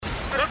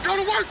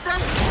work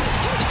from...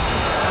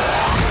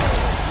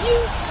 You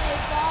play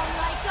ball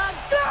like a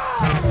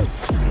girl!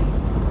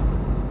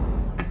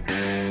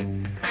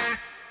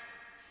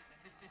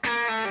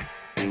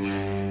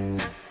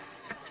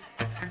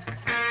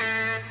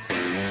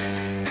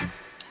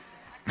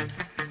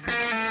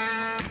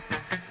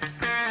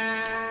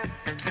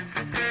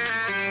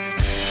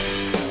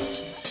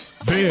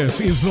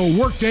 This is the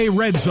Workday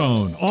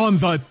Redzone on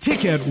the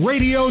Ticket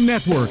Radio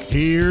Network.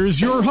 Here's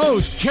your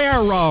host,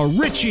 Kara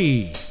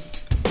Richey.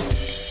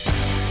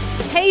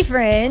 Hey,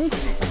 friends.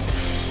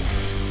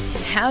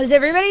 How's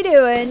everybody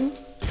doing?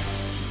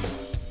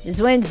 It's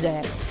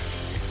Wednesday.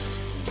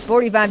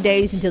 45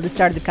 days until the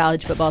start of the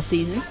college football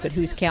season, but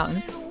who's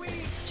counting?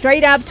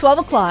 Straight up 12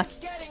 o'clock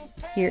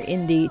here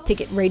in the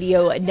Ticket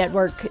Radio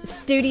Network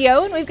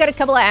studio, and we've got a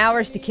couple of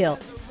hours to kill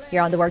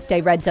here on the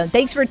Workday Redzone.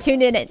 Thanks for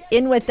tuning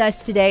in with us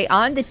today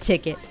on the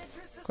Ticket.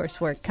 Of course,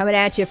 we're coming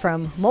at you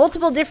from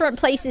multiple different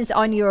places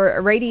on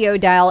your radio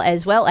dial,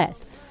 as well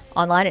as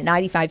online at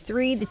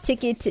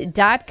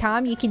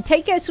 953theticket.com. You can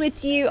take us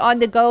with you on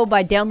the go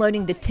by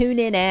downloading the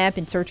TuneIn app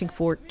and searching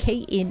for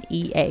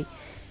KNEA. If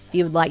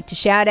you would like to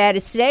shout at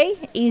us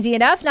today, easy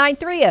enough,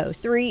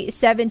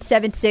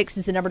 930-3776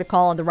 is the number to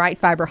call on the Right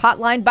Fiber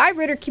hotline by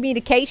Ritter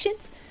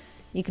Communications.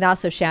 You can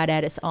also shout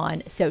at us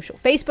on social,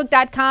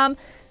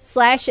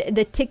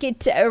 facebook.com/the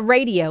Ticket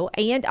Radio,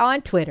 and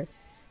on Twitter,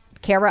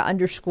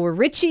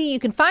 Kara_Richey. You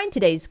can find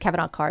today's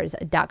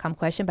CavenaughCars.com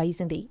question by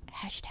using the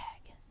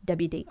hashtag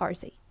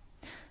WDRZ.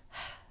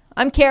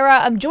 I'm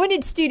Kara. I'm joined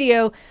in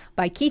studio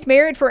by Keith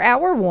Merritt for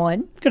Hour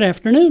 1. Good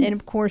afternoon. And,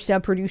 of course,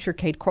 producer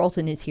Cade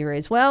Carlton is here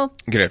as well.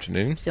 Good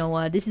afternoon.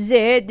 So this is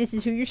it. This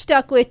is who you're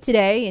stuck with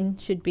today, and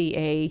should be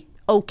a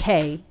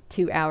okay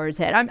 2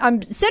 hours ahead.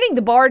 I'm setting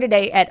the bar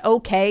today at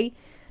okay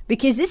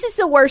because this is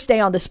the worst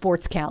day on the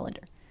sports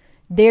calendar.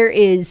 There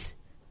is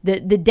the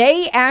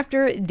day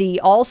after the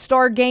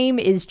All-Star game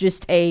is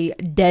just a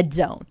dead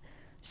zone.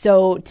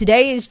 So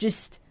today is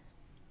just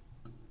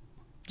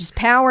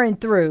powering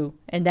through,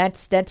 and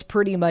that's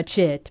pretty much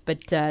it. But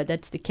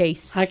that's the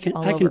case. I can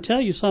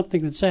tell you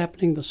something that's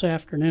happening this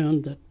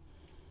afternoon that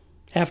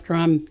after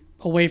I'm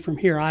away from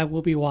here, I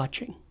will be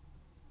watching.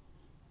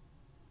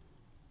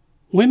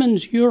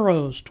 Women's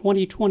Euros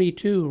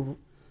 2022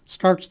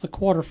 starts the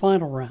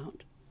quarterfinal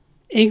round.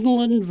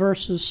 England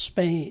versus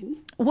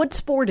Spain. What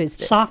sport is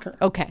this? Soccer.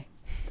 Okay.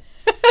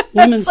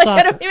 Women's soccer.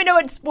 I don't even know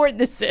what sport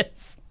this is.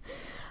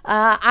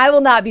 I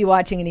will not be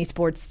watching any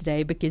sports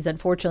today because,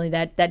 unfortunately,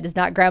 that does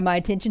not grab my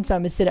attention, so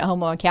I'm going to sit at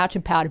home on a couch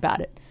and pout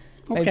about it.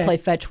 Maybe play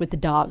fetch with the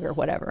dog or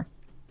whatever.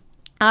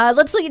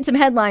 Let's look at some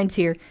headlines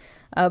here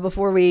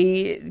before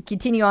we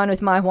continue on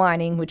with my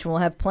whining, which we'll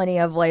have plenty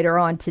of later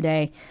on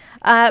today.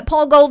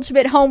 Paul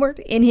Goldschmidt homered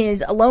in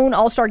his lone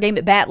All-Star game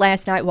at bat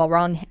last night while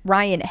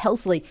Ryan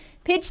Helsley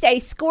pitched a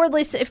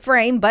scoreless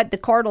frame, but the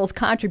Cardinals'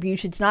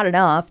 contribution's not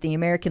enough. The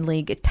American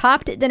League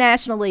topped the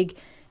National League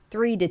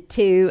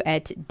 3-2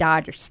 at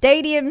Dodger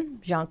Stadium.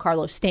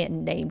 Giancarlo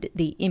Stanton named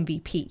the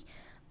MVP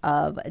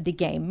of the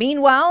game.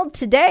 Meanwhile,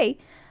 today,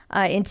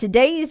 in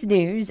today's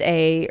news,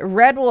 a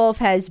Red Wolf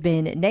has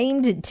been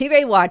named to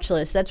a watch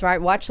list. That's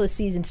right, watch list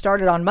season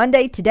started on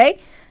Monday. Today,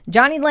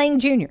 Johnny Lang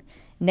Jr.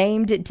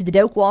 named to the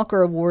Doak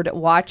Walker Award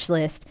watch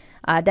list.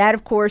 That,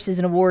 of course, is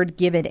an award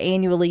given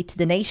annually to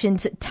the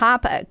nation's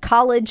top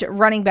college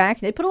running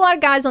back. They put a lot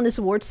of guys on this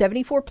award,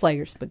 74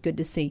 players, but good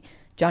to see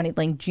Johnny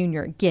Lang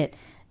Jr. get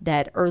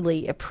that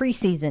early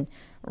preseason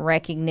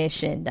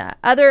recognition.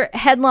 Other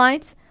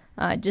headlines,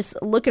 just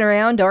looking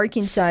around,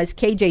 Arkansas's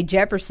KJ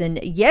Jefferson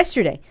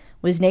yesterday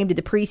was named to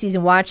the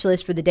preseason watch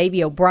list for the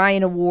Davey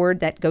O'Brien Award.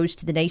 That goes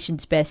to the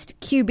nation's best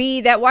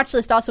QB. That watch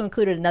list also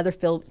included another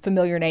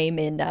familiar name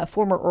in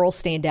former Earl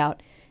standout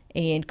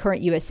and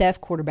current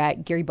USF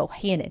quarterback Gary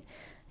Bohannon.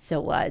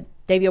 So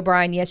Davey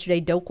O'Brien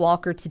yesterday, Doak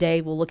Walker today.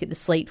 We'll look at the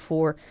slate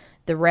for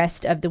the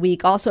rest of the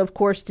week. Also, of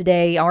course,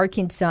 today,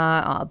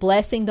 Arkansas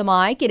blessing the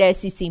mic at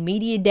SEC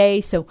Media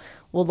Day. So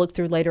we'll look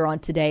through later on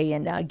today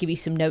and give you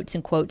some notes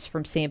and quotes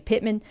from Sam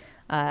Pittman.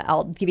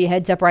 I'll give you a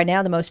heads up right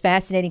now. The most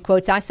fascinating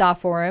quotes I saw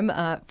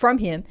from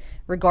him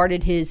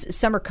regarded his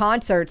summer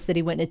concerts that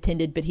he went and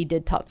attended, but he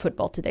did talk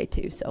football today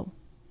too. So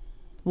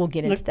we'll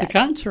get into that. The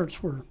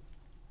concerts were...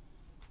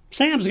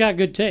 Sam's got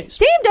good taste.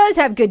 Sam does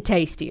have good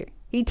taste here.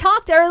 He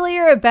talked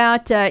earlier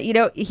about,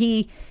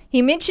 he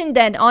mentioned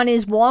that on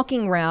his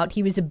walking route,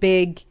 he was a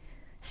big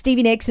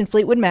Stevie Nicks and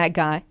Fleetwood Mac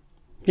guy.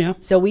 Yeah.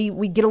 So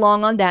we get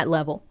along on that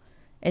level.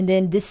 And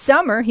then this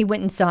summer, he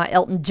went and saw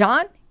Elton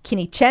John,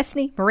 Kenny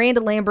Chesney,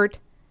 Miranda Lambert,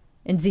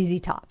 and ZZ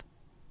Top.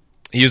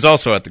 He was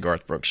also at the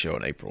Garth Brooks show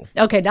in April.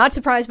 Okay, not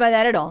surprised by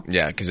that at all.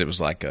 Yeah, because it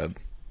was like a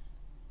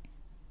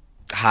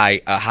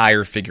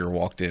higher figure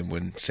walked in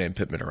when Sam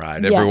Pittman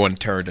arrived. Yeah. Everyone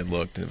turned and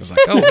looked, and it was like,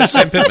 oh, it's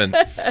Sam Pittman.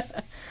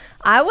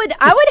 I would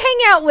hang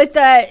out with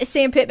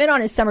Sam Pittman on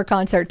his summer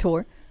concert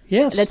tour.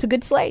 Yes. That's a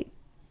good slate.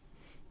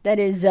 That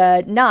is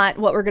not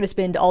what we're going to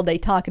spend all day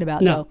talking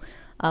about, though.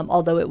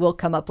 although it will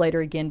come up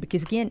later again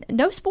because, again,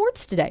 no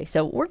sports today.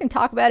 So we're going to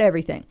talk about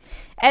everything.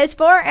 As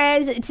far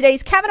as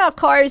today's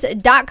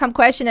CavenaughCars.com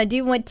question, I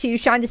do want to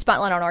shine the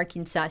spotlight on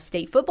Arkansas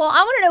State football.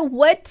 I want to know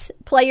what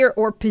player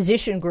or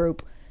position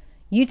group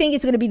you think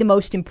is going to be the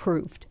most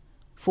improved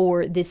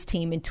for this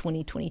team in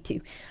 2022.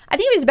 I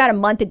think it was about a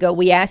month ago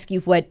we asked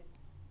you what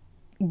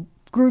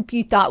group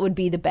you thought would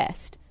be the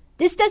best.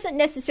 This doesn't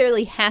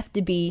necessarily have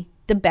to be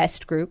the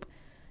best group,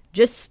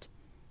 just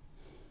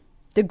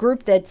the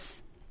group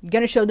that's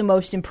going to show the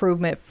most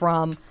improvement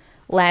from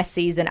last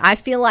season. I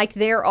feel like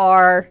there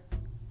are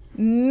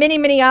many,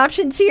 many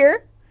options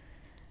here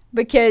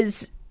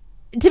because,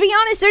 to be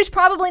honest, there's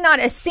probably not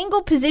a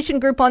single position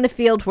group on the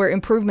field where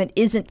improvement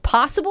isn't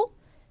possible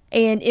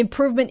and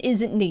improvement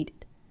isn't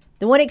needed.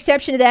 The one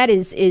exception to that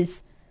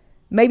is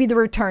maybe the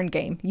return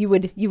game. You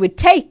would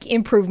take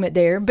improvement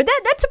there, but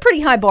that's a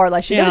pretty high bar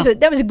last year. Yeah.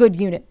 That was a good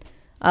unit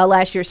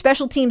last year.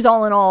 Special teams,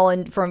 all in all,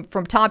 and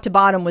from top to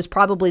bottom, was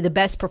probably the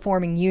best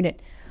performing unit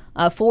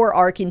for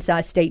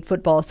Arkansas State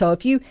football. So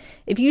if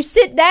you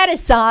sit that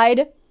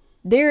aside,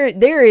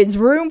 there is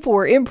room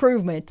for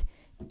improvement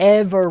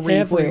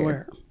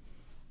everywhere.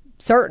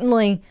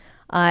 Certainly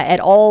at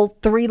all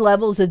three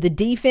levels of the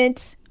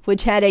defense,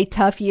 which had a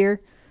tough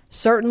year.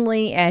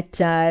 Certainly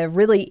at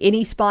really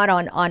any spot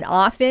on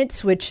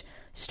offense, which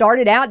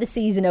started out the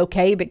season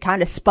okay, but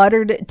kind of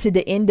sputtered to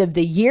the end of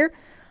the year.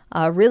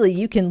 Really,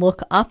 you can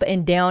look up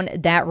and down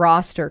that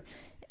roster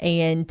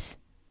and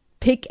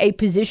pick a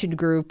position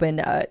group.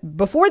 And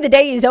before the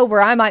day is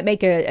over, I might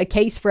make a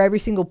case for every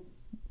single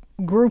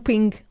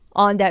grouping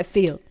on that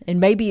field, and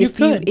maybe a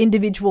few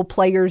individual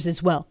players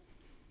as well.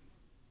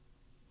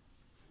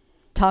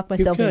 Talk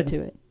myself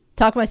into it.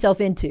 Talk myself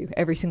into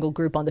every single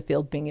group on the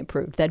field being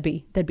improved. That'd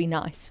be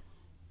nice.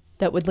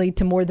 That would lead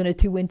to more than a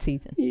 2-win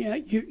season. Yeah,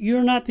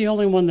 you're not the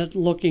only one that's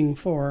looking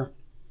for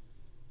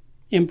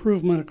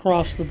improvement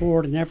across the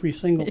board in every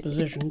single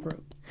position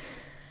group.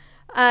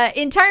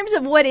 In terms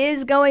of what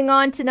is going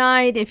on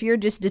tonight, if you're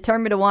just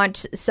determined to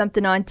watch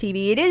something on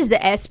TV, it is the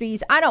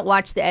ESPYs. I don't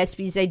watch the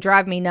ESPYs. They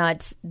drive me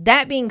nuts.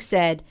 That being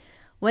said,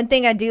 one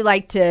thing I do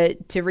like to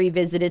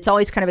revisit, it's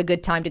always kind of a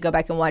good time to go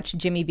back and watch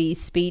Jimmy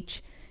V's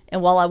speech.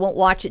 And while I won't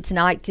watch it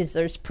tonight because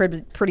there's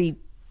pretty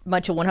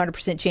much a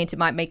 100% chance it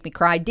might make me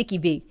cry, Dickie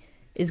V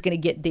is going to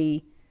get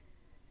the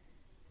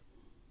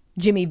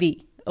Jimmy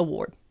V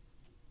award.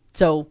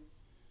 So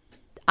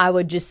I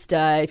would just,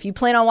 if you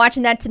plan on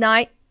watching that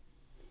tonight,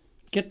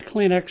 get the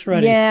Kleenex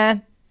ready.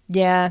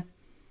 Yeah.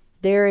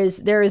 There is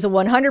a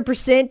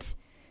 100%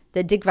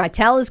 that Dick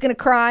Vitale is going to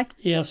cry.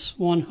 Yes,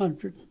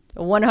 100.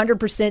 A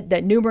 100%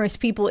 that numerous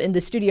people in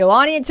the studio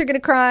audience are going to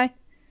cry.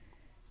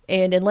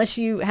 And unless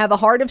you have a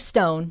heart of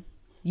stone,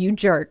 you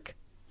jerk,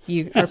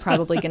 you are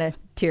probably going to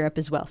tear up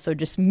as well. So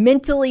just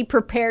mentally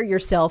prepare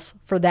yourself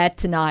for that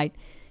tonight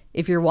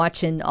if you're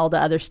watching all the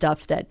other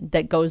stuff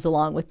that goes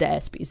along with the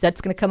ESPYs.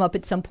 That's going to come up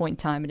at some point in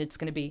time, and it's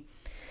going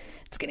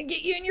to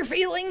get you in your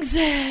feelings. So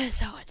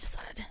I just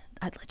thought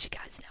I'd let you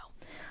guys know.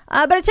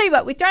 But I tell you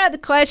what, we've thrown out the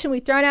question,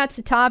 we've thrown out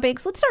some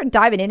topics. Let's start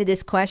diving into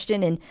this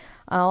question and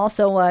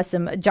also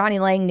some Johnny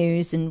Lang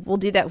news, and we'll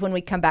do that when we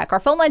come back. Our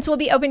phone lines will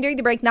be open during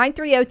the break,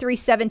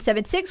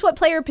 930-3776. What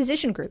player or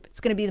position group is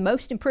going to be the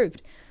most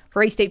improved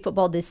for A-State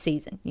football this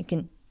season? You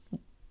can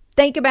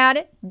think about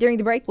it during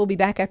the break. We'll be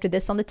back after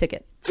this on The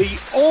Ticket.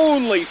 The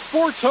only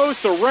sports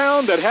host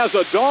around that has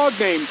a dog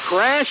named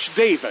Crash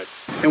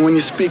Davis. And when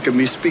you speak of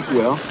me, speak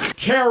well.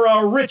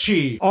 Kara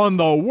Richey on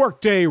the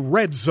Workday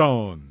Red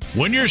Zone.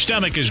 When your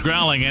stomach is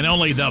growling and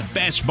only the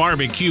best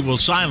barbecue will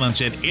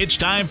silence it, it's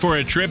time for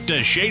a trip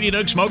to Shady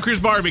Nook Smokers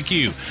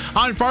Barbecue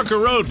on Parker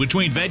Road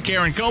between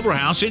VetCare and Cobra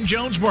House in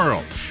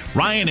Jonesboro.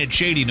 Ryan at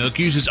Shady Nook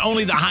uses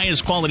only the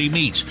highest quality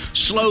meats,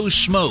 slow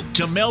smoked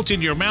to melt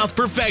in your mouth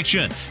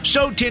perfection.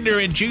 So tender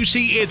and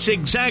juicy, it's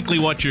exactly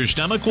what your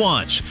stomach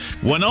wants.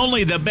 When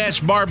only the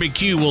best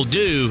barbecue will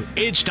do,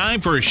 it's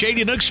time for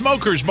Shady Nook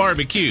Smokers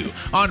Barbecue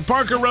on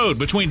Parker Road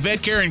between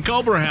VetCare and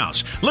Cobra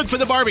House. Look for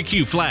the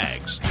barbecue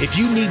flags. If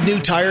you need new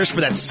tires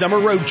for that summer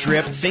road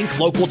trip, think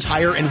Local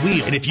Tire and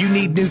Wheel. And if you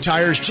need new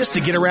tires just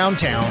to get around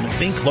town,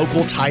 think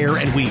Local Tire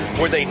and Wheel,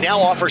 where they now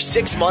offer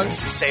 6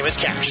 months, same as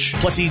cash.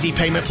 Plus easy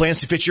payment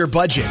plans to fit your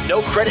budget,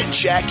 no credit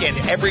check, and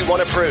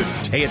everyone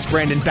approved. Hey, it's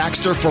Brandon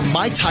Baxter from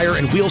My Tire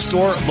and Wheel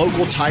store,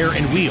 Local Tire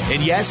and Wheel.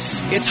 And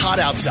yes, it's hot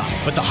outside,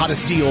 but the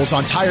hottest deals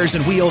on tires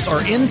and wheels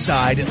are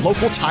inside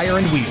Local Tire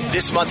and Wheel.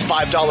 This month,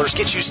 $5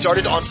 gets you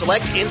started on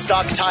select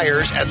in-stock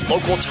tires at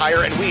Local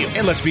Tire and Wheel.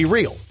 And let's be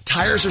real,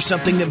 tires are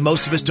something that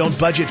most of us don't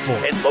budget for,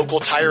 and Local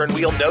Tire and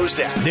Wheel knows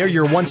that. They're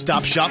your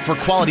one-stop shop for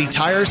quality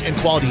tires and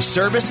quality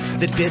service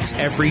that fits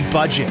every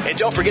budget. And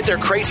don't forget their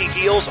crazy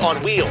deals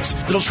on wheels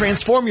that'll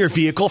transform your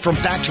vehicle from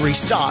factory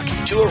stock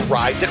to a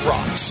ride that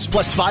rocks.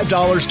 Plus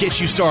 $5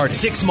 gets you started.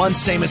 6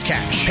 months, same as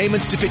cash.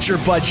 Payments to fit your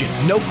budget.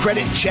 No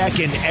credit check,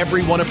 and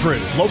everyone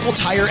approved. Local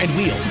Tire and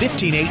Wheel,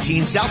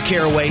 1518 South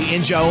Caraway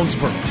in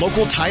Jonesboro.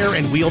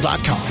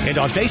 LocalTireandWheel.com. And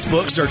on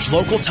Facebook, search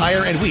Local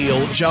Tire and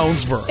Wheel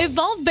Jonesboro.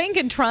 Evolve Bank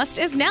and Trust Trust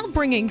is now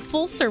bringing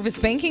full-service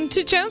banking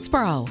to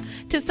Jonesboro.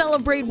 To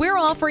celebrate, we're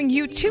offering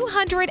you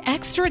 $200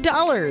 extra.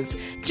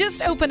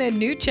 Just open a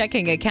new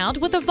checking account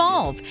with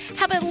Evolve.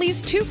 Have at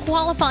least 2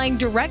 qualifying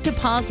direct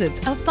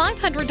deposits of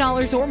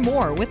 $500 or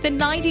more within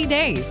 90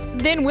 days.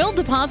 Then we'll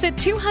deposit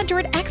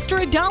 $200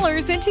 extra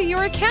into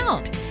your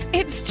account.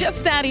 It's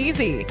just that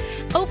easy.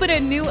 Open a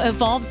new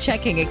Evolve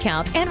checking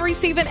account and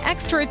receive an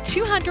extra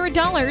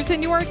 $200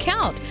 in your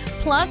account,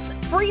 plus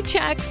free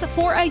checks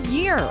for a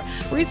year.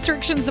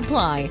 Restrictions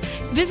apply.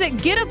 Visit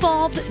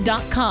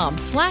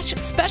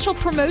getevolved.com/special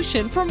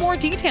promotion for more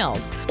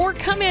details, or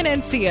come in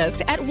and see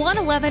us at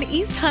 111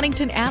 East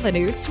Huntington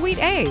Avenue, Suite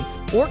A,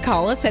 or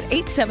call us at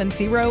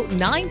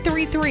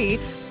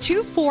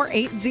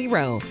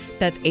 870-933-2480.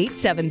 That's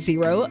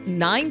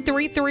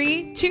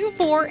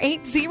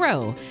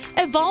 870-933-2480.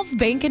 Evolve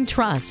Bank and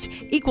Trust.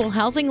 Equal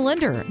housing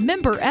lender.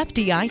 Member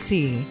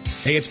FDIC.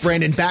 Hey, it's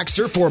Brandon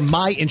Baxter for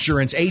My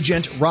Insurance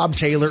Agent, Rob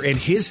Taylor, and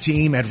his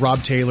team at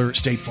Rob Taylor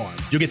State Farm.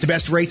 You'll get the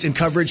best rates and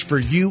coverage for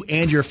you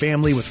and your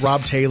family with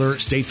Rob Taylor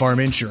State Farm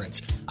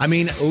Insurance. I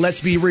mean,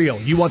 let's be real.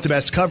 You want the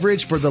best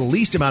coverage for the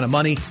least amount of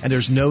money, and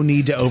there's no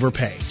need to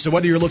overpay. So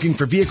whether you're looking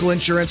for vehicle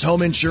insurance,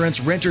 home insurance,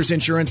 renter's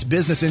insurance,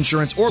 business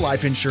insurance, or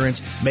life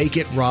insurance, make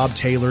it Rob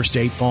Taylor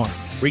State Farm.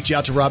 Reach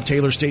out to Rob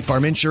Taylor State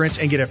Farm Insurance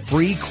and get a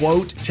free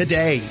quote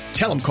today.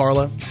 Tell them,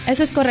 Carla.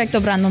 Eso es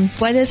correcto, Brandon.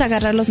 Puedes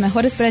agarrar los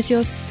mejores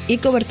precios y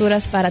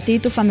coberturas para ti y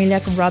tu familia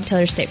con Rob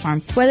Taylor State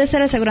Farm. Puede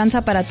ser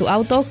aseguranza para tu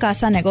auto,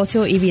 casa,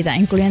 negocio y vida,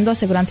 incluyendo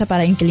aseguranza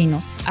para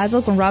inquilinos.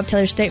 Hazlo con Rob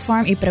Taylor State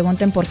Farm y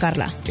pregunten por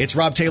Carla. It's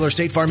Rob Taylor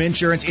State Farm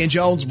Insurance in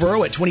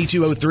Jonesboro at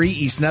 2203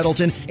 East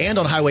Nettleton and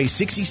on Highway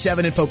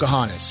 67 in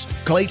Pocahontas.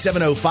 Call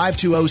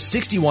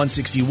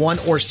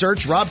 870-520-6161 or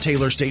search Rob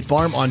Taylor State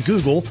Farm on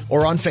Google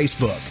or on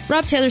Facebook.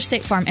 Rob Taylor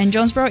State Farm en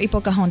Jonesboro y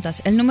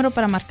Pocahontas. El número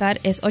para marcar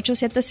es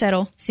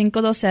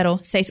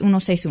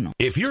 870-520-6161.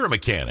 If you're a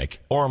mechanic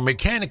or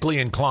mechanically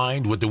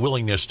inclined with the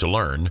willingness to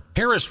learn,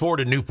 Harris Ford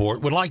in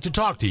Newport would like to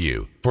talk to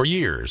you. For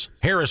years,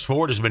 Harris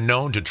Ford has been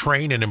known to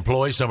train and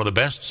employ some of the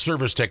best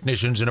service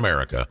technicians in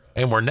America,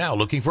 and we're now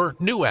looking for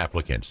new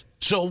applicants.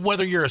 So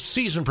whether you're a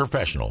seasoned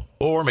professional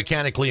or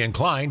mechanically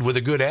inclined with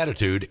a good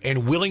attitude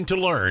and willing to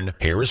learn,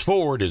 Harris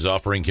Ford is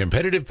offering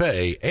competitive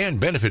pay and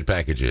benefit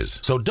packages.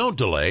 So don't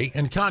delay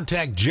and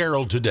contact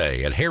Gerald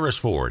today at Harris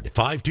Ford,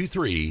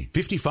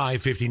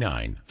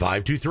 523-5559,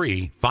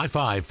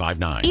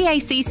 523-5559.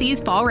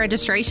 EACC's fall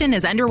registration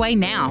is underway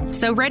now,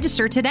 so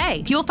register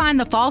today. You'll find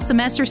the fall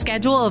semester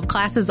schedule of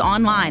classes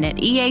online at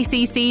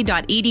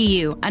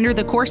eacc.edu under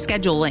the course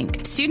schedule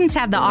link. Students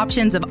have the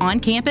options of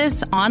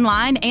on-campus,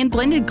 online, and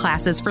blended classes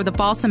for the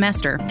fall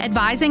semester.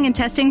 Advising and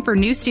testing for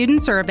new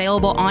students are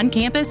available on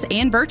campus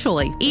and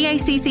virtually.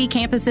 EACC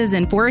campuses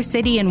in Forest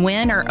City and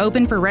Wynn are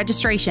open for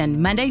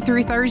registration Monday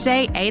through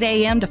Thursday, 8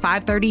 a.m. to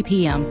 5:30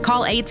 p.m.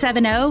 Call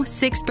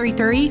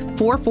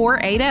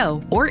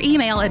 870-633-4480 or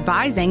email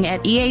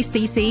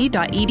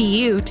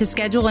advising@eacc.edu to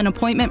schedule an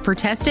appointment for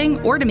testing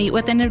or to meet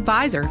with an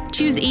advisor.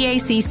 Choose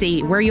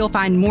EACC, where you'll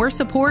find more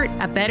support,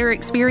 a better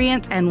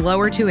experience, and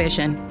lower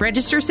tuition.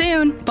 Register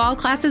soon. Fall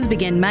classes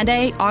begin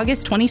Monday,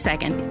 August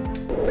 22nd.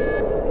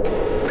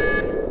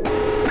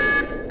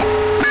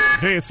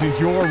 This is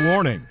your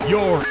warning.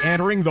 You're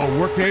entering the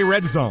Workday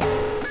Red Zone.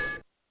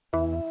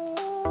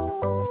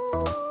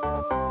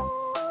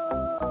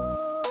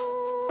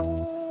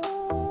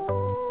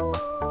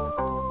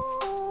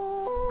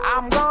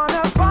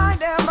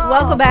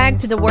 Welcome back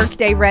to the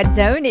Workday Red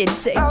Zone.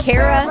 It's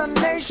Kara,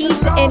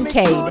 Keith, and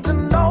Cade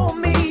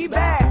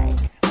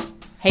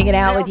hanging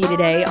out with you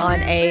today on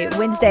a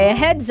Wednesday. A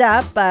heads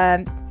up,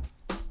 a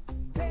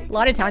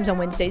lot of times on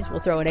Wednesdays we'll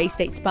throw an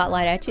A-State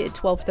spotlight at you at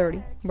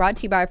 12:30. Brought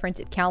to you by our friends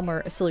at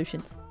Calmer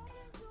Solutions.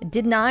 I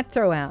did not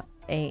throw out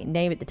a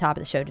name at the top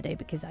of the show today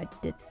because I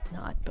did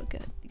not book a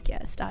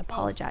guest. I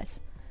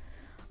apologize.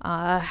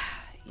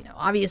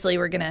 Obviously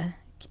we're going to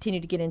continue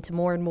to get into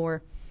more and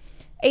more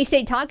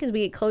A-State talk as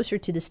we get closer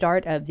to the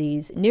start of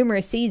these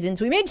numerous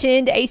seasons. We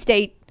mentioned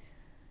A-State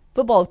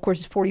football, of course,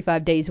 is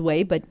 45 days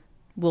away, but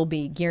we'll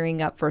be gearing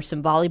up for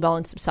some volleyball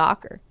and some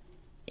soccer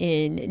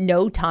in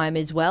no time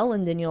as well.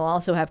 And then you'll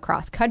also have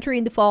cross-country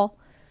in the fall.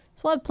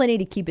 So we'll have plenty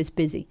to keep us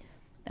busy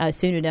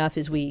soon enough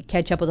as we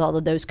catch up with all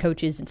of those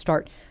coaches and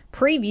start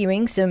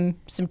previewing some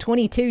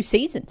 22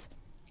 seasons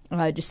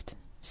just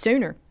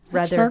sooner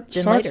rather than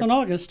later. Starts in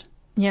August.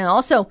 Yeah,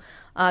 also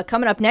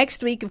coming up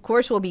next week, of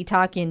course, we'll be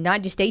talking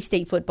not just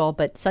A-State football,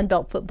 but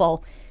Sunbelt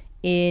football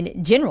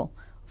in general.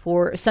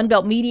 For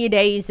Sunbelt Media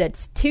Days,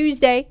 that's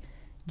Tuesday,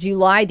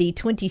 July the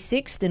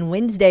 26th, and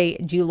Wednesday,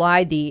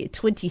 July the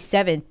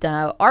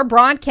 27th. Our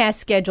broadcast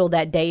schedule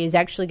that day is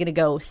actually going to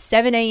go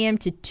 7 a.m.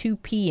 to 2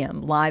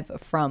 p.m. live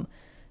from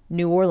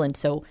New Orleans.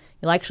 So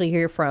you'll actually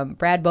hear from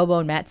Brad Bobo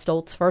and Matt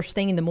Stoltz first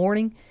thing in the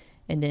morning,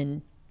 and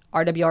then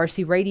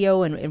RWRC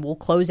Radio, and we'll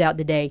close out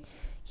the day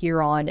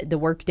here on the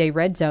Workday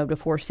Red Zone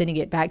before sending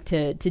it back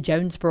to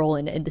Jonesboro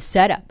and the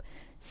setup.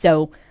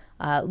 So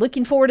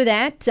looking forward to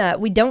that.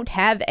 We don't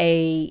have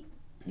a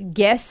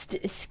guest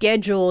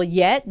schedule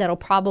yet. That'll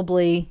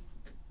probably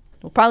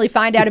We'll probably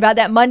find out about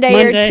that Monday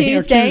or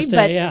Tuesday.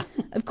 But, yeah.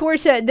 Of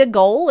course, the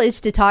goal is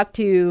to talk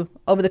to,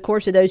 over the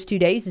course of those 2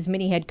 days, as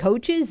many head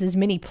coaches, as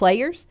many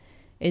players,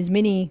 as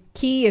many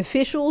key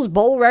officials,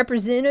 bowl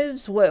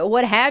representatives,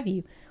 what have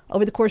you,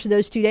 over the course of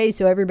those 2 days,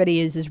 so everybody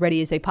is as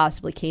ready as they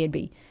possibly can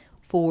be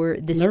for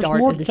the start of the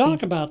season. There's more to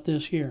talk about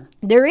this year.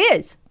 There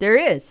is.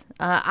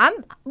 I'm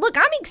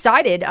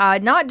excited.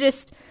 Not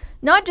just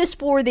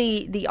for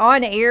the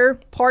on-air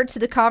parts of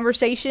the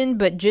conversation,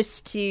 but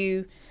just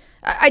to.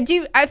 I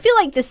feel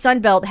like the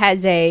Sun Belt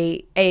has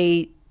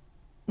a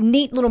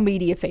neat little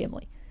media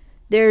family.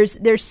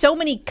 There's so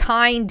many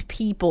kind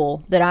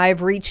people that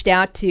I've reached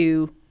out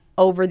to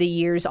over the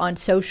years on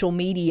social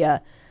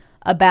media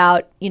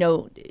about,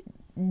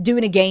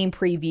 doing a game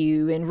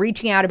preview and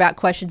reaching out about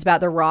questions about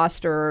their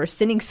roster or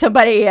sending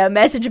somebody a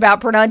message about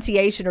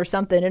pronunciation or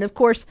something. And of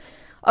course,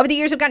 over the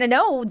years, I've gotten to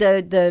know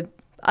the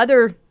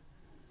other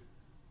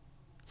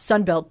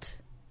Sun Belt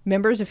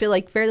members, I feel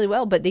like, fairly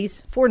well, but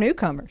these 4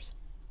 newcomers.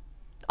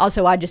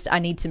 Also, I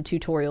need some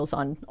tutorials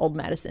on Old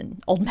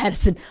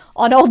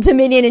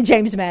Dominion and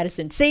James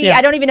Madison. See, yeah.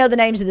 I don't even know the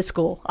names of the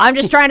school. I'm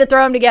just trying to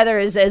throw them together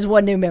as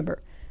one new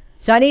member.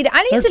 So I need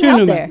some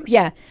help there. Members.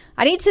 Yeah,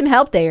 I need some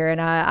help there, and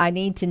I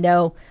need to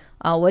know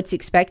what's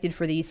expected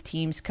for these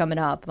teams coming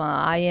up.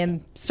 I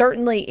am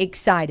certainly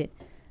excited,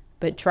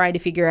 but trying to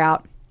figure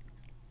out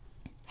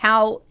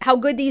how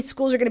good these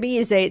schools are going to be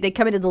as they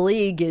come into the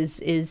league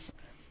is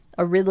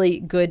a really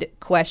good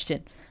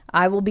question.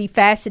 I will be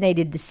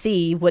fascinated to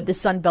see what the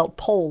Sun Belt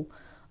poll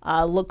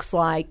looks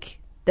like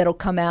that'll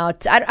come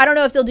out. I don't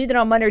know if they'll do that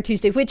on Monday or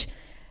Tuesday, which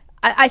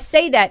I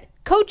say that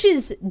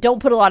coaches don't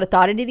put a lot of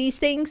thought into these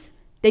things.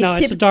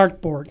 It's a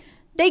dartboard.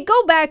 They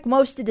go back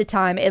most of the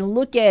time and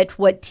look at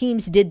what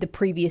teams did the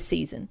previous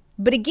season.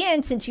 But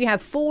again, since you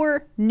have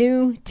 4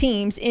 new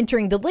teams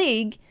entering the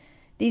league,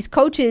 these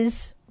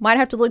coaches might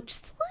have to look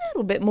just a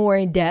little bit more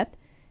in depth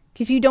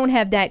because you don't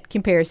have that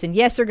comparison.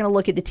 Yes, they're going to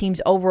look at the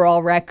team's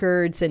overall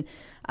records and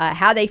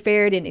how they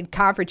fared in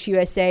Conference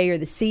USA or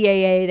the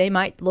CAA. They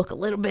might look a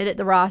little bit at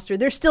the roster.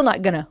 They're still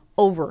not going to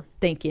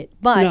overthink it.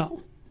 But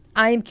no.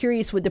 I am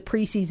curious what the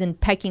preseason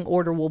pecking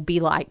order will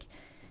be like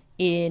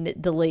in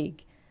the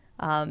league.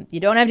 You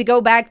don't have to go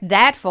back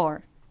that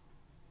far.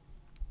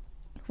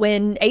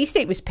 When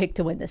A-State was picked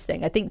to win this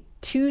thing, I think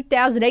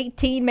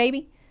 2018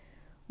 maybe,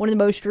 one of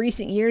the most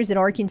recent years that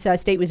Arkansas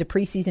State was a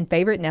preseason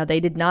favorite. Now, they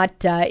did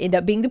not end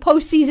up being the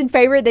postseason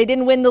favorite. They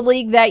didn't win the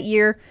league that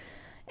year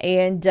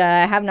and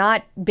have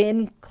not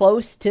been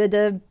close to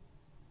the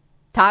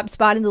top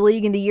spot in the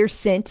league in the years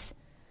since.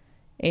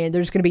 And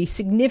there's going to be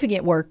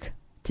significant work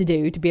to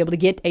do to be able to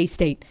get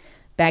A-State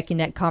back in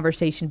that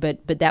conversation,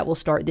 but that will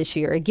start this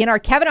year. Again, our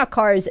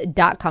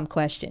KavanaughCars.com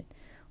question.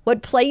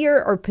 What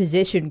player or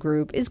position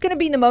group is going to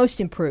be the most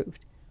improved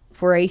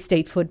for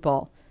A-State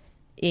football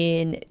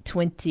in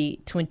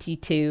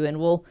 2022? And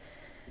we'll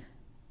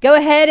go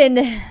ahead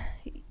and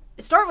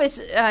start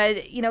with,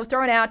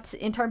 throwing out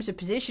in terms of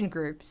position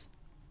groups.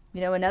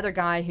 Another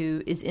guy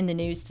who is in the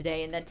news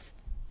today, and that's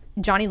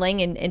Johnny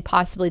Lang and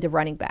possibly the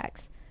running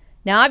backs.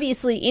 Now,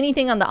 obviously,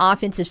 anything on the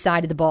offensive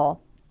side of the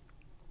ball,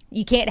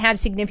 you can't have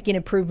significant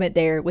improvement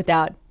there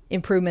without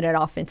improvement at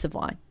offensive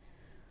line.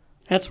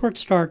 That's where it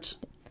starts.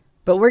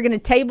 But we're going to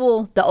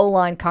table the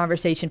O-line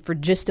conversation for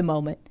just a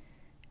moment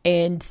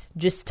and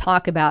just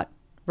talk about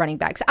running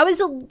backs. I was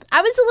a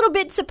little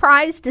bit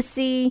surprised to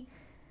see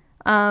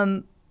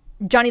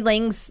Johnny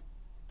Lang's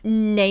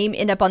name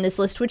end up on this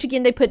list, which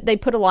again they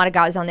put a lot of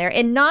guys on there,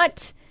 and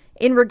not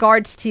in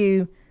regards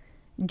to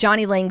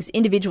Johnny Lang's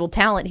individual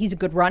talent. He's a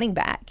good running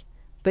back,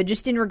 but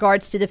just in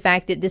regards to the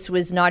fact that this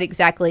was not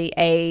exactly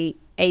a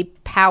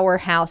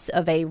powerhouse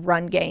of a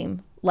run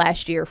game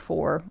last year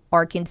for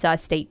Arkansas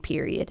State,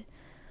 period.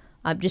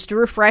 Just a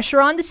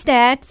refresher on the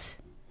stats.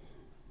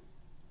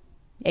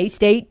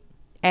 A-State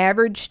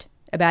averaged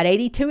about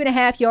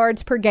 82.5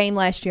 yards per game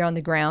last year on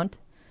the ground.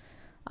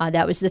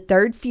 That was the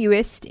 3rd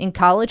fewest in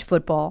college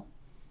football.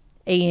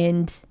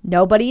 And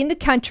nobody in the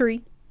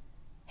country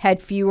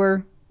had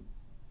fewer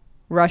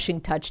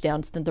rushing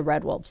touchdowns than the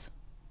Red Wolves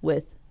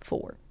with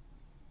 4.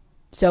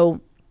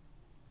 So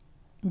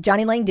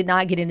Johnny Lang did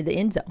not get into the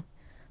end zone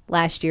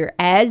last year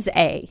as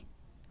a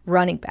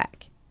running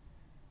back.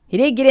 He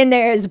did get in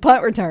there as a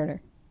punt returner,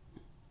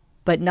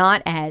 but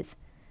not as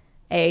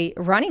a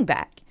running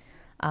back.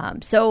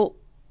 So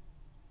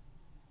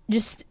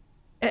just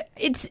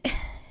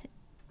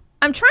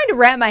I'm trying to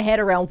wrap my head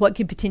around what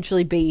could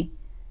potentially be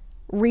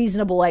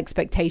reasonable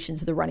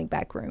expectations of the running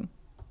back room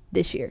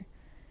this year.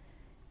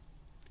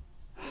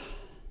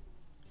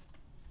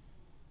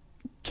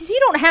 Because you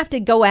don't have to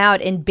go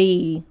out and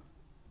be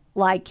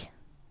like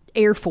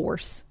Air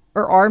Force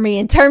or Army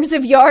in terms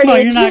of yardage.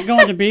 Well, you're not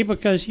going to be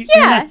because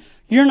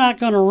you're not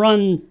going to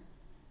run.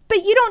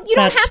 But you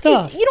don't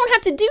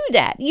have to do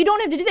that. You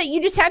don't have to do that.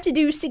 You just have to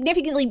do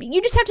significantly.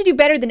 You just have to do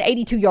better than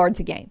 82 yards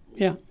a game.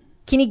 Yeah.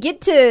 Can you get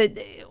to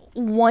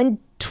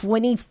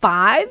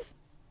 125?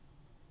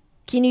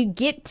 Can you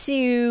get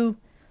to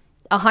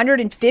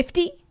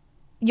 150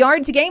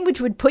 yards a game,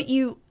 which would put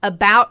you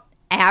about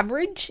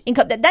average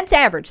income. That's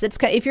average. That's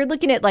kind of, if you're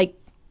looking at like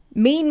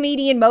mean,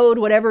 median, mode,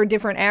 whatever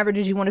different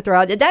averages you want to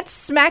throw out, that's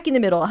smack in the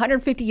middle,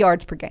 150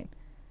 yards per game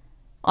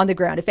on the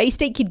ground. If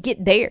A-State could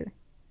get there,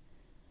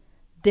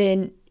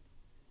 then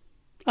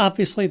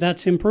obviously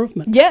that's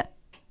improvement. Yeah.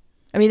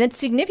 I mean, that's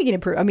significant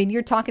improvement. I mean,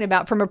 you're talking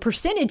about, from a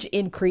percentage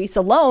increase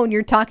alone,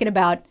 you're talking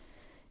about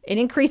an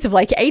increase of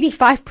like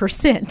 85%.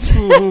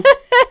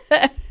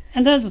 Mm-hmm.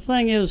 And then the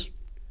thing is,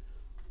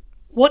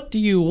 what do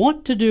you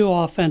want to do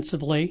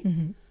offensively?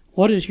 Mm-hmm.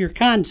 What is your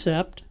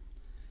concept?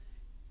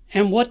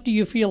 And what do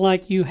you feel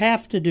like you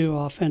have to do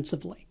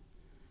offensively?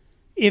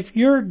 If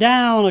you're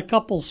down a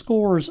couple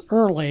scores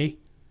early,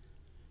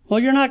 well,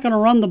 you're not going to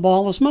run the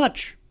ball as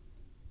much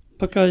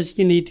because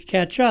you need to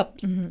catch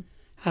up. Mm-hmm.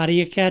 How do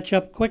you catch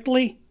up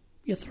quickly?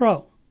 You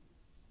throw.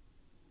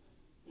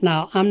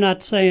 Now, I'm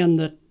not saying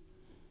that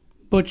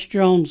Butch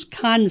Jones'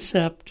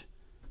 concept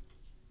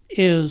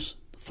is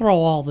throw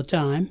all the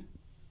time,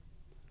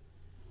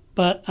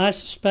 but I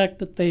suspect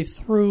that they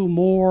threw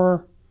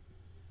more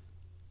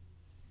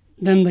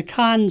than the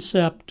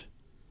concept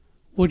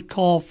would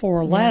call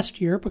for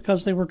last year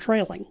because they were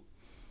trailing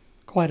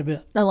quite a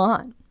bit. A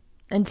lot.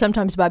 And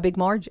sometimes by big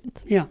margins.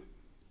 Yeah.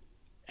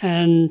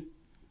 And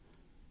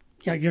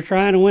yeah, you're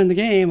trying to win the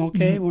game,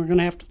 okay, we're going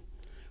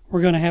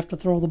to have to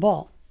throw the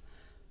ball.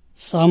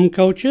 Some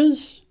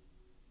coaches,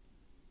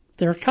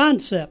 their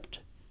concept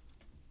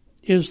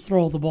is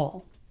throw the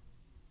ball.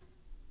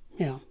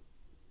 Yeah.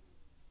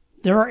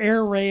 There are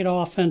air raid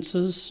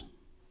offenses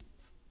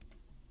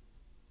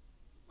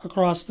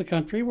across the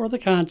country where the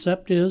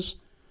concept is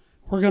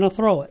we're going to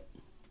throw it.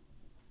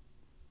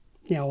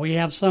 You know, we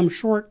have some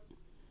short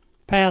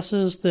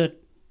passes that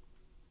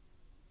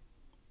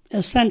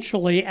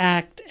essentially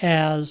act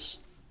as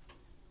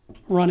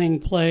running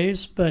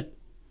plays, but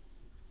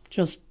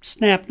just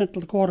snapping it to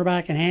the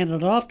quarterback and handing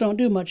it off, don't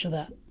do much of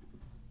that.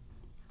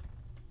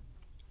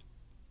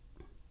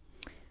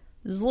 I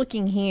was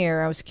looking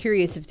here. I was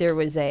curious if there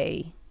was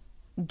a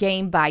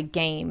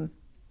game-by-game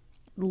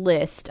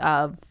list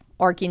of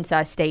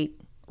Arkansas State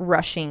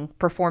rushing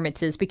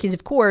performances, because,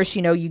 of course,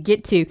 you know, you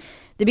get to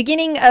the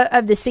beginning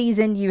of the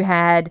season, you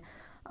had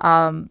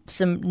some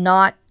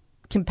not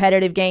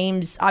competitive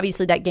games.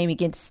 Obviously, that game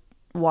against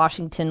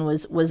Washington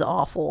was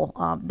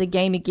awful. The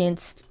game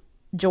against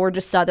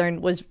Georgia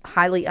Southern was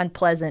highly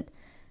unpleasant,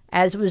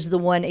 as was the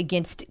one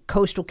against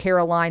Coastal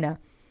Carolina.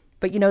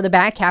 But, you know, the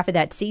back half of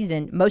that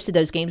season, most of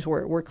those games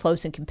were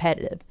close and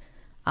competitive.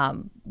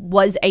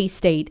 Was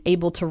A-State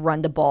able to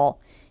run the ball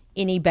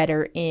any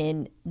better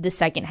in the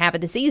second half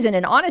of the season?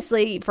 And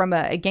honestly, from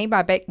a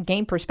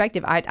game-by-game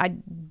perspective, I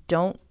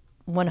don't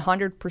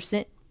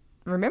 100%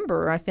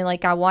 remember. I feel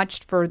like I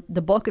watched for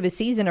the bulk of the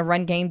season a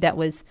run game that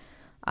was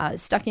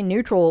stuck in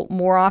neutral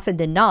more often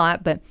than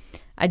not. But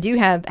I do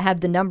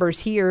have the numbers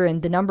here,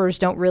 and the numbers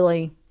don't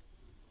really...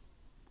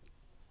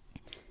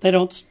 They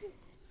don't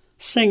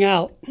sing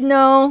out.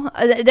 No,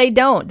 they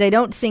don't. They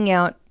don't sing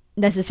out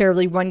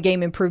necessarily run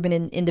game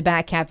improvement in the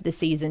back half of the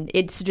season.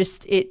 It's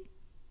just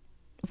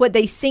what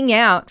they sing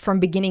out from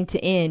beginning to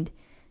end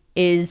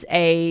is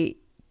a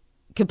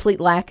complete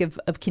lack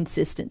of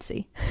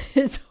consistency.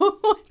 Is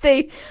what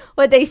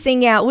they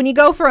sing out. When you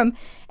go from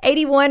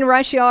 81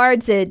 rush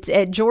yards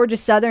at Georgia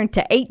Southern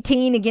to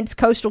 18 against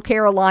Coastal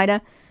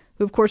Carolina,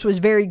 who of course was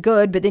very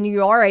good, but then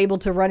you are able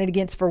to run it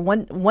against for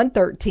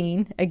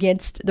 113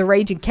 against the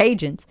Raging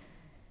Cajuns.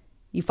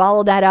 You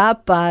follow that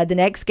up the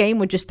next game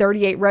with just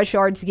 38 rush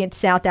yards against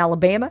South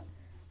Alabama.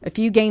 A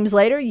few games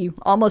later, you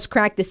almost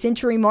cracked the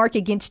century mark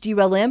against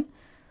ULM,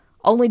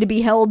 only to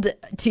be held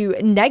to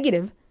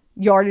negative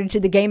yardage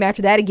of the game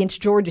after that against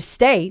Georgia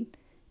State,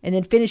 and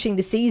then finishing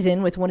the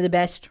season with one of the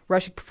best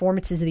rushing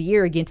performances of the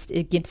year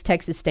against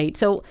Texas State.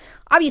 So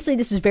obviously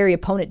this is very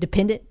opponent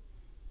dependent,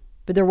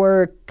 but there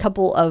were a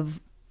couple of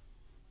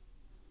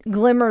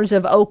glimmers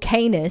of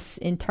okayness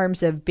in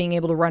terms of being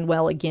able to run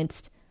well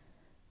against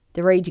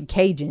the Raging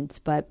Cajuns,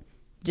 but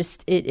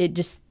just it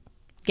just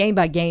game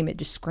by game it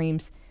just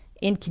screams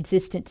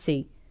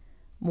inconsistency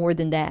more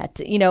than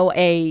that. You know,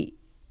 an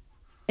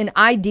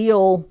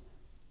ideal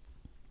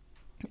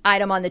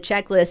item on the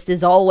checklist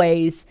is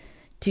always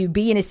to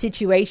be in a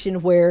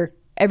situation where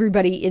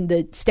everybody in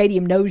the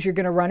stadium knows you're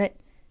going to run it,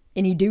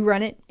 and you do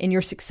run it, and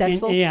you're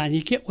successful. And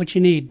you get what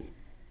you need.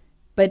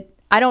 But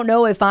I don't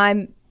know if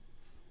I'm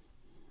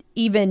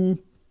even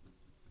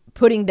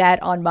putting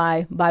that on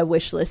my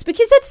wish list,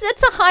 because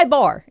that's a high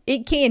bar.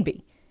 It can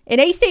be. And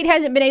A-State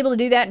hasn't been able to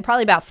do that in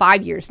probably about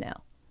 5 years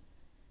now.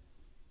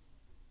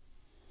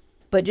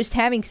 But just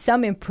having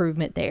some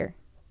improvement there,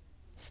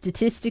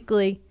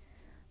 statistically,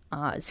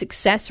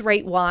 success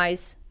rate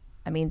wise,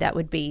 I mean, that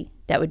would be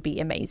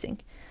amazing.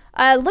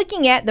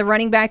 Looking at the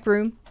running back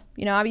room,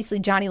 you know, obviously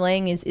Johnny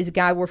Lang is a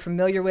guy we're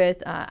familiar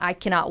with. I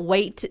cannot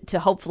wait to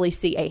hopefully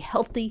see a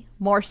healthy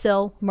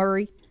Marcel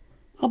Murray.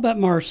 I'll bet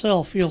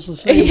Marcel feels the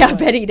same Yeah, way. I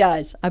bet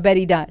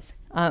he does.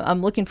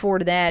 I'm looking forward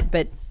to that.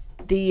 But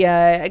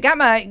I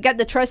got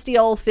the trusty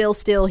old Phil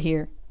Steele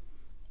here,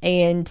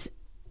 and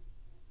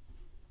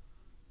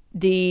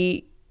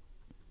the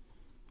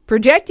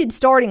projected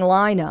starting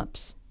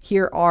lineups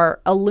here are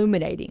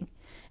illuminating.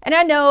 And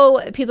I know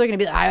people are going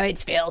to be like, oh,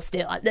 it's Phil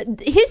still.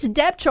 His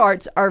depth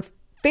charts are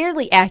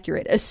fairly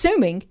accurate,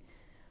 assuming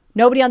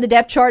nobody on the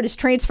depth chart is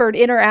transferred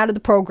in or out of the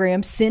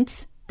program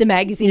since the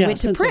magazine went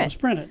to print. It was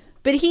printed.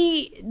 But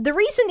the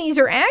reason these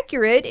are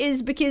accurate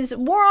is because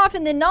more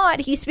often than not,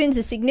 he spends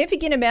a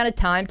significant amount of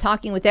time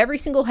talking with every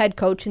single head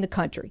coach in the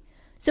country.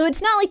 So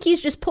it's not like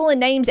he's just pulling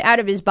names out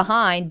of his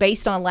behind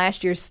based on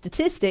last year's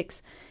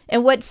statistics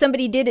and what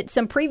somebody did at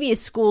some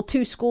previous school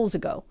 2 schools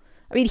ago.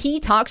 I mean, he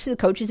talks to the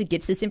coaches and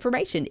gets this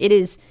information.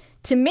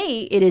 To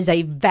me, it is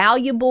a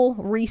valuable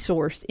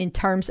resource in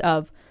terms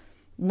of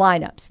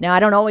lineups. Now,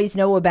 I don't always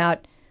know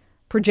about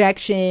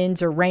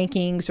projections or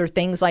rankings or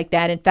things like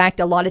that. In fact,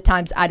 a lot of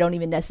times I don't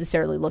even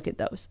necessarily look at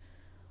those.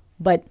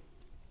 But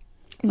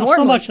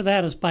so much of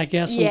that is by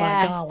guess and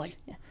by golly.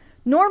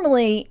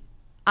 Normally,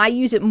 I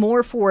use it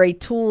more for a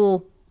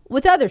tool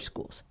with other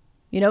schools.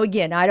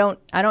 Again, I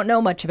don't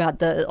know much about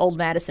the old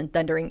Madison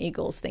Thundering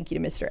Eagles. Thank you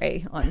to Mr.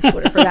 A on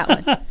Twitter for that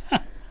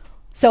one.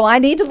 So I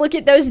need to look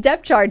at those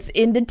depth charts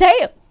in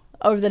detail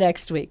over the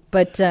next week.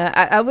 But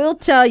I will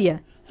tell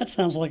you. That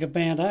sounds like a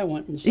band I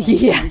went and saw.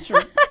 Yeah.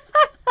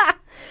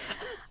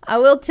 I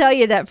will tell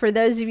you that for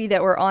those of you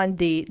that were on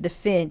the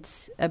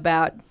fence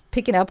about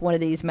picking up one of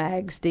these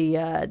mags, the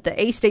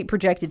A-State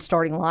projected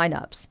starting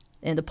lineups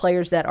and the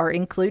players that are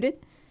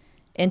included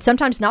and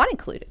sometimes not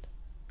included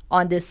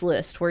on this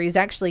list, where he's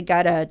actually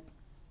got a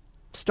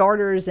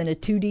starters and a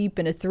 2 deep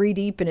and a 3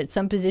 deep and at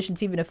some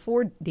positions even a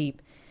 4 deep.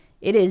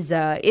 It is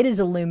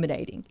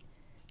illuminating.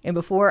 And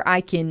before I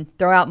can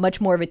throw out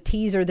much more of a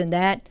teaser than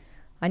that,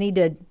 I need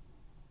to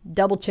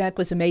double check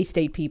with some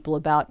A-State people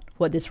about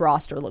what this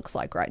roster looks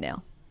like right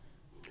now,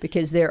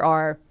 because there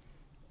are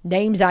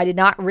names I did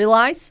not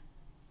realize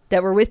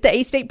that were with the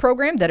A-State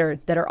program that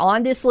are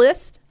on this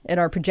list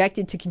and are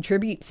projected to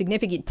contribute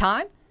significant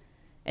time,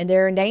 and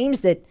there are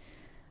names that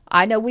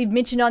I know we've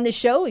mentioned on this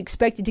show,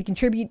 expected to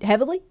contribute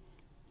heavily.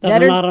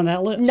 That are not on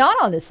that list. Not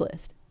on this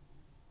list.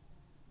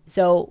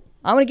 So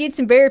I want to get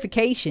some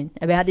verification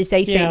about this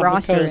A-State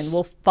roster, and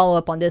we'll follow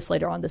up on this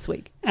later on this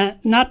week.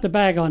 Not to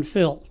bag on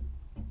Phil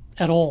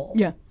at all.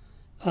 Yeah.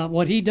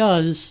 What he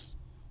does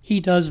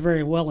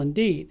very well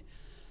indeed.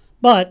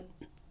 But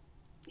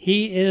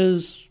he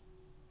is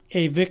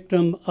a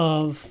victim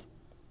of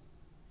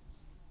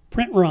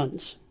print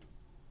runs.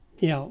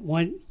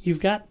 When you've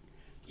got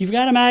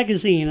a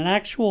magazine, an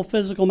actual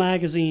physical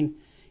magazine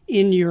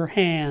in your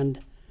hand,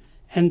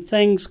 and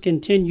things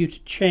continue to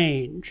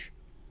change,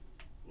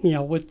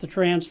 with the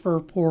transfer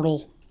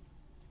portal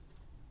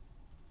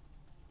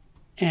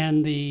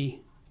and the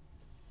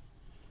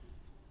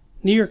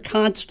near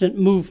constant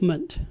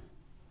movement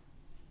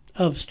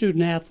of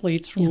student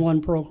athletes from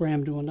one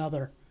program to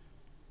another.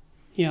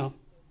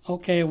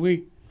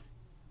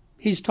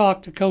 He's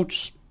talked to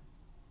Coach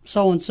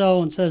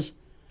so-and-so and says,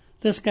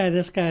 this guy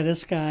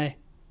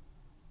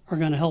are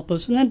going to help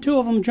us. And then 2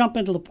 of them jump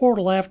into the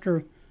portal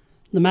after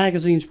the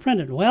magazine's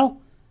printed.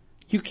 Well,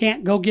 you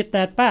can't go get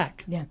that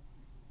back. Yeah.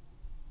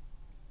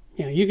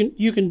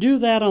 You can do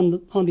that on the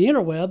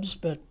interwebs,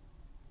 but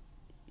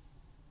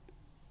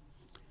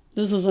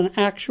this is an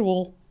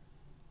actual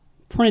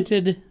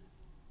printed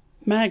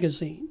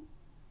magazine.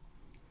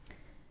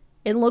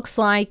 It looks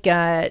like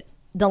the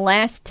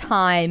last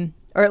time,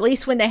 or at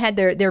least when they had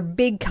their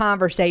big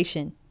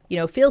conversation,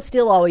 Phil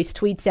still always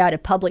tweets out a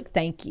public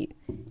thank you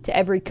to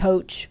every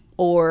coach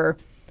or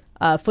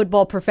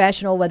football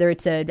professional, whether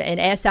it's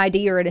an SID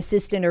or an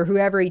assistant or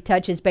whoever he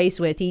touches base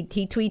with. He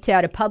tweets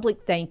out a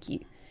public thank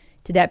you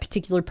to that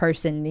particular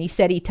person. And he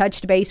said he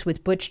touched base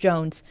with Butch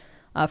Jones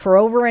for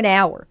over an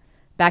hour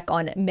back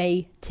on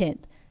May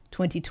 10th,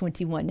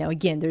 2021. Now,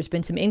 again, there's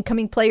been some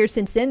incoming players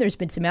since then. There's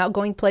been some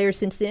outgoing players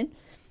since then.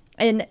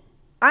 And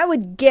I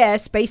would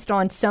guess, based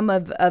on some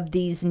of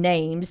these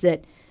names,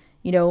 that,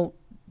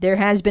 there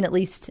has been at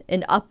least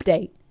an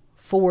update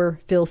for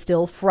Phil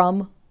Still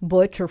from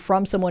Butch or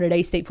from someone at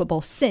A-State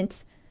football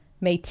since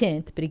May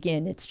 10th. But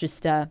again, it's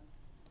just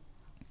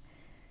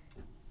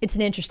it's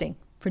an interesting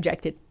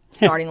projected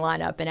starting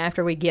lineup. And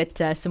after we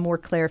get some more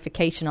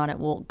clarification on it,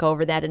 we'll go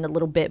over that in a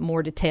little bit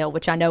more detail,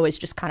 which I know is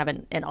just kind of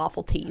an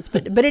awful tease.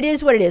 But it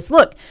is what it is.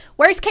 Look,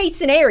 worst case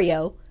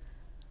scenario,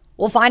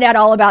 we'll find out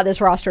all about this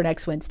roster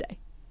next Wednesday,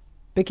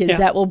 because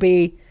that will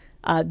be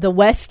the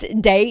West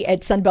Day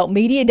at Sunbelt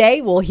Media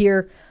Day. We'll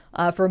hear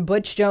from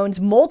Butch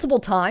Jones multiple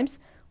times,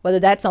 whether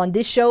that's on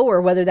this show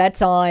or whether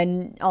that's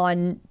on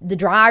The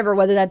Drive or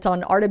whether that's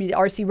on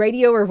RWRC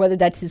Radio or whether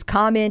that's his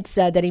comments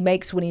that he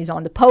makes when he's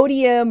on the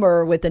podium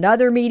or with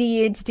another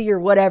media entity or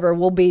whatever.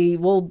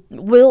 We'll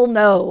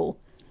know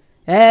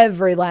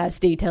every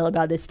last detail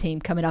about this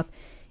team coming up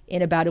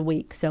in about a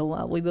week.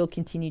 So we will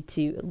continue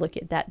to look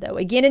at that, though.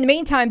 Again, in the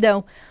meantime,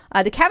 though,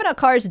 the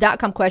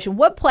CavenaughCars.com question: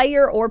 what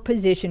player or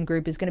position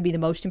group is going to be the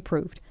most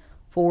improved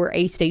for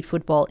A-State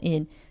football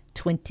in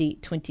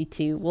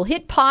 2022? We'll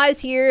hit pause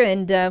here,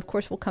 and of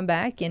course we'll come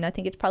back, and I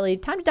think it's probably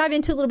time to dive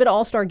into a little bit of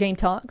all-star game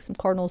talk. Some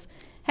Cardinals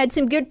had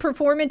some good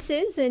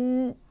performances,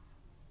 and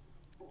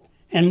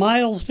And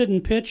Miles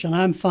didn't pitch, and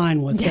I'm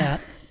fine with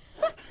that.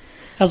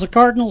 As a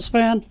Cardinals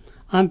fan,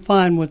 I'm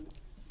fine with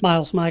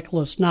Miles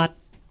Michaelis not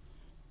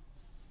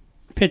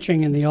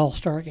pitching in the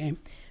All-Star game.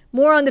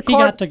 More on the he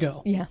got to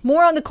go. Yeah,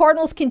 more on the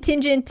Cardinals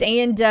contingent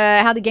and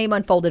how the game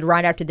unfolded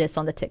right after this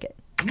on the ticket.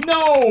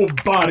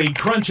 Nobody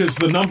crunches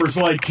the numbers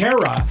like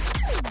Kara.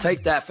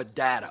 Take that for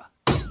data.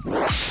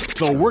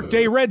 The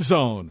Workday Red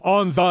Zone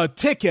on the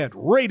Ticket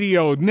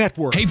Radio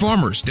Network. Hey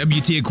farmers,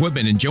 WT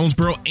Equipment in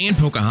Jonesboro and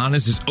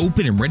Pocahontas is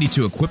open and ready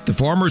to equip the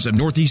farmers of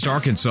Northeast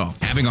Arkansas.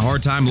 Having a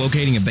hard time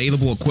locating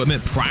available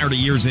equipment prior to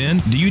year's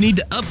end? Do you need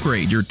to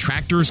upgrade your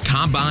tractors,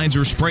 combines,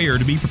 or sprayer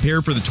to be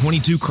prepared for the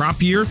 22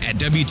 crop year? At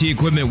WT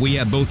Equipment, we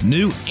have both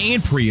new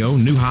and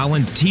pre-owned New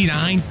Holland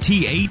T9,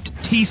 T8,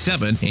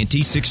 T7, and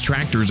T6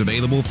 tractors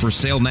available for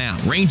sale now,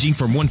 ranging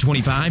from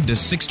 125 to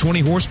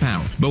 620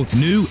 horsepower. Both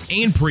new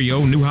and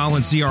pre-owned New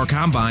Holland CR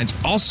combines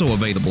also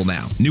available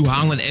now. New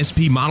Holland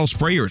SP model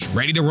sprayers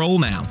ready to roll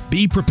now.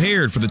 Be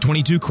prepared for the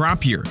 22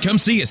 crop year. Come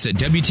see us at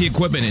WT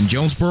Equipment in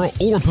Jonesboro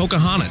or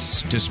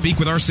Pocahontas. To speak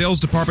with our sales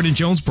department in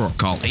Jonesboro,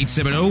 call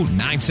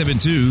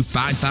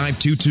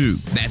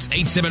 870-972-5522. That's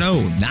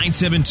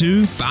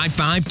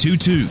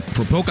 870-972-5522.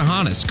 For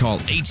Pocahontas, call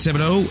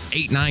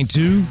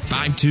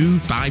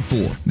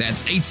 870-892-5254.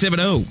 That's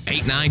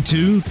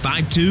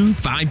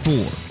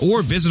 870-892-5254.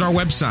 Or visit our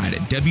website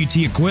at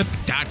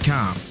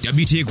WTEquip.com.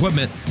 WT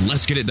Equipment,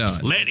 let's get it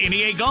done. Let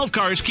NEA Golf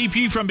Cars keep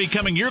you from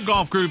becoming your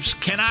golf group's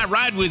Can I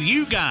Ride With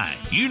You guy.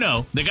 You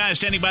know, the guy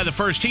standing by the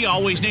first tee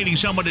always needing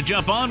someone to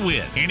jump on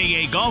with.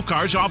 NEA Golf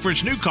Cars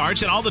offers new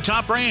carts and all the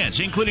top brands,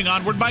 including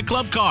Onward by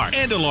Club Car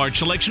and a large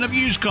selection of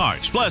used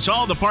carts, plus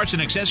all the parts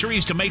and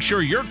accessories to make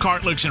sure your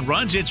cart looks and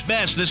runs its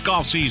best this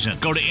golf season.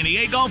 Go to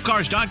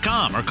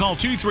NEAGolfCars.com or call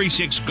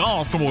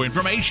 236-GOLF for more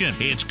information.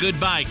 It's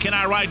goodbye, Can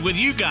I Ride With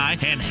You guy,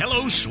 and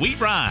hello, sweet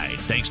ride.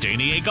 Thanks to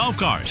NEA Golf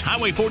Cars,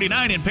 Highway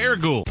 49 in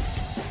Paragould.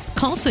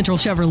 Call Central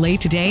Chevrolet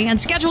today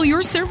and schedule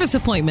your service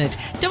appointment.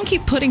 Don't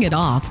keep putting it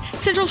off.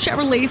 Central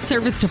Chevrolet's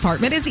service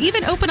department is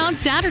even open on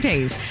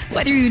Saturdays.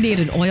 Whether you need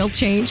an oil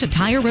change, a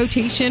tire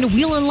rotation,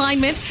 wheel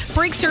alignment,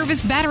 brake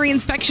service, battery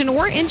inspection,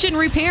 or engine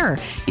repair,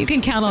 you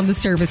can count on the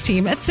service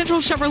team at Central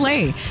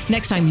Chevrolet.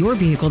 Next time your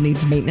vehicle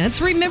needs maintenance,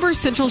 remember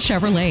Central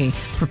Chevrolet.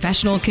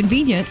 Professional,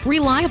 convenient,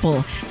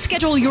 reliable.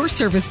 Schedule your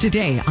service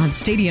today on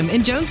Stadium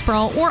in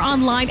Jonesboro or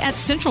online at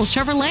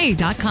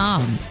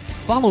centralchevrolet.com.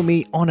 Follow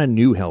me on a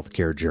new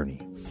healthcare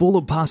journey, full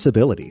of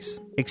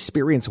possibilities.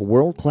 Experience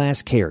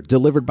world-class care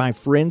delivered by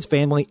friends,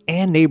 family,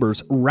 and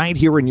neighbors right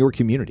here in your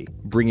community,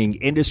 bringing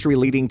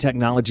industry-leading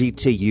technology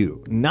to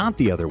you, not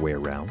the other way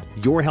around.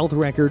 Your health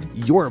record,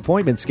 your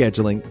appointment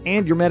scheduling,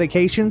 and your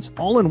medications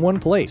all in one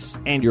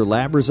place, and your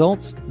lab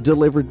results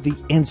delivered the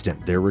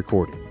instant they're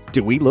recorded.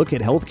 Do we look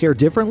at healthcare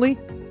differently?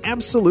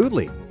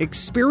 Absolutely.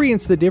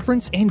 Experience the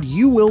difference, and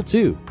you will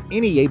too.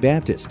 NEA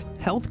Baptist,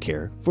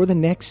 healthcare for the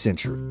next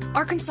century.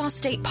 Arkansas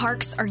State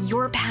Parks are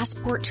your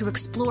passport to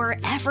explore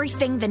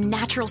everything the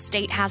natural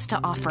state has to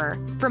offer,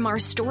 from our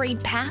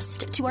storied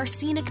past to our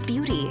scenic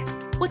beauty.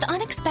 With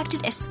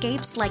unexpected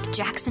escapes like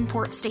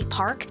Jacksonport State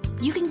Park,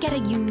 you can get a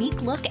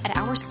unique look at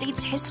our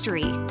state's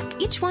history.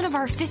 Each one of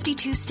our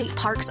 52 state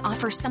parks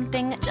offers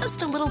something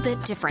just a little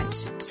bit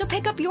different. So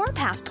pick up your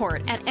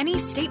passport at any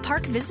state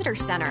park visitor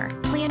center.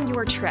 Plan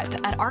your trip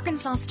at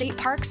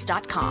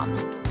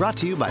arkansasstateparks.com. Brought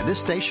to you by this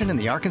station and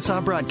the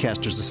Arkansas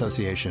Broadcasters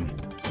Association.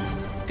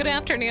 Good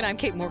afternoon. I'm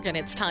Kate Morgan.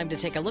 It's time to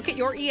take a look at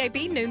your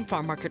EAB Noon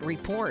Farm Market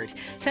Report.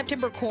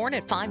 September corn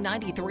at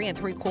 $5.93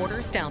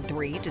 3/4, down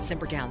 3.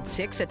 December down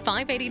 6 at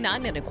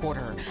 $5.89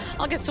 1/4.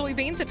 August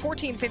soybeans at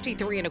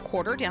 $14.53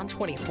 1/4, down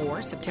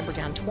 24. September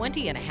down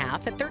 20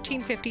 1/2 at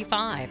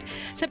 $13.55.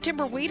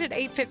 September wheat at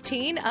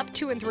 $8.15, up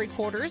 2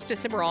 3/4.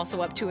 December also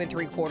up 2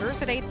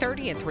 3/4 at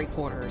 $8.30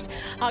 3/4.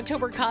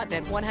 October cotton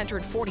at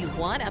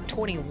 $141, up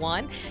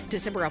 21.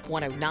 December up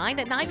 109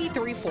 at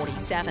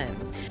 $93.47.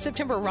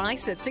 September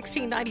rice at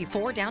 $16.94,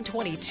 down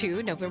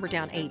 22. November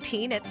down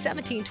 18 at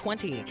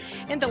 $17.20.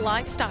 In the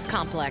livestock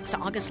complex,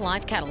 August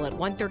live cattle at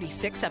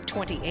 $136, up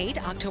 28.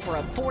 October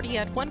up 40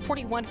 at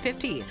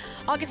 $141.50.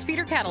 August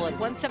feeder cattle at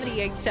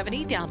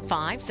 $178.70, down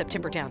 5.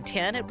 September down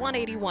 10 at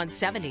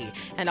 $181.70.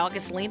 And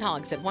August lean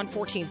hogs at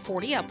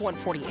 $114.40, up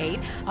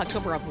 $148.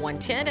 October up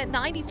 $110 at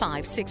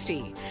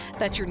 $95.60.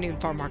 That's your Noon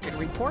Farm Market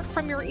Report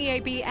from your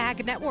EAB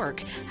Ag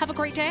Network. Have a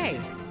great day.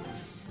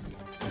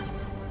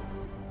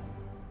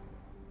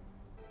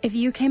 If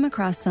you came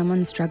across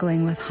someone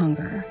struggling with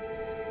hunger,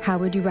 how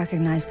would you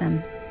recognize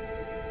them?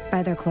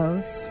 By their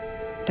clothes,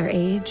 their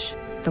age,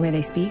 the way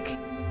they speak?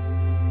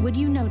 Would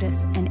you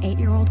notice an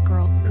 8-year-old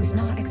girl who's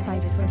not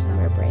excited for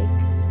summer break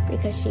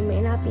because she may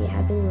not be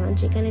having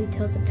lunch again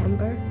until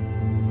September?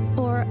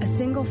 Or a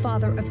single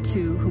father of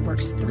 2 who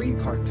works 3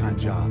 part-time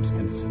jobs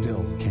and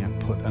still can't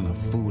put enough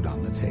food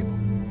on the table?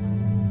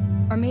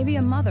 Or maybe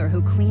a mother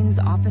who cleans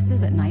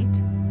offices at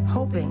night,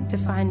 hoping to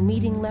find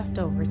meeting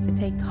leftovers to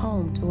take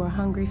home to her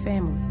hungry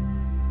family.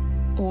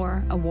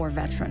 Or a war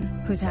veteran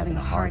who's having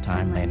a hard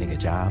time landing a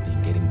job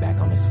and getting back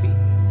on his feet.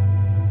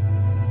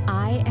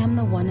 I am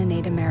the one in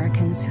 8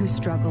 Americans who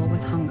struggle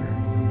with hunger.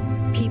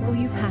 People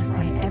you pass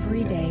by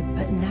every day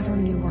but never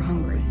knew were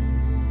hungry.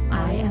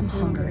 I am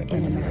hunger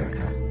in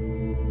America.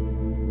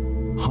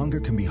 Hunger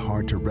can be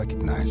hard to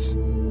recognize.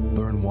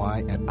 Learn why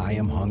at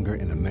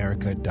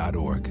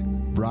IamHungerInAmerica.org.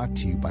 Brought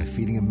to you by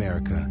Feeding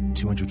America,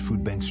 200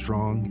 Food Banks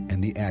Strong,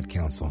 and the Ad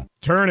Council.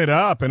 Turn it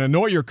up and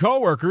annoy your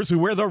coworkers who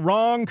wear the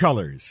wrong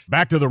colors.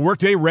 Back to the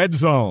Workday Red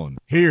Zone.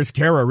 Here's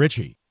Kara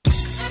Richey.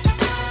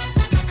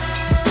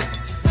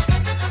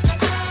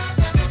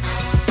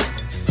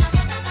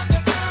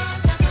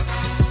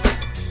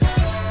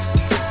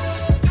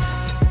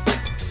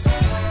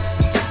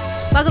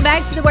 Welcome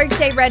back to the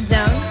Workday Red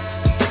Zone.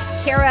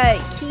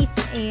 Kara, Keith,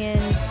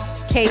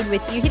 and Cade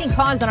with you. Hitting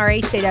pause on our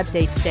A-State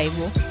update today.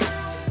 We'll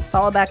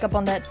follow back up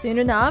on that soon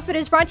enough. It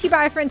is brought to you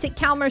by our friends at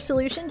Calmer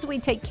Solutions. We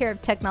take care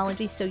of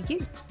technology so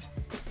you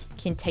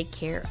can take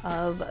care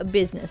of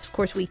business. Of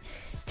course, we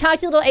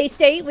talked a little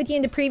A-State with you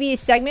in the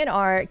previous segment.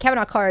 Our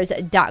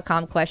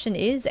CavanaughCars.com question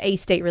is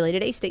A-State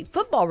related, A-State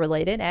football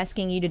related,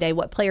 asking you today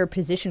what player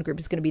position group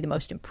is going to be the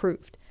most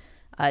improved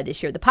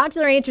this year. The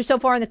popular answer so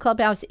far in the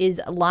clubhouse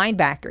is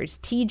linebackers.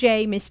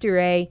 TJ,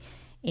 Mr. A,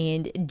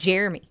 and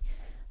Jeremy.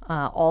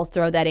 I'll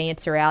throw that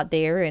answer out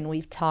there, and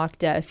we've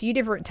talked a few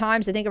different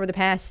times, I think over the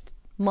past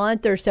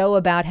month or so,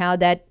 about how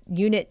that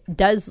unit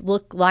does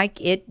look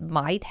like it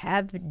might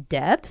have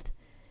depth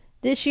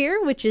this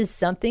year, which is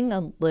something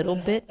a little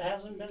bit... It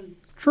hasn't been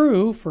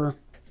true for a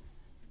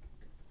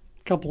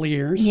couple of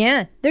years.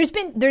 Yeah, there's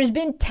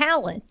been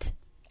talent.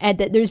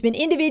 There's been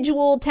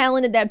individual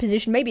talent at that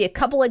position, maybe a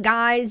couple of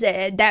guys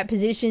at that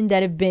position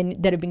that have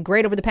been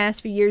great over the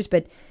past few years,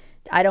 but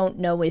I don't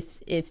know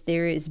if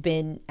there has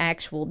been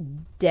actual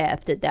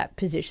depth at that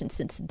position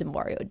since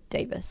DeMario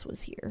Davis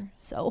was here.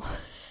 So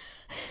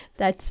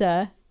that's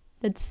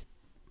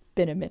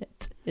been a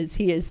minute, as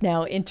he is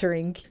now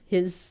entering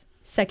his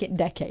second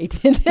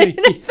decade in the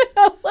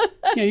NFL.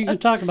 Yeah, you can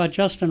talk about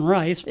Justin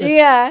Rice, but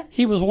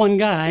he was one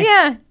guy.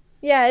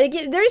 Yeah.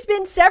 There's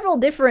been several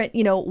different,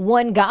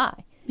 one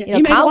guy. Yeah,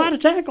 he made a lot of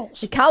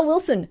tackles. Kyle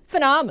Wilson,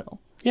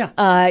 phenomenal. Yeah.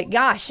 Kyle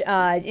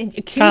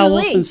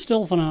Wilson's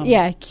still phenomenal.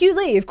 Yeah, Q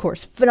Lee, of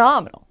course,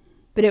 phenomenal.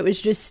 But it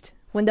was just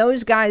when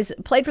those guys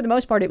played, for the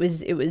most part, it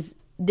was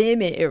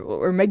them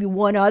or maybe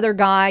one other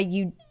guy.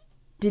 You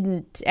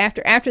didn't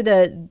after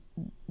the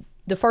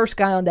first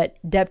guy on that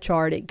depth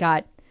chart. It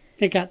got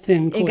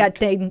thin. Quick. It got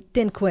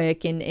thin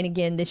quick, and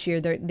again this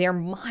year there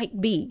might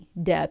be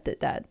depth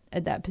at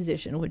that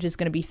position, which is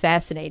going to be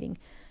fascinating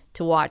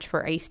to watch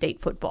for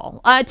A-State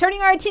football.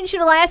 Turning our attention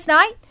to last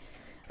night.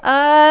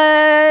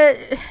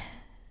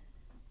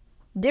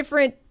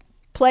 Different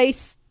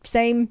place,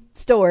 same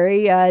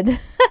story. The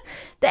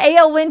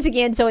AL wins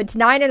again, so it's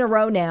 9 in a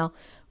row now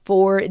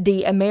for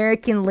the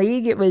American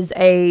League. It was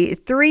a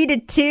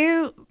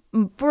 3-2.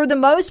 For the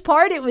most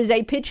part, it was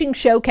a pitching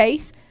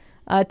showcase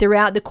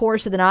throughout the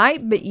course of the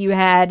night, but you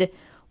had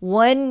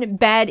one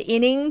bad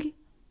inning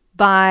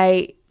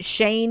by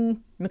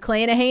Shane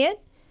McClanahan.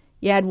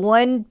 You had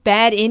one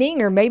bad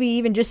inning, or maybe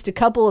even just a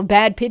couple of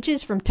bad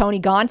pitches from Tony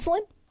Gonsolin,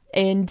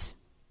 and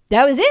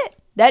that was it.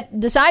 That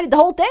decided the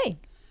whole thing.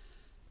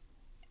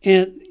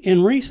 And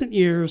in recent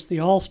years, the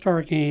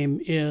All-Star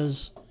Game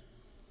is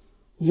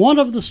one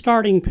of the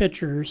starting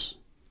pitchers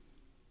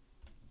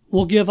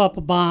will give up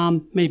a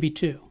bomb, maybe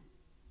two.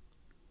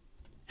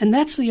 And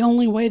that's the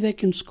only way they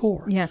can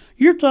score. Yeah.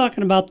 You're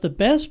talking about the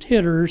best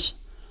hitters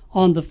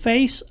on the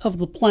face of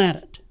the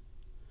planet.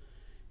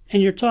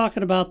 And you're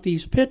talking about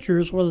these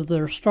pitchers, whether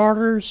they're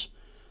starters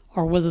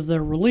or whether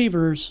they're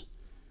relievers,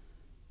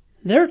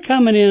 they're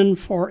coming in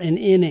for an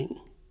inning.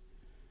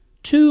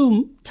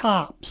 2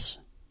 tops.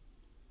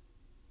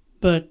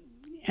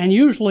 And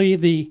usually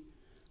the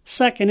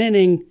second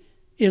inning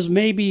is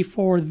maybe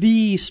for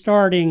the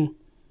starting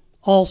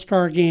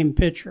All-Star Game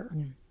pitcher.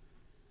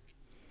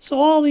 So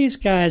all these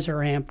guys are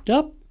amped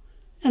up,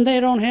 and they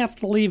don't have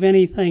to leave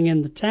anything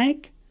in the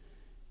tank.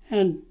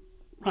 And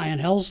Ryan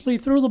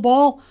Helsley threw the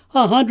ball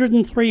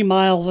 103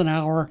 miles an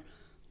hour.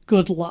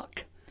 Good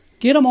luck.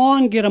 Get him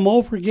on, get him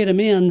over, get him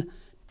in.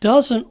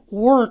 Doesn't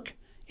work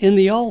in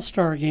the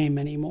All-Star Game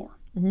anymore.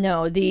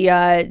 No,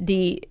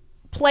 the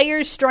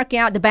players struck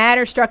out, the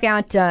batter struck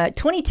out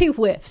 22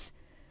 whiffs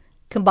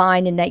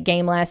combined in that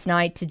game last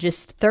night to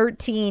just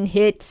 13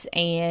 hits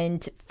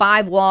and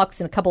 5 walks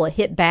and a couple of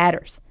hit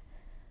batters.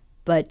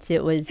 But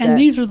it was... And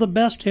these are the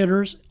best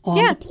hitters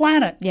on the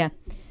planet. Yeah.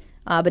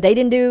 But they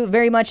didn't do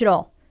very much at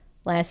all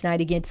last night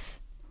against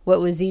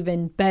what was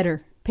even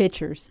better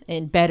pitchers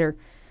and better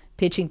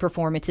pitching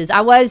performances.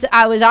 I was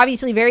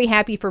obviously very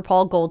happy for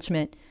Paul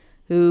Goldschmidt,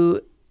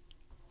 who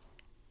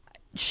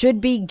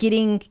should be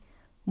getting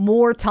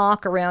more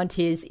talk around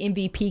his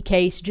MVP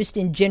case just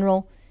in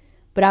general.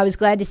 But I was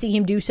glad to see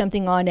him do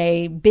something on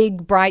a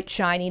big, bright,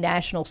 shiny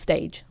national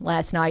stage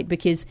last night,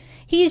 because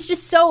he's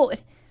just so...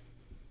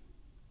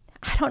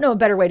 I don't know a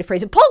better way to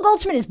phrase it. Paul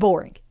Goldschmidt is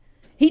boring.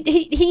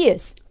 He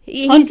is.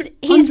 He's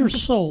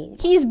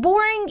undersold. He's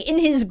boring in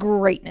his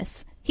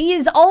greatness. He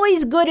is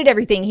always good at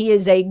everything. He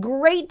is a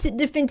great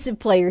defensive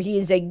player. He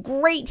is a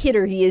great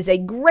hitter. He is a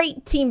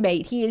great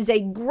teammate. He is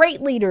a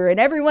great leader. And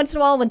every once in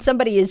a while, when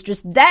somebody is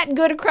just that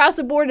good across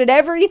the board at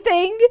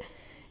everything,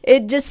 I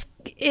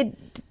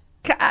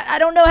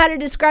don't know how to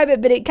describe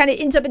it, but it kind of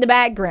ends up in the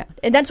background.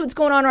 And that's what's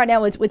going on right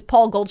now with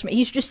Paul Goldschmidt.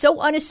 He's just so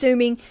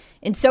unassuming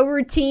and so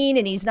routine,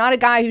 and he's not a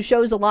guy who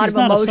shows a lot of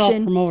emotion. He's not a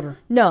self-promoter.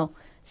 No.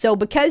 So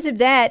because of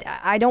that,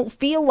 I don't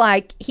feel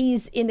like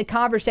he's in the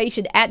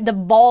conversation at the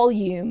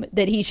volume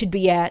that he should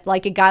be at,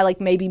 like a guy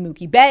like maybe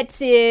Mookie Betts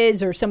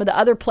is, or some of the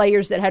other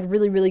players that had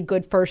really, really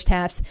good first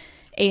halves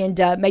and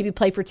maybe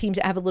play for teams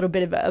that have a little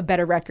bit of a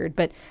better record.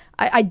 But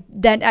I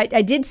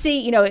did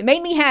see, it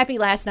made me happy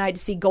last night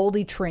to see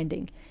Goldie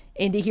trending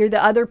and to hear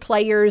the other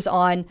players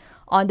on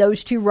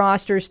those two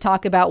rosters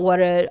talk about what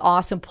an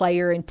awesome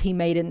player and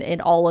teammate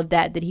and all of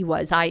that he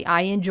was.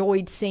 I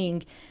enjoyed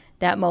seeing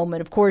that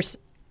moment. Of course,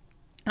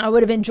 I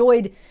would have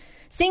enjoyed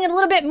seeing it a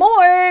little bit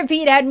more if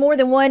he had more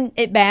than one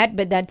at bat,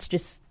 but that's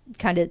just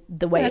kind of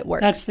the way it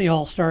works. That's the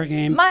All-Star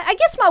game. I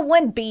guess my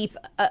one beef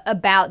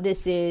about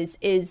this is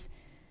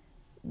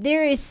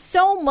there is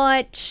so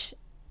much,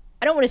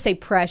 I don't want to say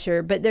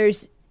pressure, but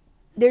there's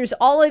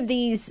all of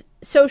these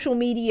social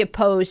media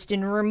posts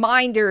and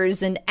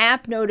reminders and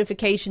app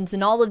notifications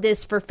and all of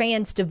this for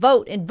fans to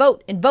vote and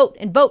vote and vote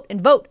and vote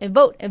and vote and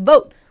vote and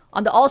vote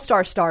on the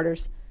All-Star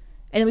starters.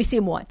 And then we see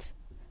them once.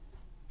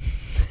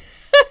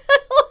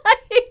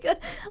 Let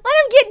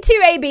them get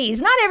 2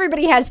 ABs. Not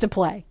everybody has to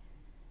play.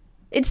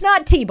 It's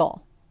not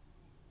T-ball.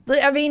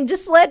 I mean,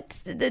 just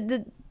give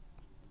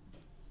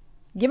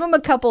them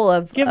a couple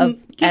of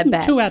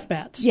at-bats. 2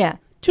 at-bats. Yeah.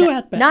 2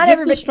 at-bats. Not Give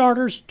everybody, the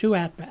starters 2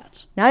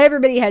 at-bats. Not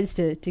everybody has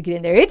to get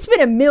in there. It's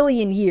been a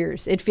million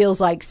years, it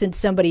feels like, since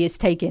somebody has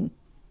taken,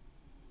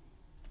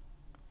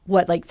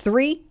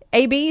 3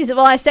 ABs?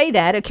 Well, I say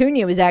that.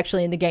 Acuna was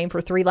actually in the game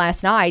for 3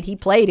 last night. He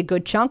played a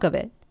good chunk of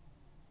it.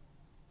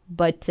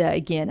 But,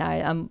 again,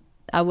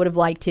 I would have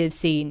liked to have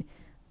seen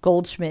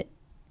Goldschmidt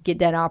get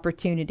that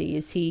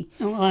opportunity.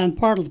 And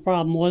part of the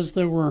problem was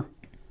there were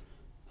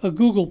a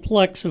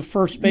Googleplex of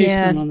first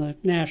basemen on the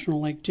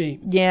National League team.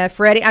 Yeah,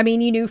 Freddie. I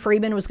mean, you knew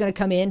Freeman was going to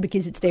come in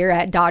because it's there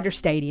at Dodger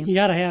Stadium. You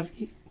got to have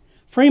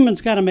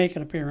Freeman's got to make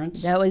an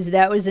appearance. That was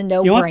a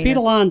no-brainer. You want Pete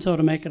Alonso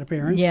to make an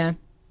appearance. Yeah.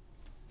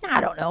 I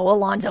don't know.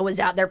 Alonso was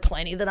out there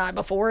plenty the night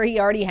before.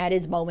 He already had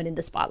his moment in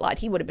the spotlight.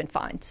 He would have been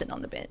fine sitting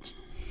on the bench.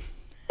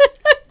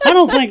 I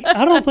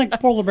don't think the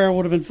Polar Bear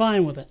would have been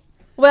fine with it.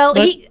 Well,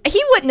 he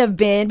wouldn't have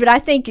been, but I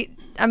think,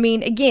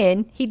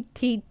 again,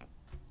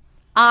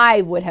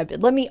 I would have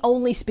been. Let me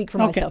only speak for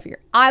myself here.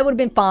 I would have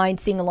been fine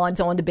seeing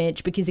Alonso on the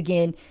bench because,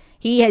 again,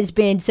 he has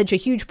been such a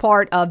huge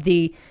part of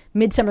the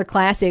Midsummer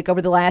Classic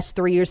over the last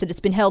 3 years that it's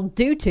been held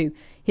due to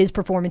his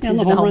performances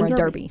in the Home Run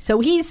Derby. So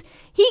he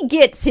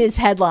gets his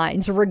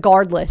headlines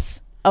regardless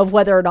of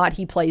whether or not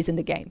he plays in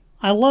the game.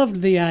 I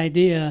loved the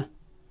idea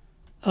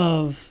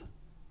of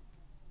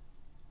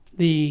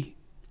the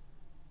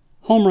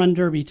Home Run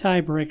Derby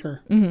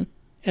tiebreaker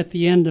at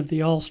the end of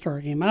the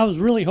All-Star game. I was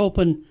really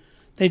hoping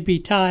they'd be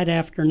tied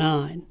after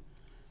 9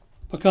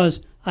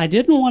 because I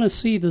didn't want to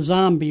see the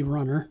zombie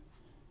runner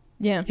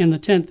in the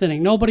 10th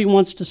inning. Nobody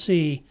wants to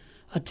see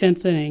a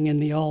 10th inning in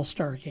the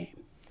All-Star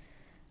game.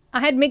 I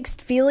had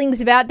mixed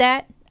feelings about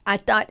that. I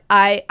thought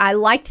I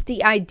liked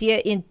the idea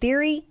in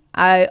theory.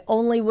 I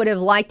only would have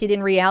liked it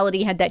in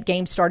reality had that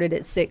game started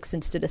at 6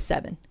 instead of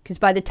 7. Because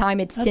by the time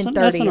it's 10:30,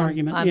 that's an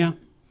argument.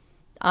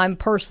 I'm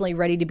personally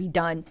ready to be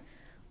done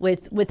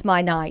with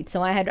my night.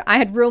 So I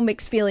had real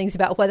mixed feelings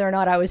about whether or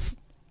not I was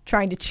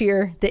trying to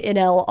cheer the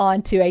NL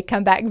on to a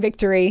comeback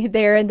victory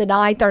there in the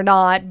 9th or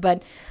not.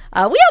 But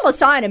we almost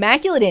saw an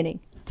immaculate inning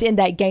to end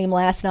that game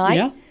last night.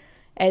 Yeah.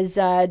 As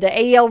the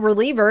AL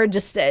reliever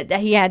just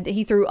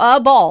he threw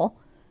a ball,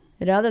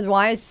 and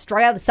otherwise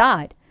straight out the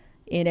side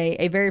in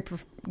a very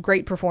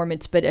great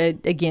performance. But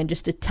again,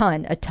 just a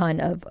ton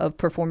of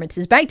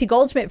performances. Back to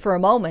Goldschmidt for a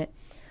moment.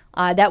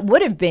 That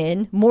would have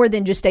been more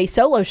than just a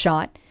solo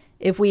shot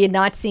if we had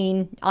not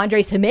seen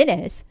Andres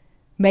Jimenez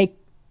make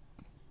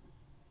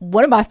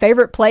one of my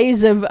favorite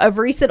plays of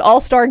recent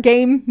All-Star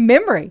game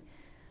memory,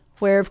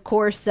 where, of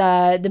course,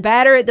 the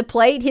batter at the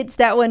plate hits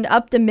that one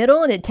up the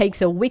middle, and it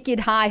takes a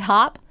wicked high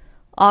hop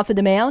off of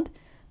the mound.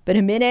 But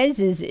Jimenez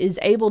is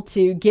able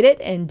to get it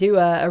and do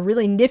a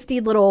really nifty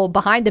little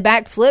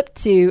behind-the-back flip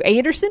to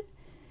Anderson.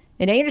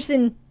 And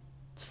Anderson's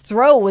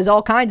throw was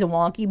all kinds of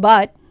wonky,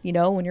 but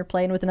when you're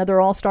playing with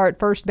another All-Star at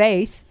first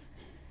base,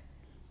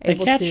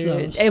 able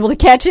to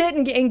catch it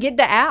and get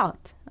the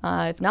out.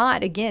 If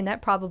not, again,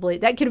 that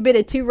could have been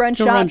a 2-run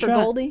shot for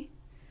Goldie.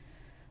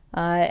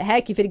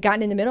 Heck, if it had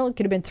gotten in the middle, it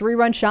could have been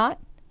 3-run shot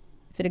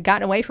if it had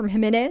gotten away from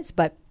Jimenez.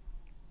 But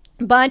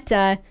that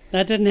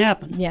didn't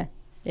happen. Yeah,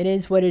 it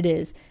is what it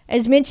is.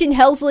 As mentioned,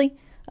 Helsley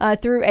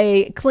threw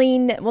a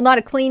clean, well, not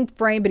a clean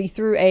frame, but he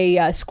threw a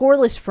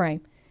scoreless frame.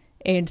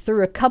 And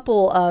threw a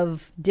couple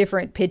of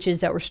different pitches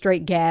that were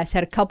straight gas.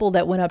 Had a couple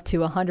that went up to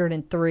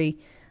 103.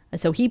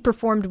 So he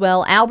performed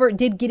well. Albert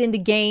did get in the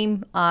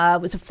game.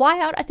 It was a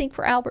flyout, I think,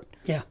 for Albert.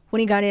 Yeah. When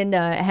he got in,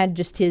 had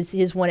just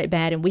his one at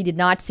bat, and we did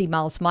not see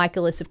Miles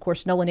Michaelis. Of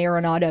course, Nolan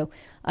Arenado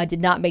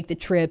did not make the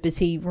trip as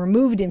he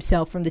removed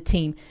himself from the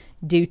team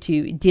due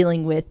to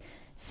dealing with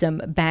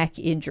some back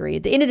injury.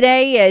 At the end of the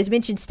day, as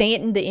mentioned,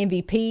 Stanton, the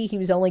MVP, he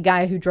was the only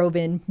guy who drove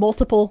in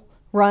multiple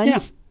runs. Yeah.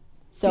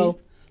 So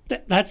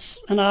that's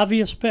an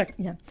obvious pick.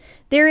 Yeah.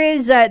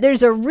 There's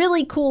a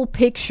really cool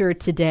picture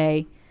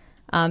today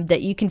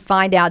that you can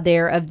find out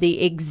there of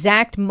the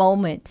exact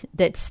moment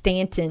that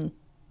Stanton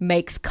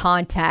makes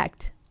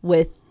contact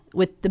with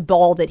the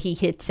ball that he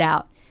hits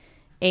out.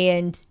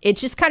 And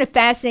it's just kind of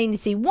fascinating to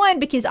see, one,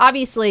 because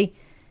obviously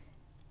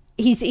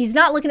he's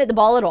not looking at the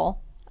ball at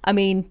all. I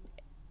mean,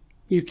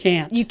 you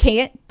can't.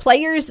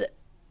 Players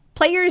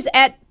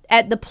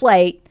at the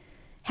plate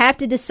have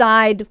to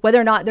decide whether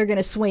or not they're going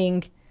to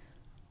swing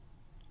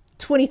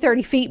 20,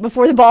 30 feet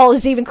before the ball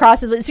is even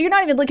crosses. So you're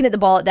not even looking at the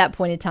ball at that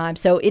point in time.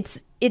 So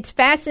it's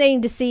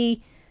fascinating to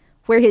see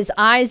where his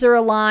eyes are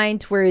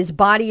aligned, where his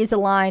body is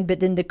aligned. But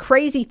then the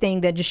crazy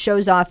thing that just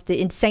shows off the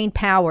insane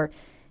power,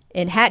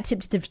 and hat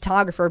tip to the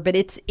photographer, but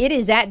it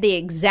is at the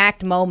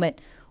exact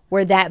moment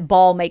where that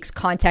ball makes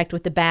contact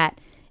with the bat,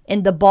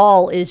 and the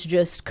ball is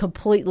just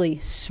completely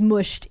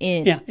smushed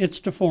in. Yeah, it's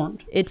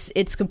deformed.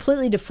 It's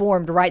completely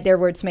deformed right there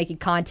where it's making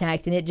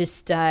contact, and it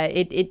just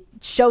it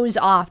shows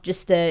off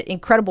just the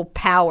incredible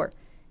power.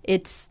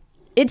 It's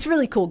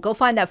really cool. Go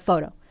find that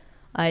photo.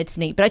 It's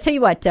neat. But I tell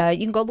you what,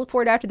 you can go look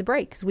for it after the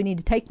break because we need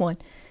to take one.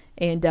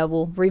 And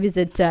we'll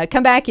revisit,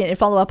 come back and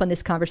follow up on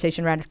this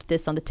conversation right after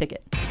this on The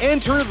Ticket.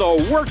 Enter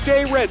the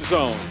Workday Red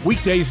Zone.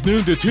 Weekdays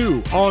noon to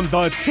 2 on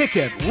the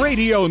Ticket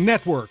Radio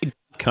Network.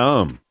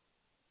 Come.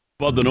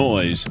 Above the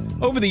noise.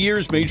 Over the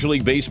years, Major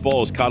League Baseball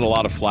has caught a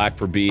lot of flack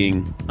for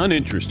being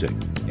uninteresting.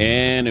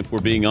 And if we're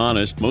being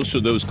honest, most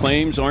of those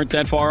claims aren't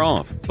that far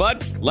off.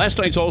 But last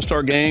night's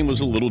All-Star Game was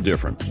a little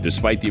different.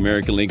 Despite the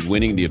American League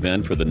winning the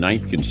event for the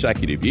 9th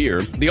consecutive year,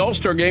 the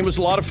All-Star Game was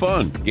a lot of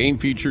fun. The game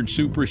featured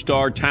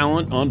superstar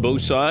talent on both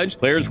sides.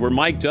 Players were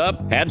mic'd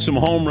up, had some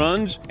home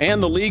runs,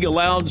 and the league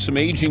allowed some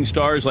aging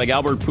stars like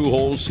Albert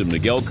Pujols and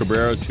Miguel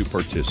Cabrera to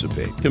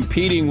participate.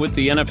 Competing with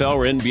the NFL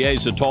or NBA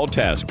is a tall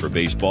task for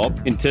baseball.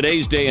 In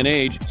today's day and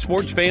age,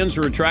 sports fans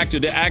are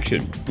attracted to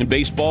action, and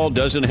baseball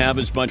doesn't have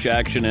as much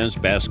action as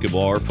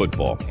basketball or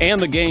football. And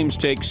the games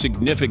take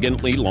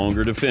significantly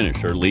longer to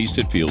finish, or at least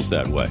it feels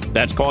that way.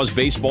 That's caused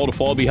baseball to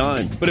fall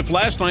behind. But if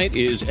last night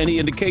is any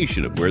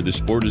indication of where the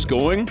sport is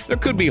going, there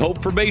could be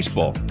hope for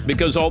baseball.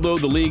 Because although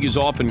the league is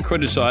often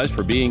criticized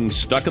for being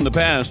stuck in the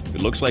past,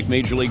 it looks like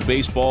Major League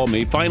Baseball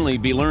may finally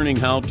be learning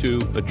how to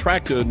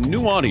attract a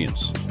new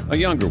audience, a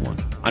younger one.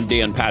 I'm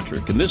Dan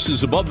Patrick, and this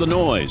is Above the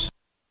Noise.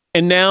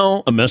 And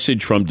now, a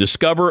message from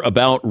Discover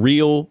about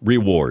real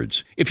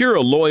rewards. If you're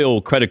a loyal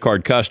credit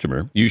card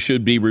customer, you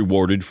should be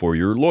rewarded for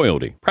your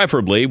loyalty,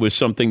 preferably with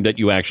something that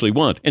you actually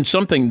want and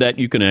something that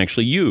you can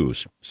actually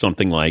use,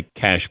 something like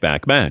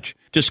Cashback Match.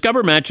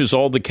 Discover matches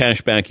all the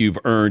cash back you've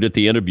earned at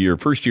the end of your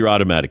first year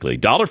automatically,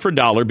 dollar for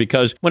dollar,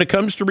 because when it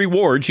comes to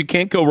rewards, you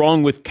can't go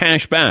wrong with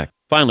cash back.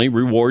 Finally,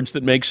 rewards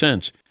that make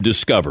sense.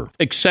 Discover.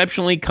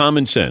 Exceptionally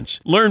common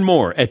sense. Learn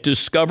more at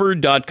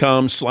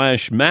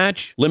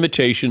discover.com/match.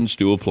 Limitations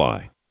do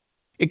apply.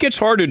 It gets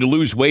harder to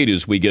lose weight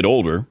as we get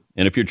older.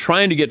 And if you're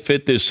trying to get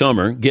fit this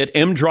summer, get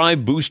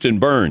M-Drive Boost and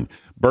Burn.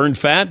 Burn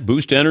fat,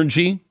 boost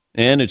energy,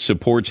 and it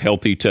supports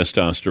healthy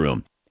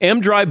testosterone.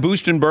 M-Drive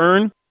Boost and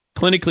Burn,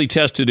 clinically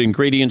tested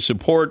ingredients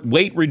support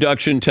weight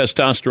reduction,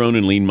 testosterone,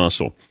 and lean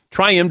muscle.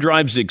 Try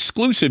M-Drive's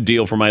exclusive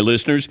deal for my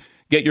listeners.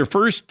 Get your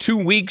first 2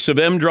 weeks of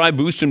M-Drive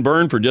Boost and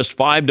Burn for just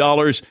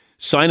 $5.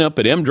 Sign up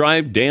at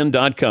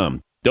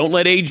mdrivedan.com. Don't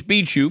let age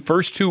beat you.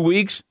 First 2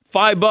 weeks,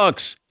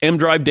 $5.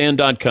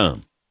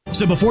 mdrivedan.com.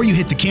 So before you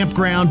hit the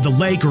campground, the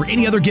lake, or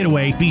any other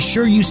getaway, be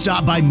sure you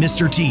stop by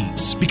Mr.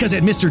 T's. Because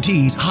at Mr.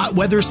 T's, hot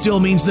weather still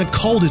means the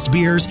coldest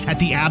beers at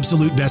the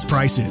absolute best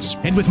prices.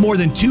 And with more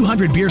than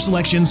 200 beer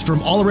selections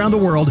from all around the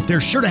world,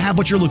 they're sure to have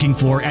what you're looking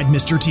for at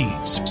Mr.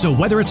 T's. So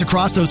whether it's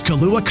across those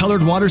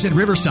Kahlua-colored waters at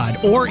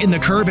Riverside or in the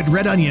curve at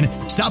Red Onion,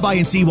 stop by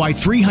and see why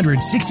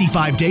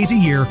 365 days a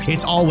year,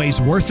 it's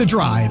always worth the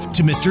drive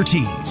to Mr.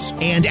 T's.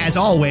 And as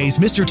always,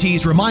 Mr.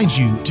 T's reminds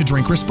you to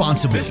drink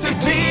responsibly.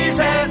 Mr. T's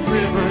at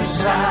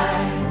Riverside.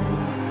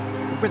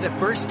 For the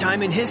first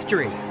time in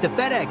history, the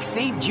FedEx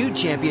St. Jude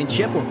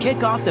Championship will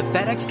kick off the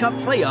FedEx Cup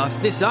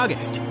playoffs this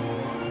August.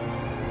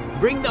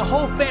 Bring the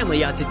whole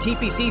family out to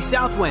TPC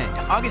Southwind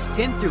August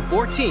 10th through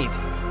 14th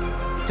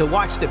to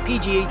watch the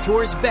PGA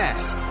Tour's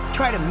best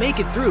try to make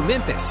it through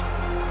Memphis.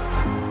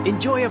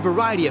 Enjoy a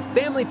variety of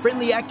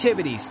family-friendly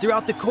activities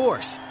throughout the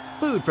course,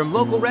 food from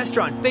local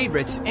restaurant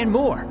favorites, and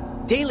more.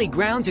 Daily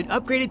grounds and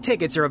upgraded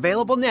tickets are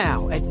available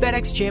now at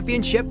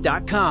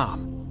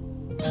FedExChampionship.com.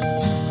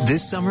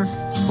 This summer,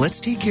 let's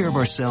take care of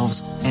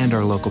ourselves and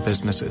our local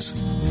businesses.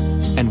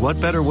 And what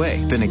better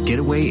way than a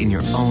getaway in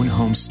your own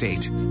home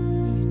state?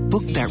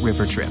 Book that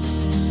river trip.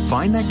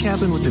 Find that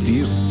cabin with a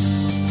view.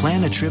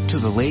 Plan a trip to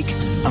the lake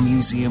a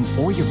museum,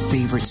 or your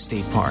favorite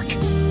state park.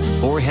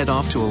 Or head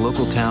off to a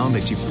local town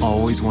that you've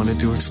always wanted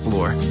to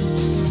explore.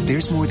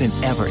 There's more than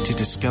ever to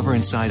discover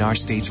inside our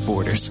state's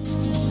borders.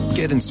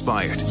 Get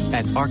inspired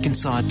at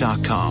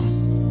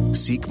Arkansas.com.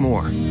 Seek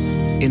more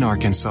in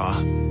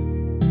Arkansas.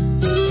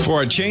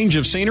 For a change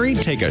of scenery,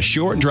 take a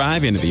short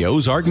drive into the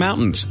Ozark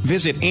Mountains.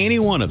 Visit any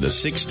one of the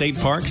 6 state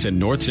parks in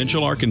north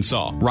central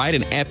Arkansas. Ride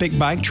an epic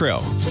bike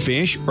trail.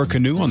 Fish or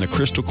canoe on the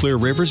crystal clear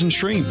rivers and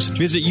streams.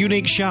 Visit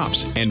unique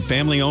shops and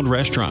family-owned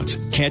restaurants.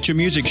 Catch a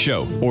music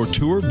show or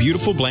tour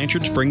beautiful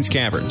Blanchard Springs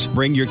Caverns.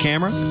 Bring your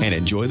camera and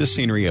enjoy the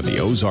scenery of the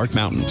Ozark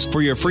Mountains.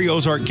 For your free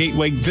Ozark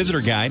Gateway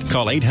visitor guide,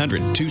 call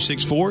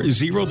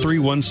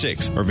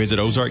 800-264-0316 or visit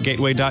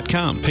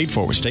ozarkgateway.com. Paid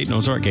for with state and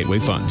Ozark Gateway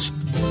funds.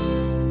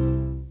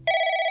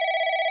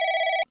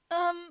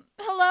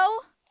 Hello?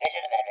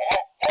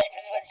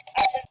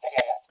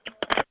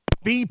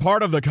 Be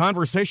part of the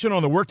conversation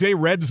on the Workday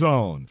Red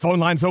Zone. Phone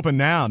lines open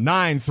now,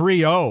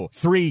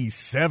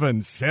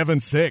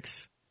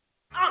 930-3776.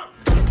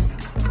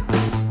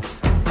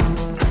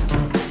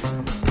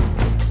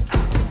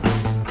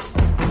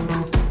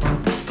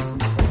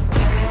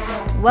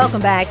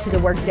 Welcome back to the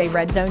Workday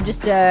Red Zone.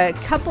 Just a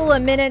couple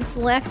of minutes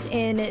left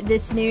in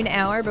this noon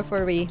hour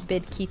before we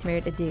bid Keith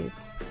Merritt adieu.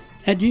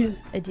 Adieu.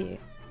 Adieu.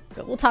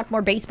 But we'll talk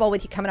more baseball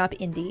with you coming up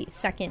in the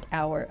second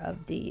hour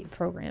of the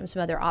program.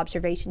 Some other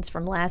observations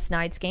from last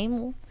night's game.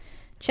 We'll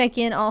check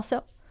in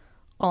also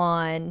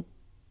on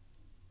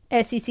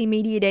SEC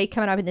Media Day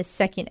coming up in the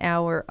second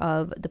hour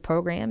of the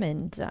program.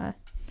 And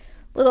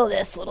little of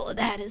this, little of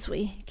that as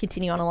we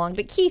continue on along.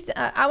 But Keith,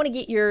 I want to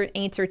get your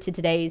answer to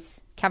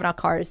today's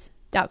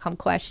CavenaughCars.com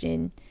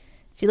question.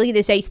 So you look at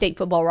this 8-state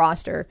football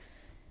roster.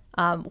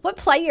 What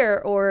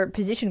player or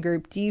position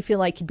group do you feel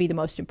like could be the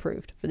most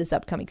improved for this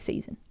upcoming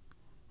season?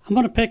 I'm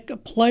going to pick a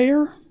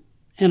player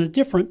and a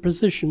different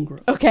position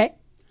group. Okay.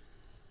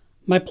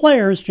 My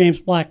player is James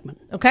Blackman.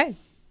 Okay.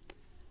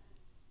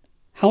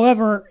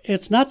 However,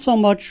 it's not so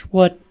much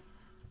what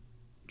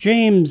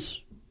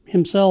James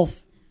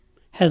himself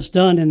has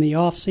done in the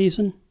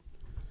offseason.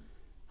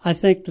 I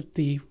think that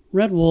the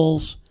Red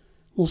Wolves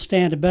will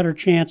stand a better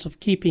chance of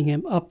keeping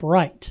him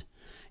upright.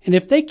 And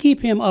if they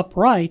keep him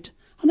upright,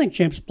 I think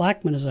James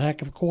Blackman is a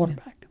heck of a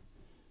quarterback.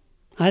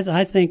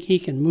 I think he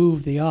can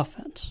move the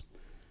offense.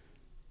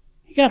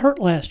 He got hurt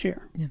last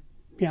year.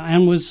 Yeah,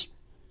 and was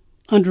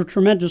under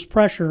tremendous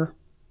pressure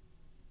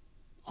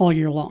all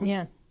year long.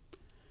 Yeah.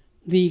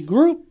 The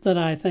group that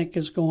I think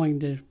is going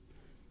to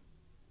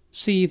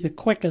see the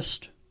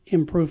quickest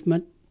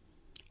improvement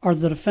are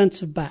the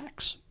defensive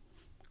backs.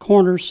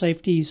 Corners,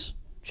 safeties,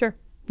 sure,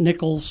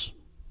 nickels.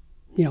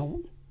 You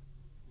know,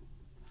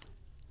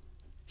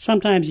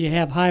 sometimes you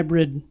have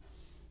hybrid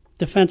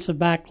defensive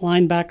back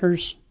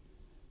linebackers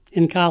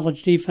in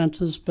college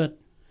defenses, but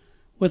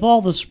with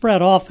all the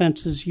spread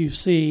offenses you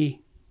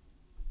see,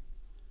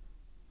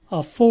 a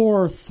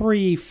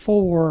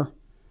 4-3-4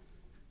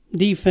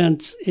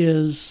 defense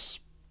is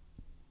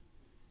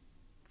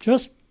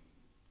just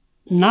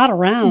not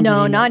around No,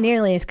 anymore. not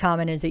nearly as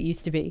common as it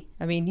used to be.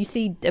 I mean, you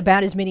see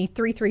about as many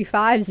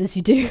 3-3-5s as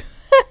you do.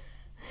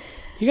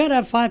 You got to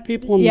have 5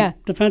 people in the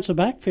defensive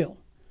backfield,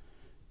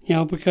 you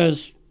know,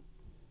 because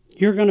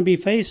you're going to be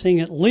facing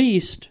at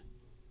least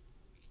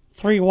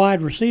 3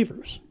 wide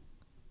receivers.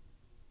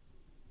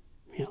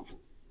 You know,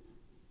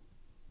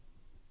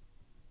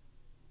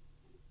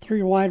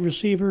 3 wide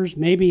receivers,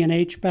 maybe an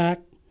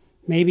H-back,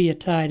 maybe a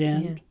tight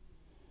end. Yeah.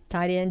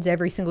 Tight ends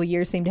every single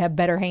year seem to have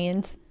better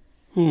hands.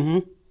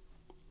 Mm-hmm.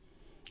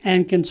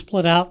 And can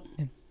split out.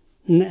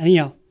 And, you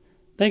know,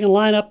 they can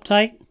line up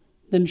tight,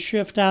 then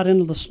shift out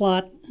into the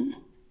slot,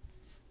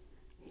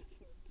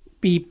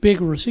 be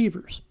big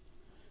receivers.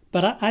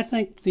 But I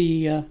think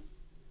the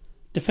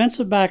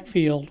defensive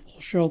backfield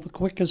will show the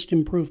quickest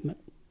improvement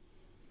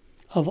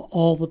of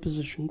all the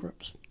position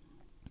groups.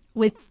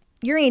 With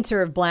your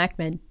answer of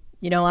Blackman,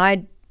 you know,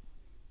 I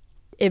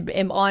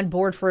am on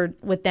board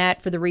with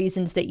that for the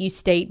reasons that you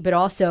state, but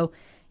also,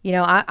 you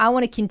know, I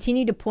want to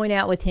continue to point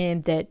out with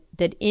him that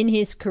in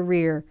his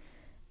career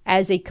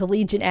as a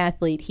collegiate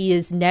athlete, he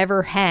has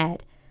never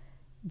had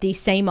the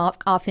same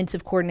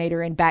offensive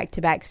coordinator in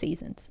back-to-back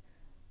seasons.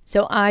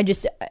 So I'm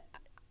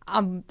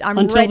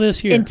until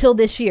this year. Until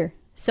this year.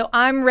 So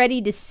I'm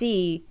ready to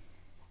see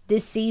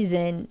this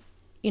season,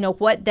 you know,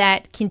 what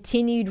that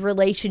continued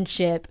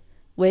relationship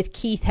with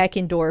Keith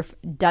Heckendorf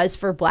does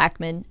for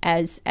Blackman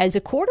as a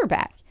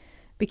quarterback,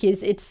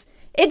 because it's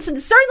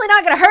certainly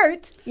not going to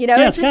hurt. You know,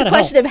 it's just a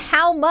question of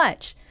how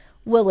much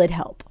will it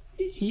help.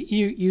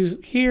 You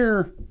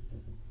hear,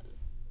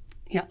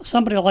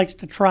 somebody likes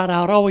to trot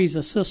out, oh, he's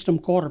a system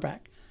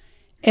quarterback.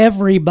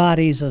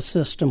 Everybody's a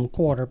system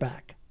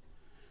quarterback.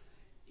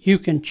 You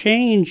can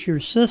change your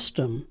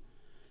system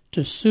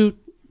to suit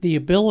the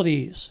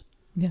abilities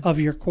of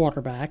your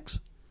quarterbacks,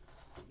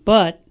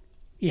 but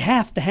you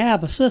have to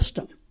have a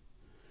system,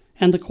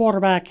 and the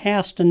quarterback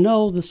has to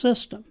know the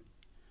system.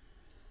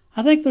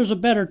 I think there's a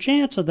better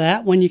chance of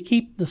that when you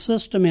keep the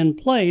system in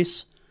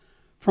place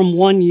from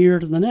one year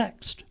to the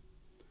next.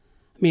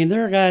 I mean,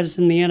 there are guys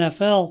in the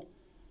NFL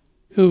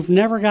who've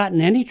never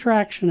gotten any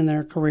traction in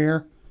their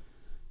career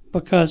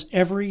because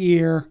every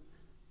year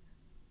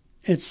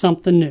it's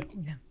something new.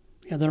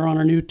 Yeah, they're on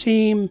a new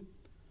team.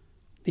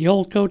 The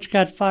old coach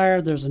got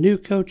fired. There's a new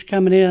coach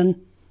coming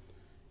in.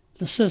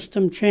 The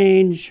system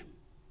changed.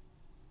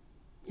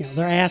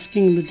 They're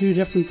asking him to do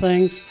different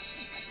things.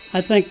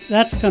 I think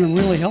that's going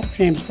to really help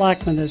James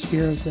Blackman this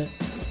year, is that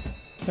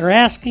they're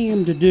asking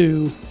him to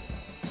do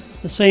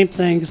the same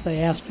things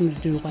they asked him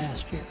to do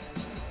last year.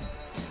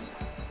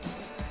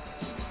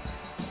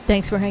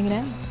 Thanks for hanging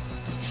out.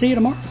 See you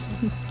tomorrow.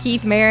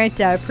 Keith Merritt,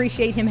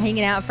 appreciate him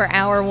hanging out for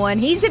hour one.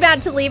 He's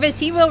about to leave us.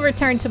 He will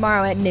return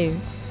tomorrow at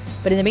noon.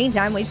 But in the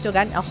meantime, we've still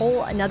got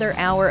another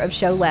hour of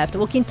show left.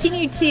 We'll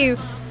continue to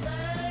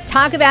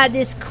talk about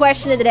this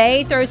question of the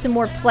day, throw some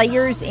more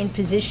players and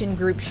position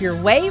groups your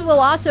way. We'll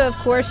also, of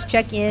course,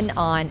 check in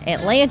on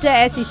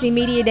Atlanta SEC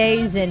Media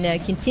Days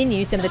and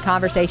continue some of the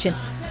conversation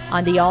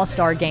on the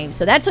All-Star Game.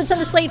 So that's what's on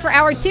the slate for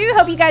hour two.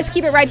 Hope you guys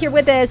keep it right here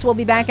with us. We'll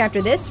be back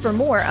after this for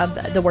more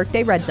of the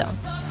Workday Red Zone.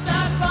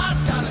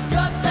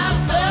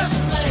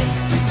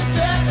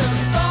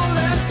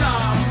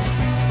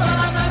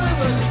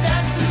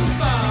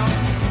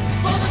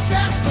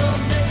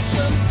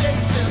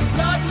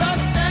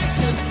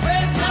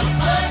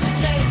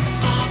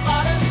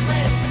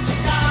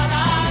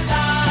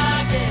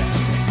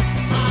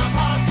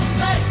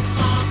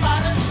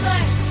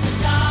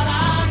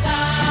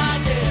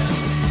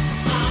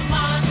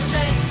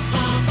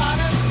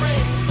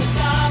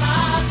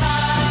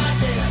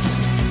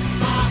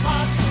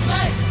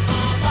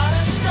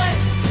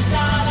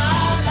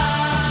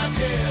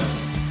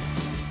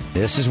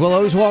 This is Will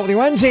Oswald with your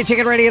Wednesday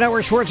Ticket Radio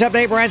Network Sports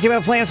Update, brought to you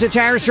by Plants and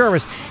Tire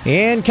Service.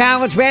 In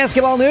college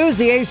basketball news,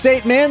 the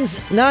A-State men's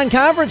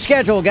non-conference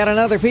schedule got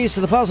another piece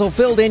of the puzzle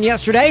filled in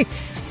yesterday.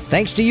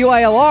 Thanks to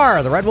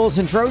UILR, the Red Wolves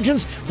and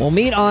Trojans will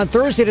meet on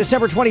Thursday,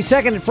 December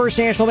 22nd at First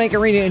National Bank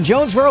Arena in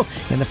Jonesboro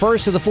in the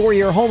first of the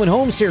 4-year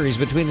home-and-home series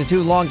between the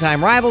two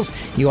longtime rivals.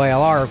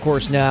 UILR, of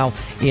course, now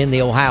in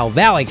the Ohio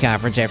Valley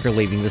Conference after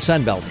leaving the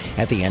Sun Belt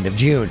at the end of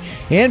June.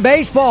 In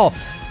baseball,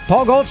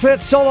 Paul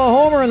Goldschmidt's solo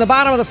homer in the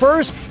bottom of the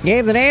first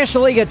gave the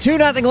National League a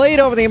 2-0 lead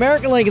over the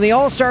American League in the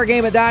All-Star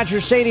Game at Dodger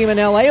Stadium in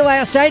L.A.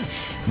 last night.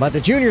 But the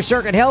junior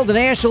circuit held the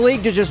National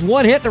League to just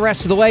one hit the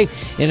rest of the way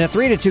in a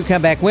 3-2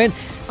 comeback win.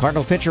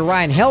 Cardinals pitcher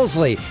Ryan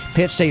Helsley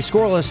pitched a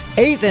scoreless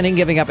 8th inning,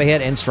 giving up a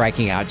hit and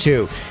striking out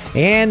 2.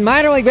 In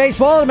minor league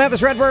baseball, the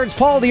Memphis Redbirds'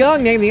 Paul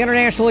DeYoung named the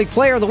International League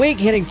Player of the Week,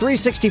 hitting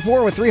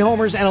 .364 with 3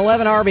 homers and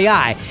 11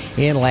 RBI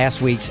in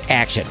last week's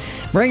action.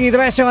 Bringing you the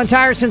best on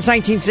tires since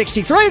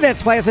 1963,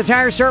 that's Plaza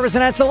Tire Service,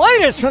 and that's the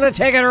latest from the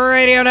Ticket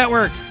Radio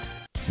Network.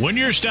 When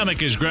your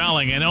stomach is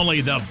growling and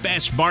only the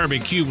best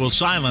barbecue will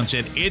silence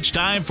it, it's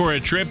time for a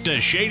trip to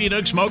Shady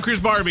Nook Smokers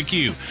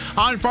Barbecue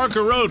on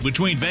Parker Road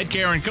between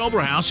VetCare and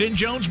Cobra House in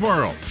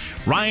Jonesboro.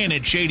 Ryan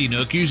at Shady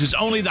Nook uses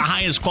only the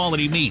highest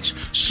quality meats,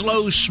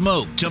 slow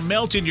smoked to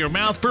melt in your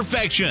mouth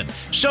perfection.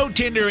 So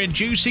tender and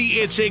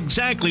juicy, it's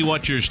exactly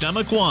what your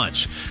stomach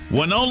wants.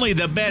 When only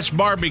the best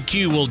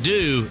barbecue will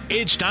do,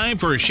 it's time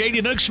for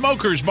Shady Nook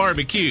Smokers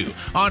Barbecue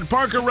on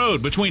Parker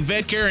Road between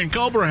VetCare and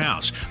Cobra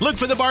House. Look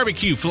for the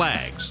barbecue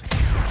flags.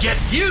 Get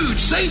huge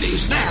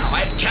savings now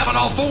at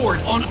Cavanaugh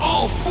Ford on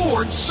all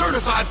Ford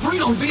certified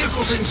pre-owned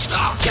vehicles in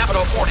stock.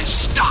 Cavanaugh Ford is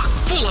stocked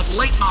full of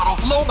late model,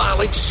 low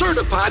mileage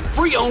certified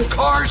pre-owned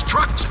cars,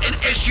 trucks, and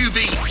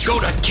SUVs. Go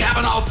to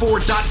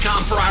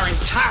CavanaughFord.com for our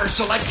entire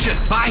selection.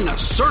 Buying a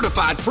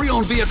certified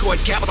pre-owned vehicle at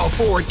Cavanaugh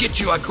Ford gets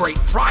you a great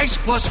price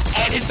plus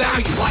added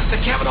value like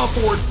the Cavanaugh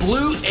Ford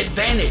Blue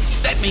Advantage.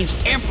 That means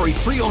every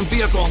pre-owned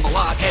vehicle on the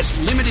lot has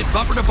limited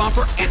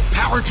bumper-to-bumper and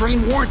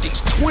powertrain warranties,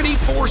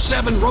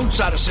 24/7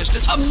 roadside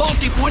assistance, a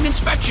multi-point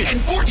inspection, and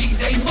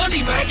 14-day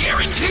money-back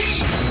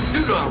guarantee.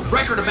 Due to a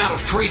record amount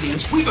of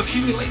trade-ins, we've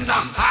accumulated a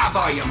high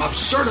volume of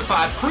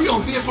certified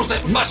pre-owned vehicles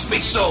that must be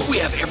sold. We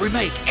have every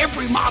make,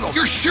 every model.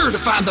 You're sure to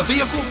find the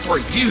vehicle for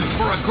you.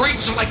 For a great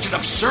selection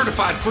of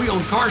certified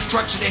pre-owned cars,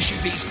 trucks, and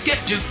SUVs, get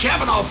to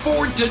Cavanaugh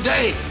Ford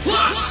today.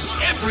 Plus,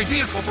 every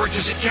vehicle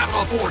purchase at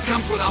Cavanaugh Ford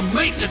comes with a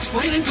maintenance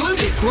plan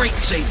included. Great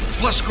savings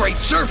plus great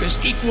service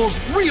equals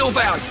real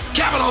value.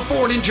 Cavanaugh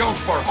Ford in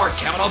Jonesboro or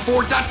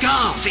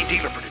CavanaughFord.com. See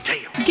dealer for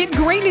details. Get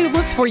great new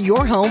looks for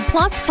your home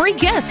plus free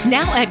gifts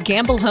now at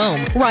Gamble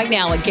Home. Right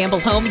now at Gamble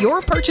Home,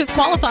 your purchase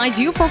qualifies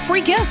you for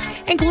free gifts,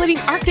 including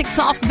Arctic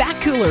Soft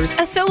back coolers,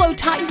 a Solo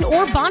Titan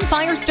or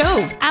Bonfire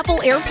stove, Apple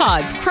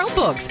AirPods,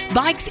 Chromebooks,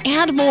 bikes,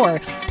 and more.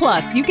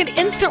 Plus, you can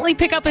instantly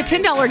pick up a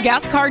 $10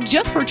 gas card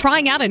just for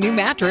trying out a new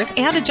mattress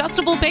and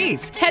adjustable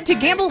base. Head to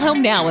Gamble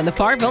Home now in the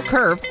Farville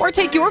Curve or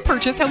take your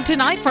purchase home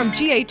tonight from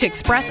GH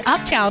Express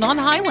Uptown on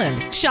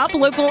Highland. Shop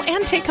local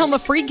and take home a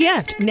free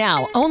gift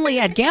now only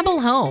at Gamble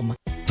Home.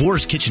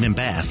 Vores Kitchen and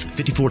Bath,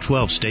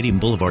 5412 Stadium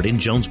Boulevard in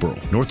Jonesboro,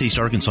 Northeast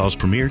Arkansas's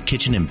premier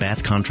kitchen and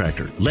bath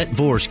contractor. Let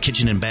Vores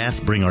Kitchen and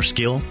Bath bring our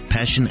skill,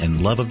 passion,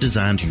 and love of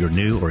design to your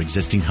new or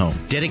existing home.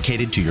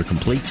 Dedicated to your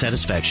complete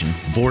satisfaction,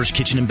 Vores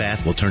Kitchen and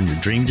Bath will turn your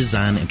dream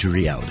design into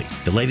reality.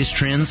 The latest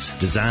trends,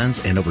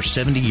 designs, and over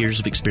 70 years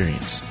of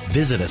experience.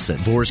 Visit us at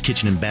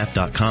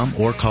VoresKitchenandBath.com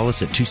or call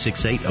us at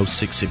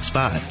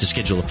 268-0665 to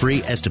schedule a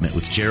free estimate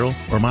with Gerald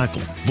or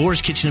Michael.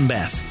 Vores Kitchen and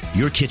Bath.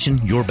 Your kitchen,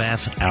 your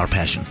bath, our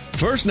passion.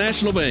 First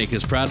National Bank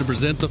is proud to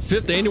present the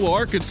 5th Annual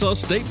Arkansas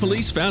State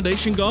Police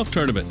Foundation Golf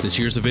Tournament. This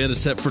year's event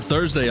is set for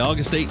Thursday,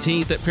 August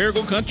 18th at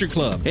Paragould Country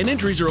Club, and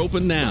entries are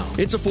open now.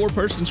 It's a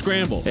 4-person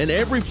scramble, and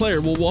every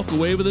player will walk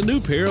away with a new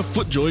pair of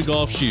FootJoy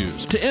golf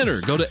shoes. To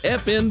enter, go to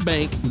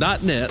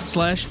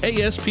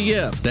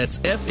fnbank.net/ASPF. That's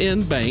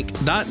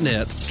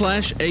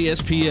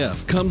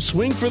fnbank.net/ASPF. Come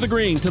swing for the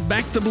green to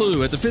back the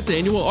blue at the 5th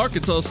Annual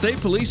Arkansas State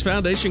Police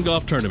Foundation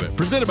Golf Tournament,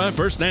 presented by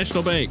First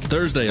National Bank.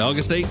 Thursday,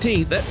 August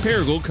 18th at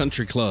Paragould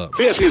Country Club.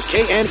 This is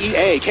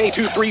KNEA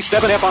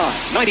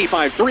K237FI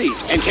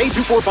 95.3 and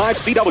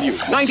K245CW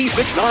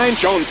 96.9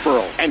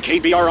 Jonesboro and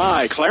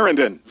KBRI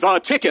Clarendon, the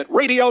Ticket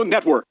Radio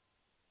Network.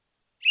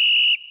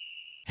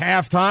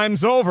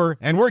 Halftime's over,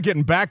 and we're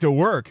getting back to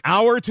work.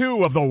 Hour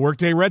 2 of the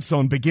Workday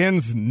Redzone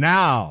begins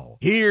now.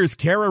 Here's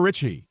Kara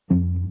Richey.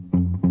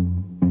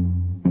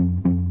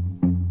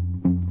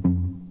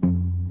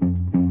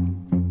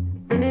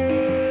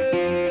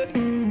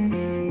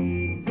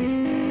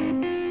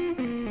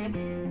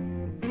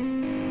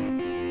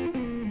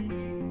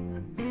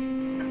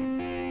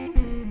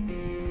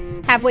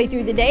 Halfway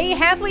through the day,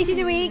 halfway through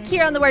the week,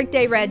 here on the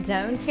Workday Red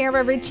Zone.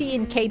 Kara, Richey,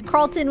 and Cade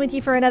Carlton with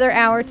you for another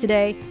hour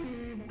today.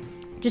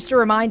 Just a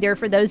reminder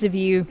for those of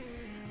you,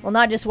 well,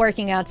 not just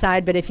working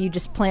outside, but if you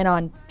just plan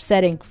on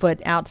setting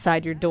foot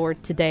outside your door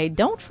today,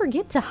 don't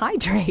forget to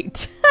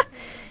hydrate.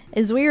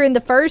 As we are in the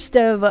first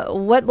of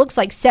what looks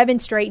like 7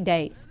 straight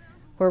days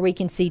where we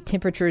can see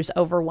temperatures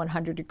over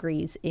 100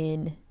 degrees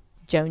in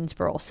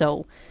Jonesboro.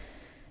 So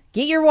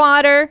get your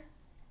water.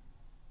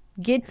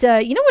 Get,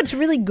 you know what's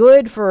really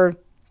good for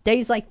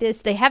days like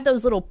this? They have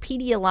those little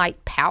Pedialyte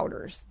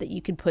powders that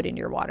you can put in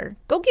your water.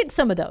 Go get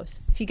some of those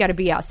if you got to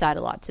be outside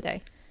a lot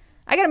today.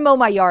 I got to mow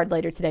my yard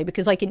later today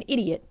because, like an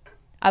idiot,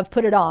 I've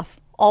put it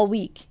off all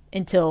week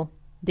until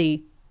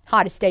the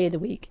hottest day of the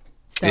week.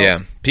 So,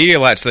 yeah,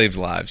 Pedialyte saves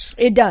lives.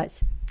 It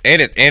does.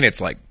 And it's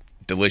like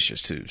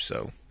delicious too,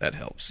 so that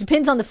helps.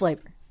 Depends on the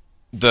flavor.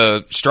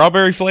 The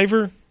strawberry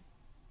flavor,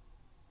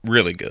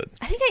 really good.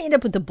 I think I end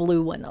up with the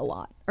blue one a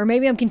lot. Or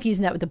maybe I'm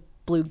confusing that with the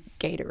blue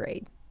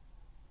Gatorade.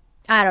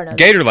 I don't know.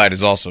 Gatorlight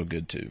is also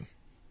good too.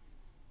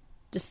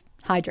 Just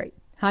hydrate,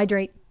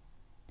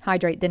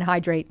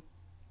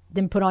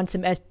 then put on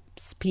some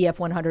SPF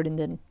 100 and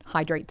then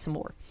hydrate some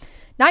more.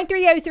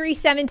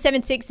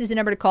 930-3776 is the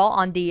number to call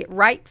on the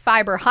Right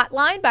Fiber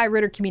hotline by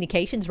Ritter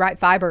Communications. Right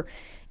Fiber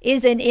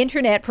is an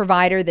internet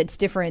provider that's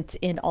different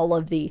in all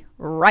of the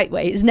right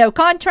ways. No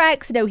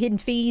contracts, no hidden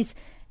fees,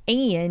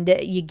 and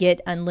you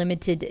get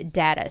unlimited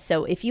data.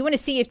 So if you want to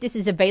see if this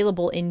is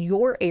available in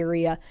your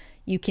area,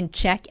 you can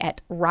check at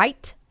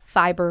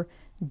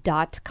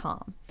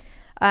rightfiber.com.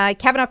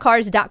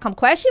 CavanaughCars.com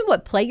question: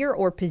 what player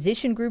or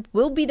position group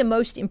will be the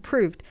most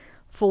improved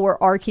for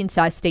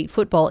Arkansas State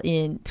football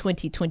in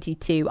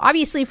 2022?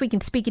 Obviously, if we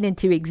can speak it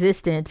into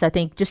existence, I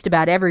think just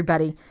about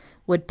everybody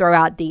would throw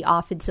out the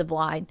offensive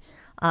line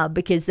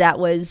because that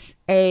was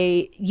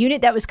a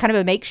unit that was kind of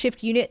a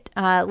makeshift unit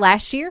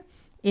last year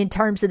in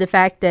terms of the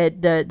fact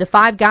that the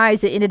 5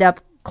 guys that ended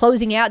up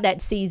closing out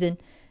that season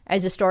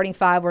as a starting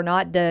 5 were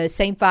not the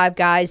same 5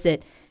 guys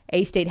that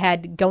A-State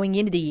had going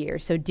into the year.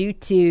 So due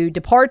to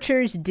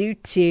departures, due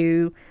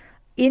to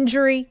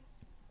injury,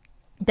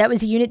 that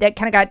was a unit that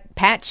kind of got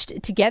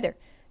patched together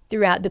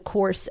throughout the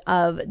course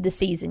of the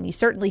season. You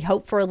certainly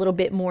hope for a little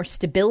bit more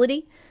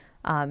stability.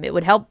 It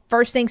would help,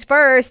 first things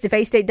first, if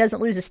A-State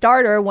doesn't lose a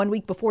starter 1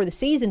 week before the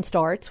season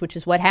starts, which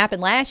is what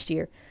happened last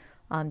year.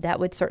 That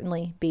would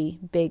certainly be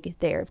big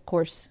there. Of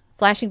course,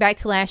 flashing back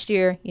to last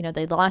year,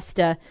 they lost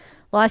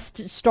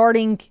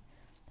starting,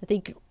 I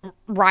think,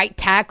 right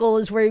tackle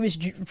is where he was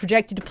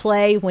projected to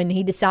play when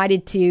he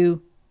decided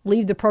to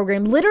leave the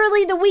program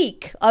literally the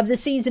week of the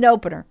season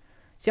opener.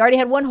 So he already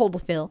had one hole to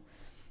fill.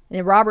 And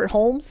then Robert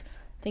Holmes,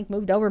 I think,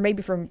 moved over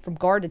maybe from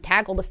guard to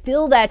tackle to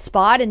fill that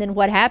spot. And then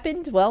what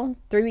happened? Well,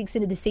 3 weeks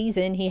into the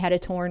season, he had a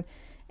torn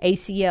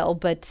ACL.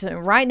 But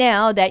right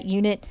now, that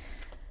unit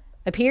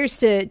appears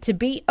to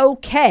be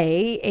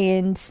okay.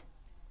 And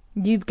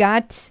you've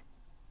got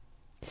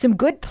some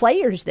good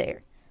players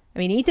there. I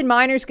mean, Ethan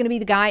Minor's going to be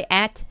the guy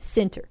at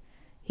center.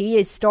 He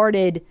has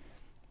started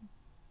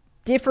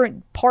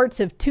different parts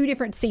of 2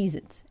 different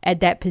seasons at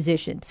that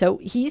position. So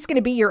he's going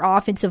to be your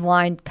offensive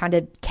line kind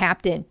of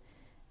captain.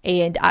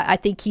 And I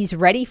think he's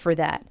ready for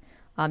that.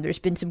 There's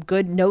been some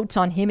good notes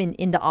on him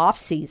in the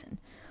offseason.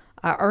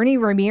 Ernie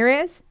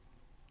Ramirez,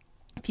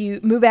 if you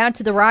move out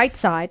to the right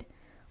side,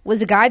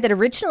 was a guy that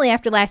originally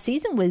after last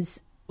season was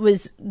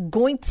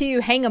going to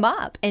hang him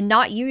up and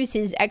not use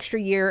his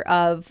extra year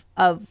of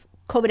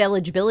COVID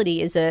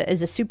eligibility as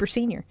a super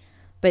senior.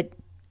 but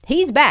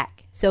he's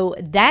back. So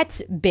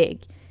that's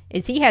big,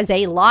 is he has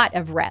a lot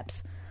of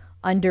reps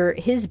under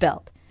his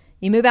belt.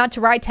 You move out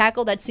to right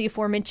tackle, that's the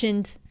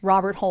aforementioned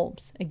Robert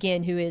Holmes,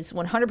 again, who is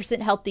 100%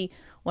 healthy,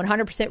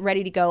 100%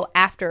 ready to go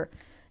after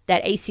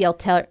that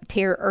ACL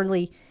tear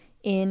early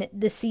in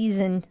the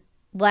season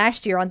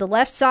last year. On the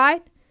left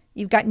side,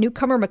 you've got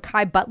newcomer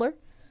Mekhi Butler,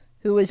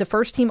 who was a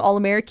first-team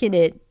All-American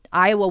at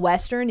Iowa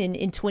Western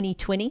in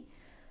 2020.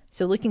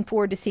 So looking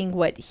forward to seeing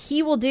what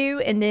he will do.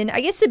 And then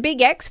I guess the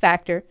big X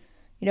factor,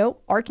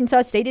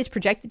 Arkansas State is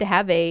projected to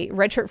have a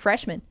redshirt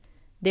freshman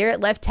there at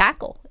left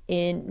tackle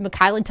in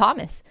McKylan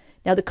Thomas.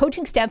 Now, the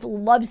coaching staff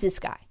loves this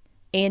guy,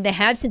 and they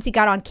have since he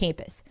got on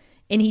campus.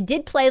 And he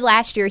did play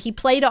last year. He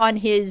played on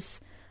his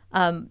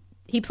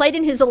he played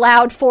in his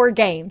allowed 4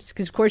 games,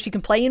 because, of course, you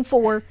can play in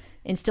 4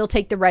 and still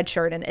take the red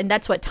shirt, and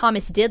that's what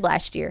Thomas did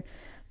last year.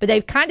 But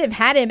they've kind of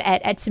had him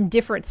at some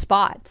different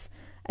spots.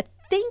 I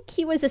think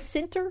he was a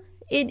center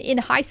in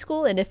high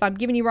school, and if I'm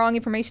giving you wrong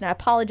information, I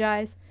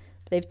apologize.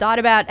 They've thought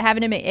about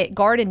having him at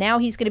guard, and now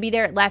he's going to be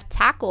there at left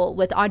tackle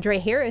with Andre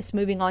Harris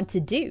moving on to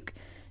Duke.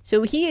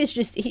 So he is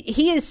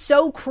he is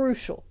so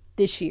crucial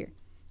this year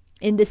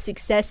in the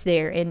success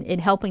there in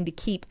helping to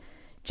keep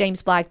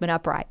James Blackman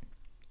upright.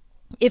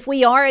 If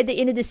we are at the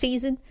end of the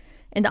season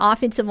and the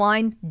offensive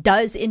line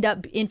does end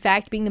up, in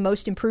fact, being the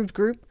most improved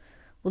group,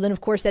 well, then,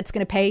 of course, that's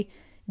going to pay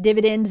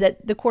dividends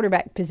at the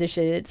quarterback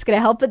position. It's going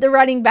to help at the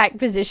running back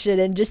position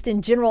and just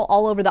in general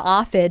all over the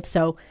offense.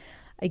 So,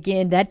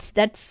 again,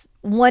 that's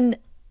one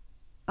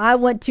I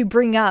want to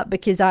bring up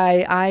because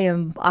I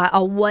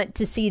want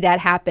to see that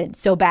happen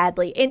so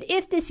badly. And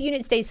if this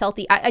unit stays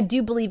healthy, I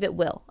do believe it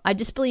will. I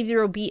just believe there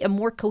will be a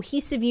more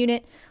cohesive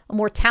unit, a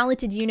more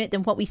talented unit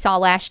than what we saw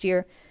last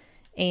year.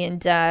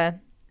 And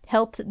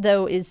health,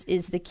 though, is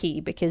the key,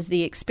 because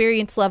the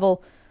experience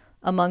level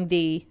among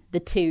the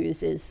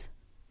twos is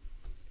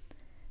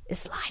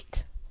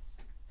light.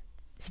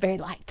 It's very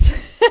light.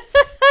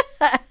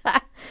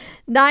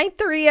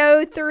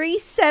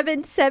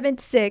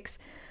 930-3776.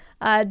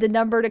 The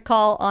number to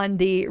call on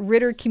the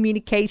Ritter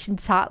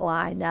Communications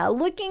hotline. Now,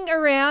 looking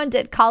around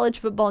at college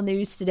football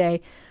news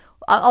today,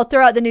 I'll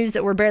throw out the news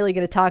that we're barely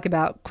going to talk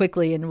about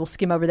quickly, and we'll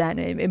skim over that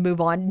and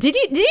move on. Did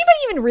anybody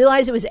even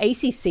realize it was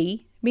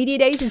ACC Media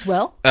Days as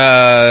well?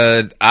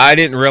 I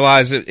didn't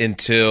realize it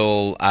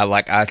until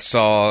I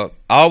saw.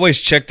 I always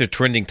check the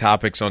trending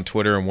topics on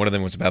Twitter, and one of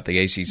them was about the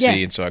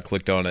ACC, and so I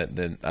clicked on it, and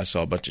then I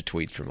saw a bunch of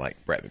tweets from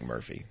Brett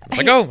McMurphy. I was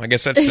like, oh, I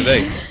guess that's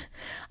today.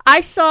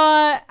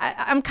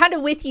 I'm kind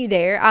of with you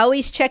there. I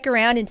always check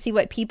around and see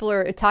what people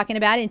are talking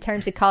about in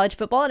terms of college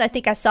football, and I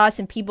think I saw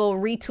some people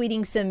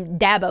retweeting some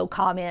Dabo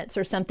comments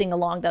or something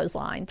along those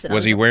lines.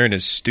 Was he wearing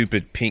his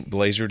stupid pink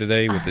blazer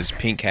today with his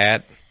pink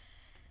hat?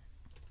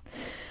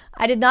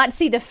 I did not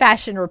see the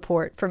fashion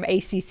report from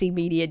ACC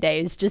Media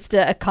Days, just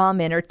a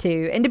comment or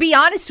two. And to be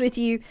honest with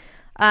you,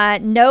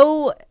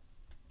 no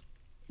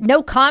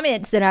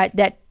comments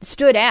that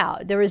stood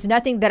out. There was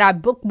nothing that I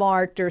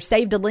bookmarked or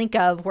saved a link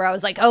of where I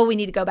was like, oh, we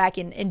need to go back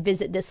and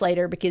visit this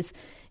later because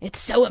it's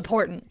so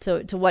important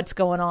to what's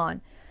going on.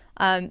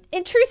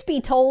 And truth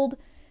be told,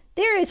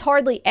 there is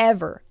hardly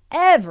ever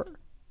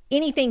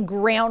anything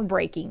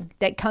groundbreaking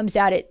that comes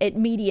out at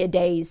Media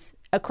Days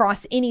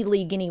across any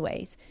league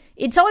anyways.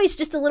 It's always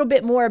just a little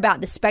bit more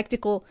about the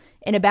spectacle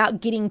and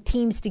about getting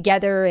teams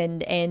together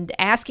and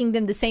asking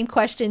them the same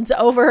questions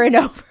over and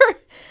over.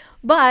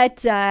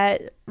 But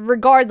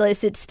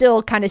regardless, it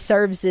still kind of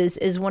serves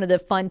as one of the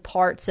fun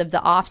parts of the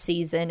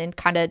offseason and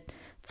kind of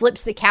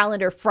flips the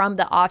calendar from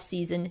the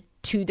offseason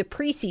to the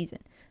preseason.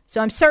 So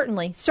I'm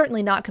certainly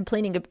not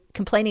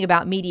complaining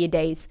about Media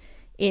Days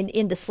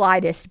in the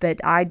slightest,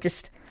 but I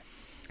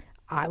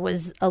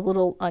was a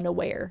little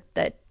unaware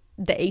that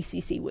the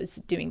ACC was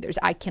doing theirs.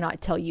 I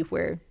cannot tell you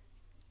where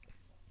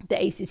the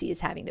ACC is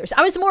having theirs.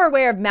 I was more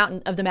aware of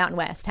the Mountain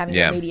West having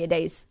their Media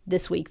Days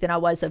this week than I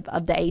was of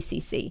the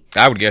ACC.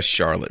 I would guess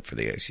Charlotte for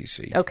the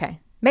ACC. Okay.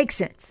 Makes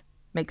sense.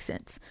 Of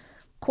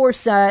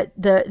course,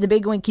 the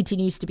big one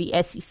continues to be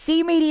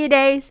SEC Media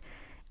Days,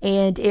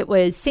 and it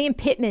was Sam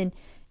Pittman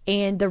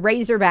and the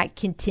Razorback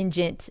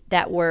contingent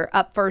that were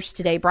up first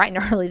today, bright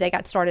and early. They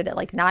got started at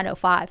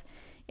 9:05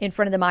 in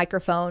front of the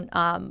microphone.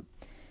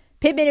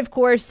 Pittman, of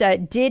course,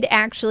 did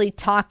actually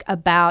talk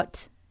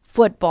about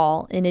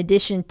football in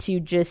addition to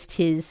just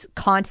his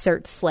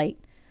concert slate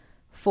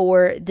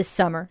for the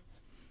summer.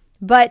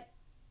 But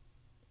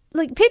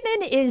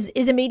Pittman is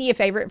a media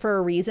favorite for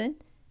a reason.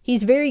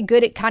 He's very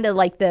good at kind of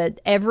the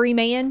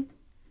everyman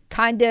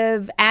kind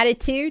of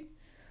attitude.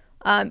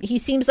 He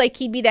seems like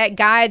he'd be that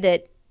guy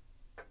that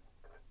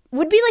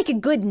would be like a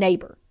good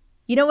neighbor.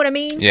 You know what I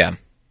mean? Yeah.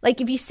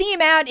 If you see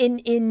him out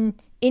in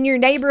your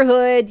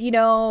neighborhood, you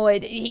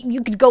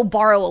could go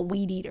borrow a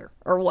weed eater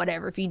or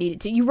whatever if you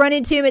needed to. You run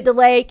into him at the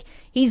lake,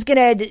 he's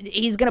gonna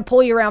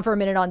pull you around for a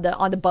minute on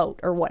the boat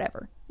or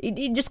whatever.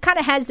 It just kind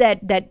of has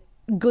that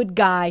good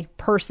guy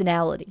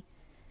personality.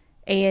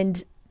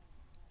 And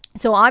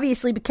so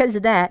obviously because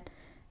of that,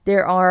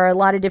 there are a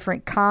lot of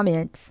different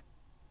comments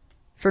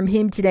from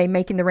him today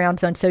making the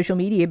rounds on social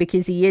media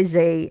because he is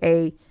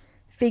a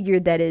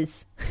figure that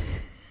is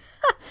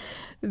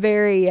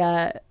very,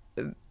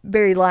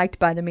 very liked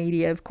by the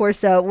media. Of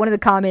course, one of the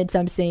comments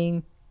I'm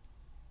seeing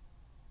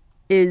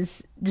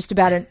is just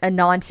about a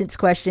nonsense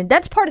question.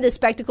 That's part of the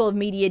spectacle of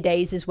media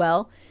days as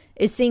well,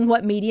 is seeing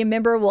what media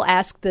member will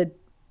ask the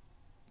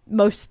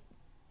most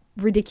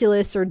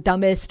ridiculous or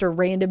dumbest or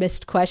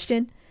randomest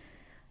question.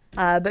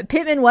 But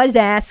Pittman was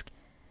asked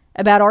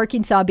about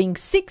Arkansas being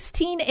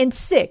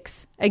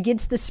 16-6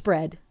 against the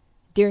spread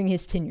during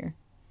his tenure.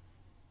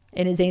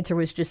 And his answer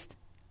was just,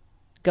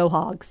 go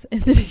Hogs.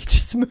 And then he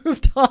just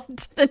moved on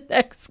to the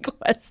next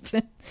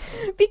question.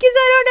 Because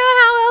I don't know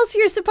how else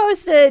you're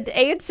supposed to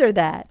answer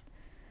that.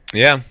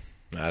 Yeah,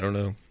 I don't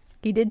know.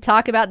 He did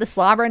talk about the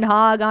slobbering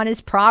hog on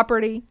his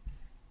property.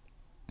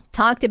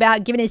 Talked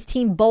about giving his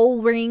team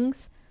bowl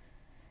rings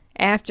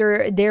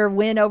after their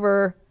win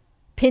over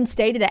Penn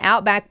State in the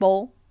Outback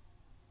Bowl.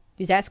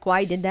 He was asked why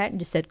he did that and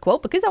just said,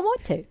 quote, because I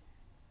want to.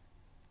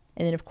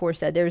 And then, of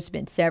course, there's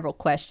been several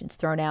questions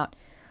thrown out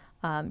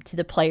to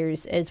the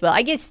players as well.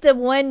 I guess the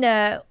one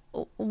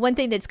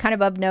thing that's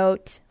kind of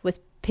note with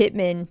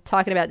Pittman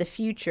talking about the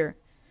future,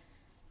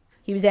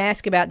 he was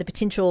asked about the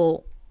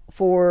potential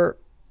for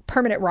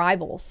permanent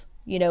rivals,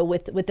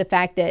 with the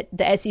fact that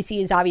the SEC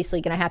is obviously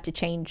going to have to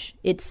change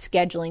its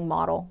scheduling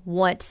model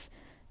once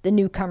the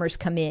newcomers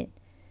come in.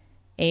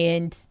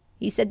 And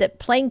he said that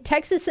playing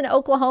Texas and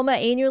Oklahoma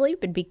annually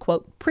would be,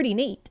 quote, pretty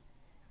neat.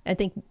 I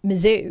think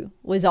Mizzou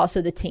was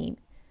also the team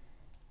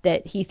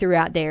that he threw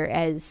out there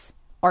as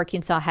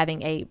Arkansas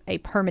having a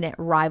permanent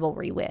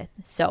rivalry with.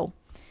 So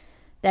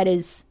that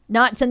is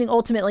not something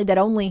ultimately that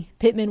only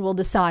Pittman will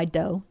decide,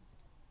 though.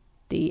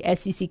 The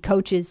SEC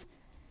coaches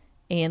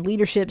and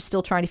leadership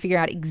still trying to figure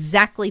out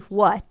exactly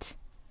what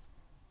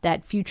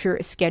that future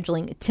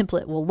scheduling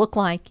template will look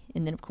like.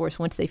 And then, of course,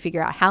 once they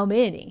figure out how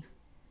many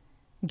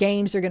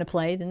games they're going to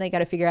play, then they got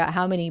to figure out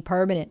how many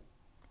permanent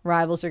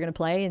rivals they're going to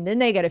play. And then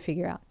they got to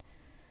figure out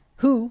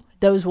who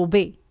those will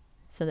be.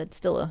 So that's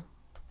still a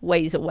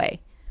ways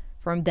away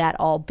from that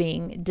all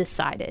being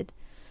decided.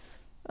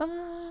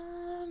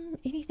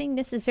 Anything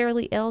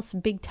necessarily else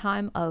big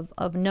time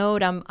of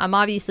note? I'm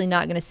obviously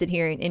not going to sit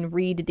here and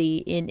read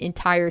the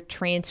entire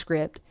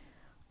transcript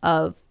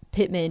of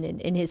Pittman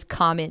and his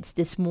comments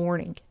this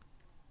morning,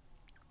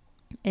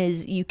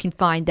 as you can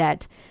find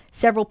that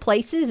several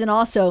places. And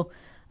also,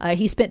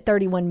 he spent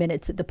 31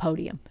 minutes at the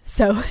podium.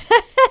 So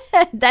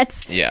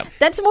that's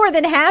more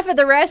than half of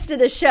the rest of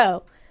the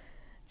show.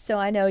 So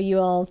I know you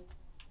all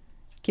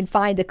can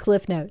find the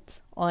cliff notes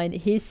on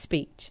his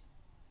speech.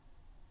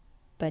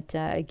 But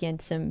again,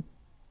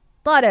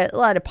 a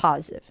lot of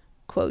positive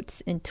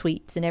quotes and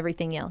tweets and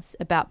everything else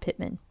about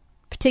Pittman,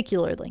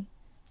 particularly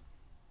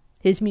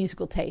his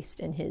musical taste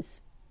and his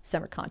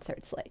summer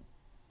concert slate.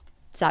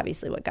 It's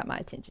obviously what got my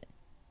attention.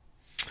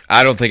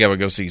 I don't think I would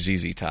go see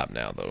ZZ Top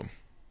now, though.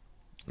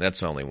 That's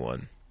the only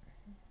one.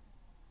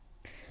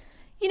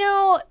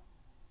 I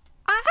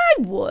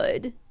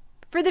would.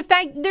 For the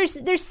fact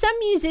there's some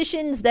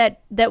musicians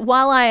that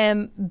while I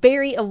am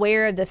very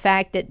aware of the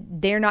fact that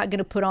they're not going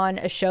to put on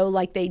a show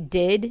like they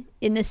did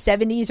in the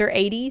 70s or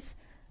 80s,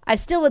 I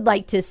still would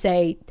like to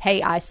say,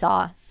 hey, I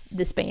saw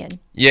this band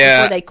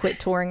before they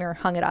quit touring or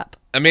hung it up.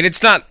 I mean,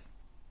 it's not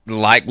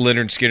like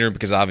Leonard Skinner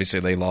because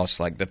obviously they lost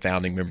like the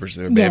founding members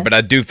of their band, but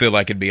I do feel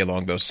like it'd be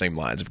along those same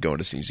lines of going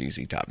to see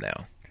ZZ Top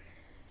now.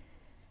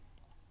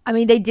 I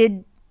mean, they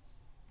did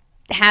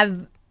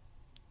have...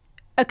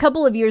 A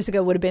couple of years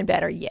ago would have been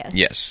better, yes.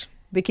 Yes.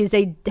 Because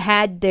they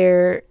had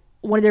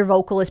one of their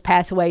vocalists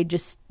pass away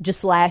just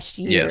last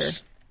year.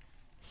 Yes.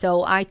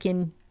 So I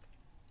can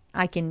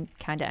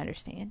kind of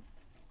understand.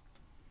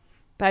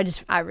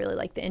 But I really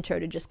like the intro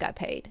to Just Got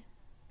Paid.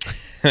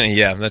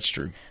 Yeah, that's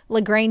true.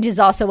 LaGrange is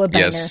also a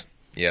banger.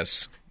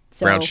 Yes.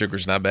 So, Brown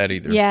Sugar's not bad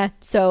either. Yeah,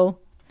 so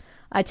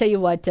I tell you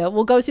what,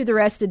 we'll go through the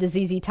rest of the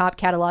ZZ Top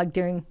catalog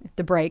during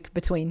the break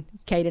between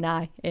Cade and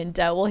I. And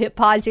we'll hit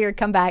pause here,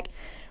 come back.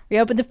 We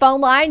open the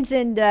phone lines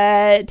and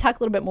talk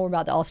a little bit more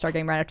about the All-Star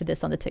Game right after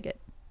this on The Ticket.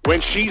 When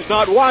she's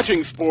not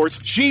watching sports,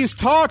 she's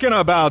talking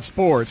about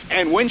sports.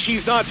 And when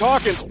she's not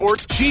talking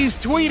sports, she's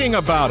tweeting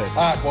about it.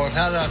 All right, boys,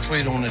 how did I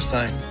tweet on this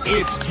thing?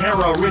 It's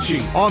Tara Richey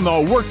on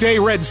the Workday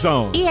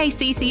Redzone.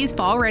 EACC's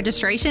fall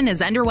registration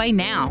is underway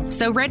now,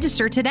 so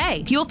register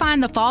today. You'll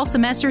find the fall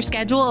semester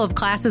schedule of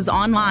classes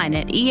online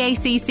at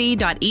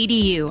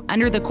eacc.edu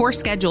under the course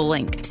schedule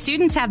link.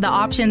 Students have the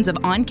options of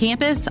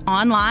on-campus,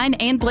 online,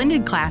 and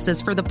blended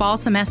classes for the fall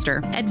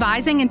semester.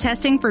 Advising and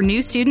testing for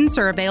new students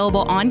are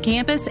available on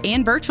campus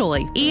and virtually.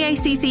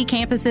 EACC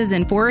campuses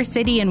in Forest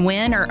City and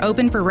Wynn are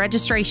open for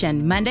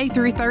registration Monday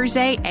through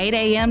Thursday, 8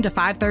 a.m. to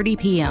 5:30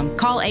 p.m.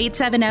 Call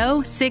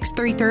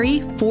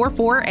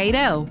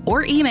 870-633-4480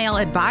 or email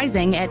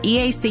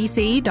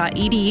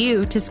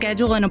advising@eacc.edu to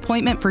schedule an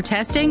appointment for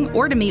testing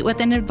or to meet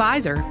with an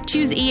advisor.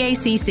 Choose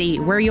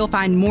EACC, where you'll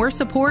find more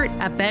support,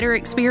 a better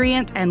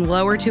experience, and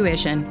lower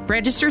tuition.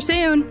 Register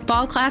soon.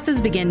 Fall classes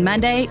begin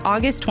Monday,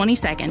 August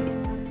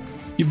 22nd.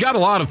 You've got a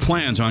lot of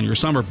plans on your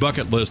summer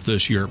bucket list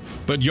this year,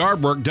 but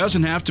yard work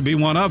doesn't have to be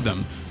one of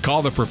them.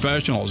 Call the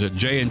professionals at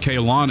J&K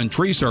Lawn and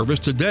Tree Service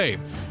today.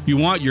 You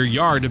want your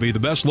yard to be the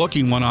best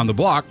looking one on the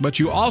block, but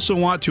you also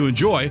want to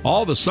enjoy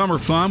all the summer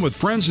fun with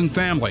friends and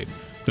family.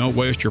 Don't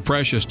waste your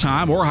precious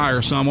time or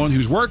hire someone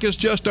whose work is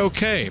just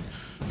okay.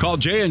 Call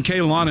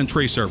J&K Lawn and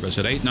Tree Service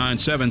at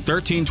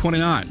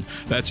 897-1329.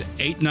 That's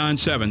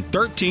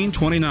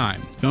 897-1329.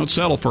 Don't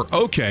settle for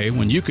okay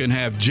when you can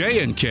have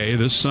J&K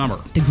this summer.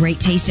 The great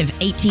taste of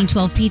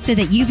 1812 pizza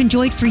that you've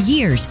enjoyed for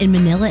years in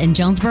Manila and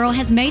Jonesboro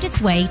has made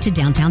its way to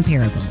downtown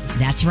Paragould.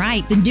 That's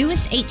right. The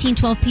newest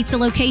 1812 pizza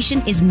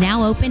location is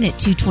now open at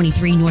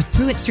 223 North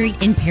Pruitt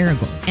Street in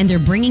Paragould. And they're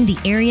bringing the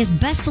area's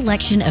best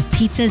selection of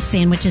pizzas,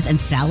 sandwiches, and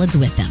salads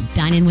with them.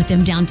 Dine in with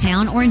them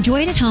downtown or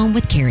enjoy it at home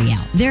with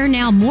carryout. There are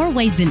now more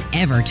ways than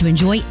ever to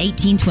enjoy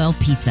 1812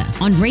 pizza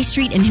on Ray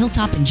Street and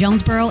Hilltop in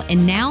Jonesboro,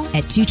 and now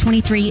at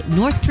 223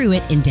 North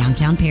Pruitt in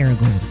downtown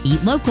Paragould.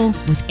 Eat local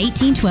with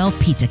 1812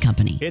 Pizza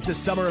Company. It's a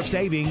summer of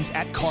savings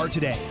at Car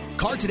Today.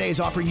 Car Today is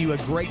offering you a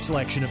great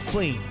selection of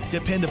clean,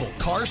 dependable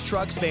cars,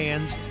 trucks,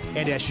 vans,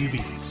 and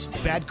SUVs.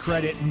 Bad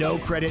credit, no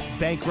credit,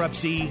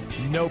 bankruptcy,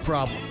 no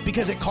problem.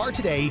 Because at Car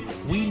Today,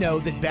 we know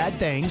that bad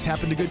things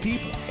happen to good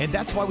people. And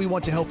that's why we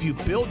want to help you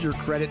build your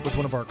credit with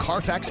one of our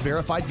Carfax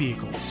verified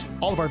vehicles.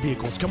 All of our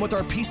vehicles come with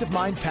our Peace of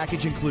Mind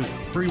package included.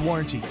 Free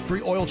warranty,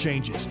 free oil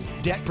changes,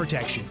 debt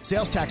protection,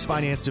 sales tax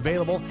financed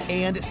available,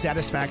 and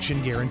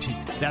satisfaction guaranteed.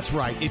 That's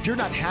right. If you're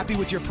not happy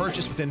with your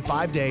purchase within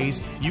 5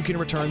 days, you can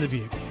return the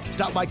vehicle.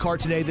 Stop by Car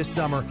Today this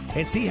summer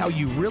and see how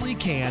you really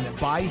can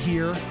buy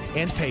here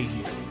and pay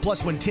here.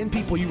 Plus, when 10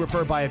 people you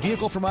refer buy a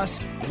vehicle from us,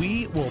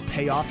 we will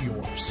pay off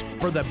yours.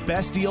 For the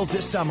best deals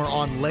this summer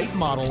on late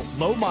model,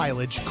 low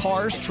mileage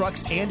cars,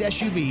 trucks, and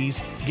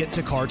SUVs, get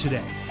to Car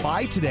Today.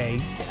 Buy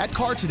today at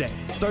Car Today,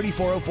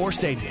 3404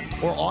 Stadium,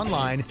 or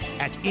online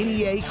at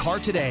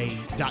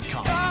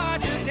neacartoday.com. Car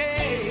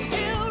Today,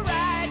 we'll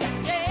ride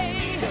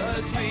today,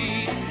 'cause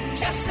we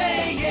just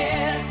say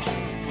yes.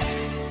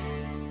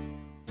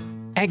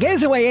 At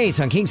Gazaway Ace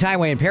on Kings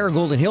Highway in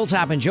Paragould and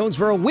Hilltop in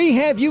Jonesboro, we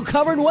have you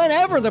covered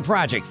whenever the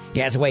project.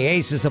 Gazaway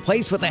Ace is the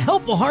place with the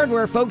helpful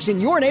hardware folks in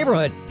your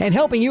neighborhood, and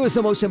helping you is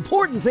the most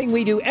important thing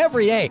we do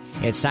every day.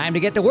 It's time to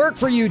get to work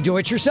for you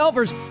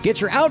do-it-yourselfers. Get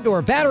your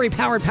outdoor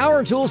battery-powered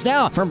power tools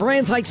now from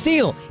brands like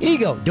Stihl,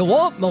 Ego,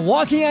 DeWalt,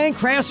 Milwaukee, and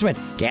Craftsman.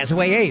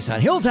 Gazaway Ace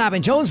on Hilltop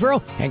in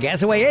Jonesboro and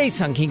Gazaway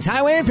Ace on Kings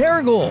Highway in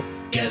Paragould.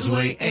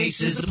 Gazaway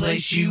Ace is the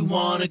place you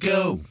want to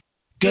go.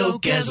 Go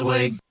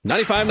Gazaway.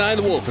 95.9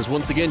 The Wolf is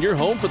once again your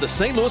home for the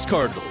St. Louis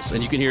Cardinals,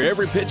 and you can hear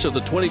every pitch of the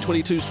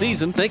 2022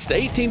 season thanks to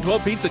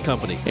 1812 Pizza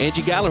Company,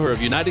 Angie Gallagher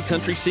of United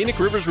Country Scenic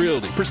Rivers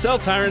Realty, Purcell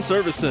Tire and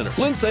Service Center,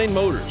 Linsane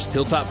Motors,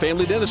 Hilltop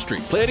Family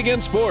Dentistry, Play It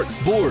Again Sports,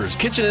 Boers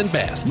Kitchen and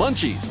Bath,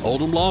 Munchies,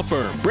 Oldham Law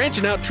Firm,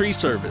 Branching Out Tree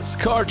Service,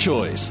 Car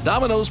Choice,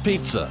 Domino's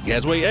Pizza,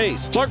 Gazaway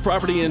Ace, Clark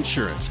Property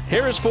Insurance,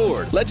 Harris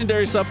Ford,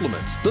 Legendary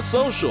Supplements, The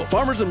Social,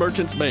 Farmers and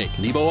Merchants Bank,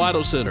 Nebo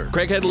Auto Center,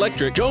 Craighead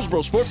Electric,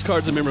 Jonesboro Sports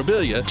Cards and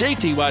Memorabilia,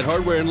 JT White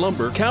Hardware and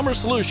Lumber, Calmer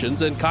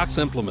Solutions, and Cox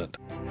Implement.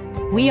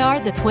 We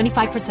are the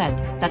 25%.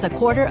 That's a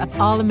quarter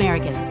of all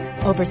Americans.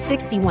 Over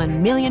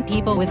 61 million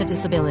people with a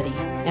disability.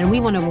 And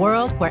we want a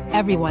world where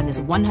everyone is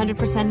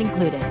 100%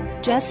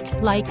 included, just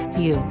like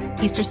you.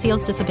 Easter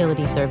Seals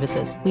Disability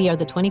Services. We are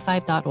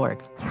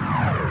the25.org.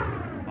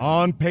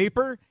 On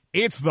paper,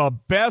 it's the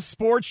best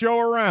sports show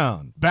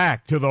around.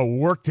 Back to the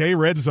Workday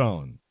Red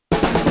Zone.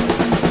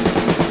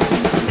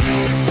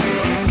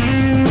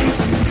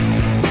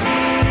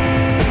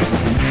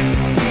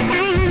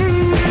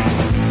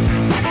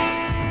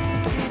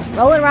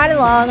 Rolling right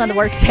along on the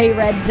Workday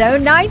Red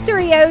Zone.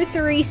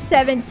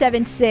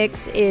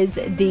 930-3776 is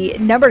the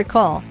number to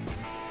call.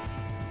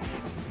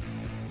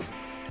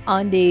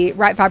 On the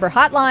Right Fiber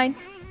hotline,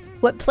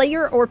 what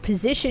player or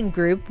position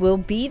group will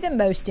be the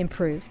most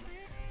improved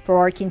for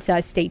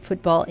Arkansas State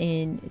football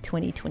in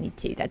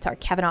 2022? That's our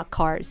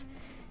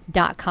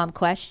CavanaughCars.com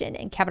question,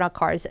 and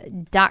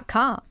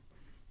CavanaughCars.com.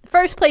 The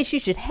first place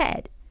you should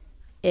head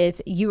if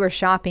you are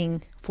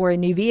shopping for a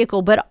new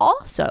vehicle, but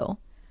also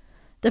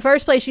the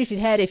first place you should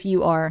head if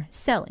you are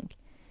selling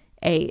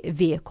a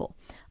vehicle.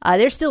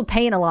 They're still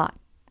paying a lot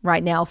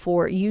right now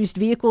for used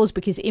vehicles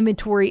because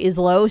inventory is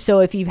low. So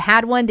if you've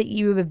had one that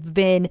you have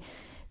been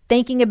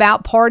thinking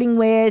about parting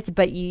with,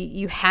 but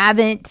you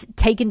haven't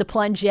taken the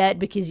plunge yet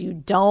because you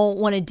don't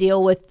want to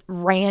deal with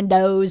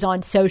randos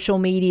on social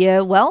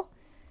media, well,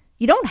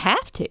 you don't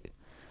have to.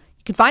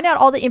 You can find out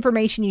all the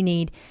information you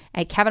need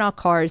at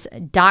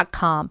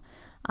CavanaughCars.com.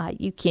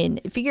 You can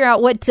figure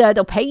out what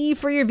they'll pay you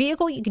for your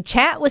vehicle. You can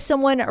chat with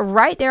someone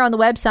right there on the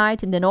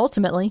website. And then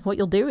ultimately what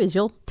you'll do is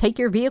you'll take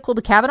your vehicle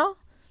to Cavanaugh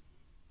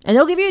and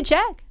they'll give you a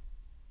check.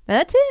 And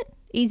that's it.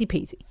 Easy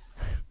peasy.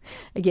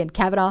 Again,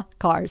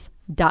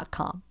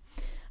 CavanaughCars.com.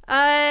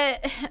 I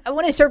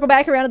want to circle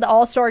back around to the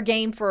All-Star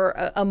game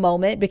for a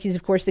moment because,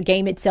 of course, the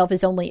game itself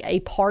is only a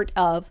part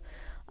of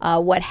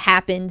what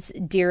happens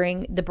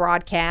during the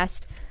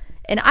broadcast.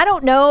 And I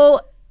don't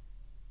know.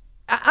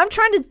 I'm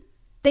trying to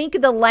think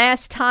of the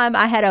last time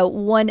I had a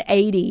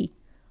 180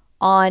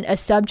 on a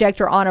subject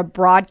or on a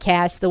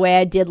broadcast the way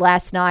I did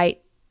last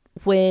night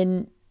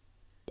when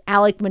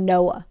Alek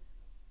Manoah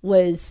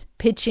was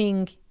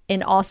pitching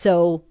and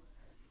also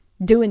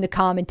doing the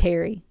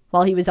commentary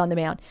while he was on the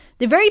mound.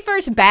 The very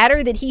first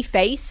batter that he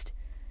faced,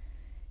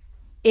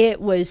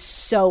 it was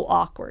so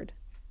awkward.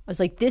 I was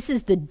like, this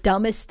is the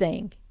dumbest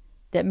thing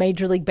that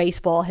Major League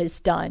Baseball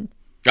has done.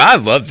 I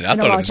loved it. I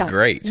thought it was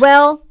great.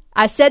 Well,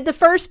 I said the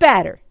first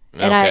batter,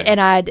 and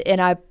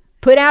I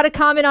put out a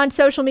comment on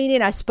social media,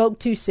 and I spoke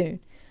too soon.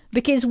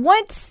 Because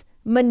once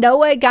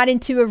Manoah got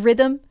into a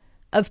rhythm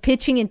of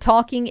pitching and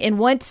talking, and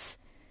once,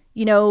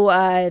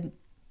 Davis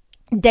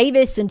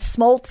and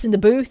Smoltz in the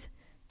booth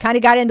kind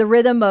of got in the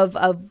rhythm of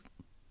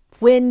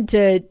when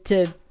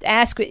to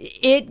ask,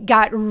 it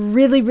got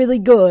really, really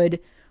good,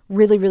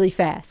 really, really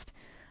fast.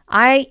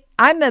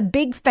 I'm a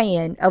big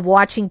fan of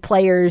watching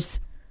players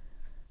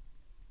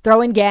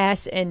throwing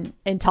gas and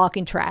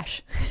talking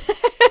trash.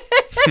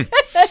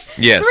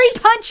 Yes.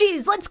 3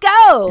 punches, let's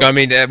go. I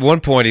mean, at one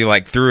point he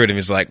threw it and he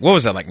was like, what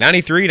was that,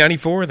 93,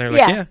 94? And they're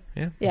like,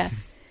 yeah.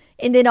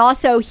 And then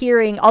also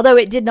hearing, although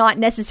it did not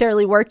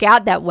necessarily work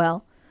out that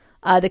well,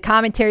 the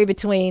commentary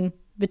between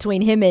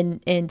him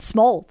and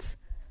Smoltz.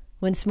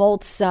 When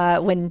Smoltz,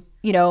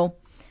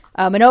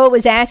 Manoah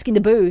was asking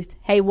the booth,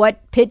 hey,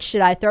 what pitch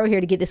should I throw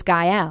here to get this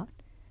guy out?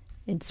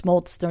 And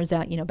Smoltz throws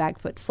out, back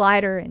foot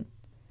slider, and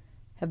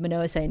have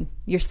Manoah saying,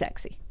 you're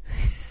sexy.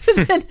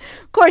 Then,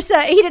 of course,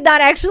 he did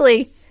not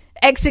actually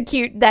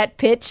execute that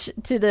pitch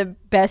to the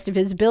best of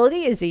his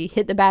ability as he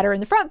hit the batter in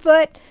the front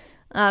foot.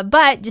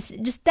 But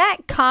just that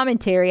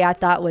commentary I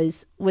thought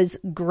was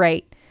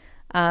great.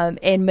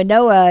 And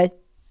Manoah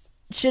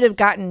should have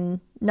gotten,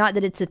 not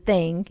that it's a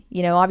thing,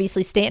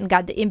 obviously Stanton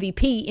got the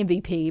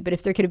MVP, but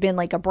if there could have been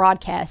a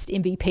broadcast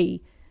MVP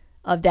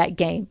of that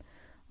game,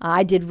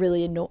 I did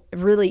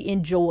really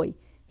enjoy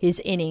his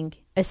inning,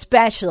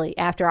 especially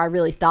after I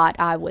really thought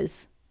I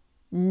was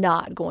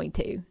not going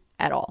to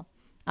at all.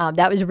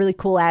 That was a really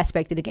cool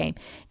aspect of the game.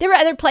 There were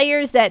other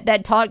players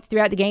that talked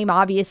throughout the game,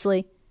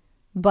 obviously,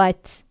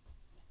 but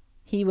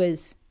he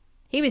was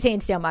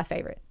hands down my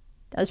favorite.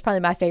 That was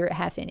probably my favorite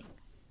half inning.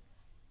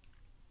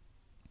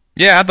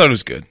 Yeah, I thought it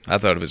was good. I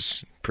thought it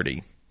was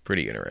pretty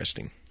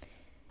interesting.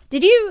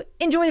 Did you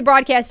enjoy the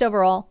broadcast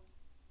overall?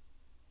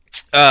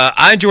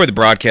 I enjoyed the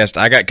broadcast.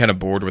 I got kind of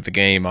bored with the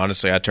game.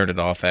 Honestly, I turned it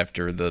off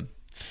after the,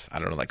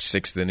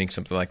 sixth inning,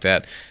 something like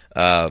that.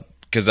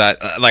 Because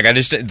I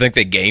just didn't think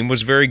the game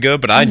was very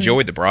good, but I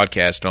enjoyed the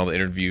broadcast and all the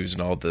interviews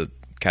and all the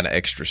kind of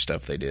extra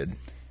stuff they did.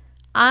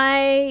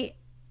 I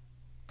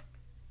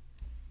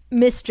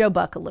missed Joe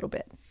Buck a little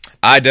bit.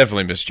 I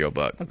definitely missed Joe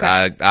Buck.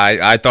 Okay.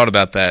 I thought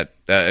about that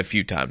a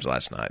few times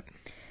last night.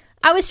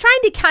 I was trying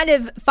to kind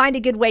of find a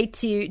good way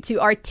to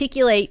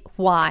articulate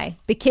why,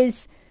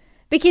 because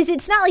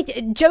it's not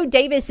like Joe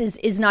Davis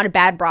is not a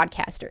bad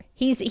broadcaster.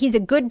 He's a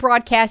good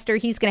broadcaster.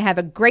 He's going to have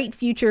a great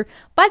future.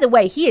 By the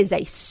way, he is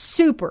a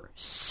super,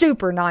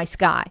 super nice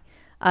guy.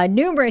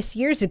 Numerous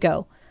years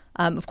ago,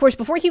 of course,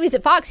 before he was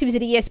at Fox, he was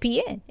at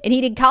ESPN, and he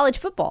did college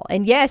football.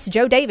 And yes,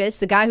 Joe Davis,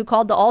 the guy who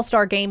called the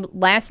All-Star game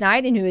last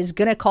night and who is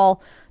going to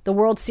call the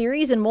World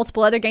Series and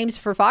multiple other games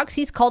for Fox,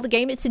 he's called the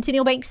game at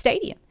Centennial Bank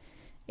Stadium.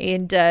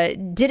 And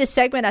did a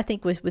segment, I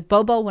think, with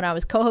Bobo when I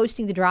was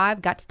co-hosting The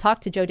Drive. Got to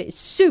talk to Joe Davis.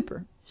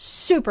 Super,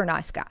 super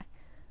nice guy.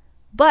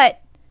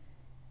 But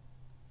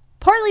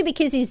partly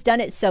because he's done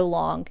it so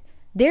long,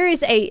 there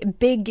is a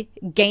big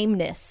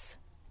gameness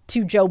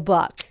to Joe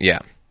Buck. Yeah.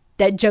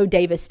 That Joe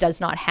Davis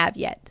does not have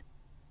yet.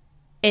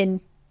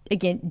 And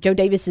again, Joe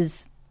Davis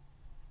is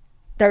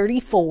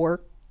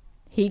 34.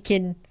 He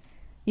can,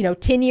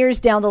 10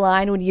 years down the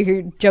line when you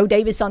hear Joe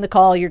Davis on the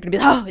call, you're going to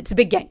be like, oh, it's a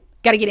big game.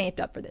 Got to get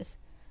amped up for this.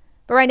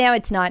 But right now,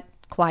 it's not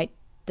quite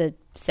the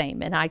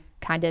same. And I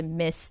kind of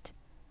missed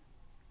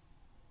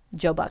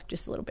Joe Buck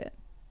just a little bit.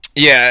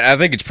 Yeah, I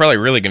think it's probably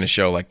really going to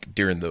show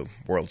during the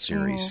World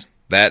Series.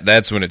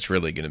 That's when it's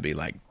really going to be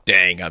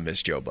dang, I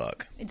miss Joe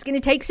Buck. It's going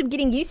to take some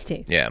getting used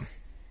to. Yeah.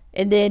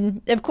 And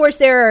then, of course,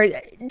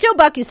 Joe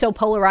Buck is so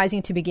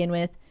polarizing to begin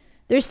with.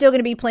 There's still going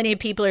to be plenty of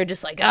people who are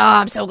just like, oh,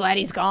 I'm so glad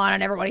he's gone. I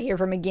never want to hear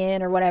from him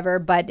again or whatever.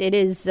 But it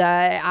is,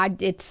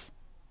 it's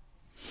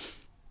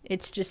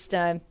just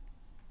a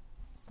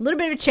little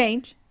bit of a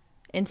change.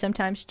 And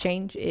sometimes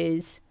change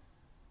is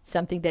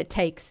something that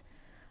takes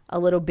a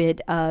little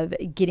bit of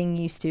getting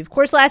used to. Of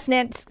course, last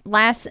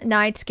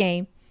night's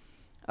game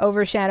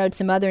overshadowed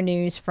some other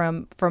news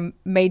from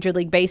Major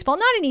League Baseball.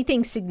 Not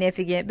anything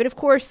significant, but of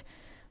course,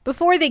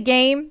 before the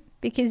game,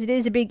 because it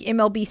is a big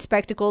MLB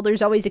spectacle,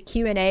 there's always a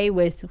Q&A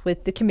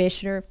with the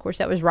commissioner. Of course,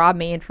 that was Rob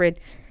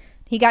Manfred.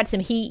 He got some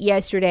heat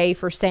yesterday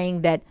for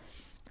saying that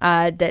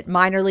that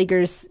minor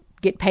leaguers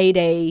get paid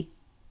a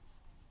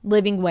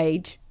living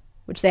wage,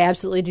 which they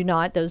absolutely do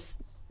not. Those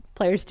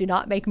players do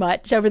not make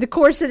much over the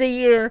course of the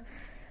year.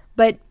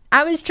 But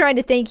I was trying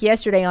to think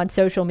yesterday on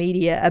social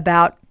media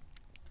about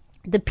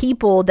the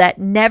people that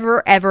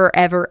never, ever,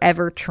 ever,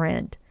 ever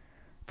trend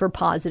for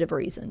positive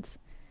reasons.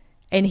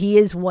 And he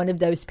is one of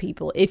those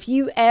people. If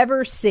you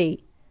ever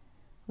see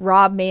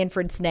Rob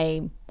Manfred's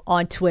name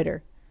on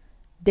Twitter,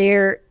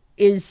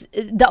 is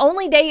the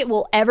only day it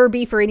will ever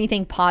be for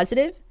anything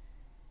positive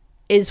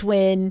is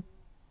when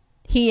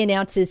he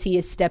announces he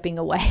is stepping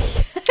away.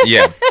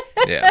 Yeah.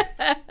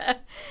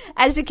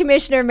 As the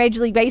commissioner of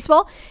Major League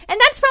Baseball.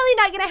 And that's probably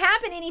not going to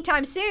happen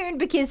anytime soon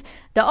because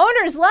the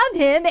owners love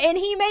him and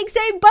he makes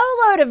a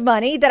boatload of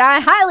money that I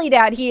highly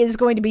doubt he is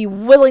going to be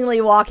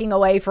willingly walking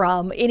away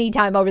from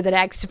anytime over the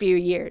next few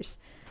years.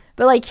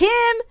 But like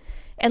him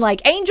and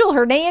like Angel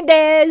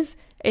Hernandez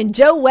and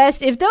Joe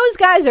West, if those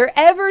guys are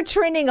ever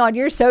trending on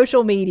your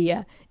social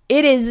media,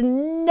 it is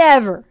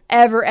never,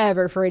 ever,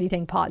 ever for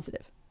anything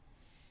positive.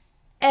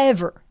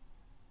 Ever.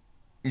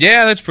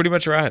 Yeah, that's pretty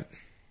much right.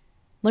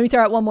 Let me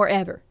throw out one more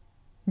ever.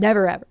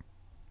 Never ever.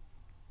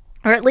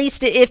 Or at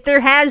least if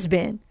there has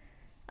been,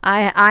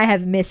 I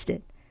have missed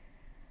it.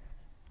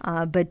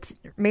 But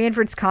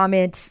Manfred's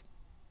comments,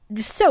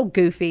 just so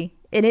goofy.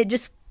 And it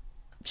just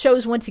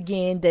shows once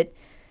again that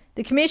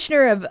the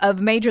commissioner of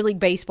Major League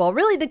Baseball,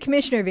 really the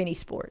commissioner of any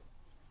sport,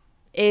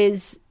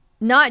 is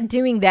not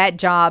doing that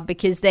job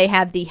because they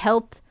have the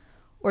health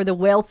or the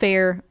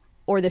welfare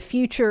or the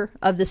future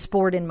of the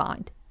sport in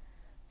mind.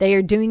 They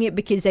are doing it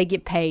because they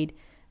get paid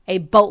a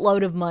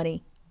boatload of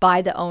money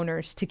by the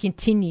owners to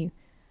continue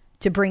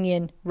to bring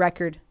in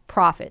record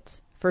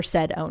profits for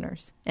said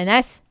owners. And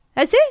that's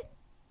it.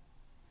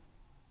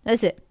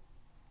 That's it.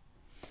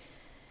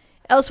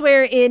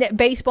 Elsewhere in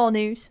baseball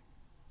news,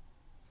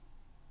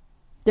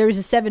 there was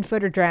a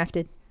 7-footer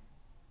drafted,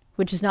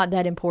 which is not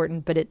that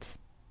important, but it's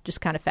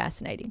just kind of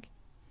fascinating.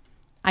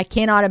 I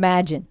cannot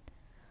imagine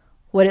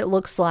what it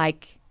looks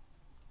like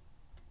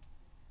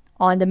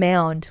on the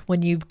mound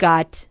when you've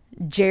got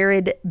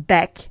Jared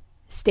Beck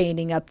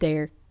standing up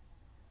there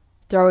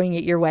throwing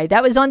it your way.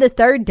 That was on the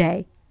third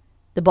day.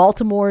 The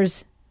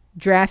Baltimores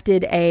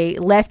drafted a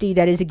lefty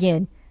that is,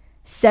 again,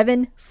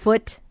 7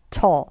 foot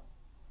tall.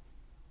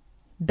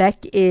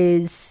 Beck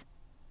is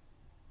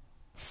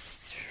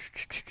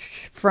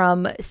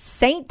from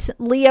St.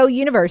 Leo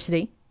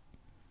University.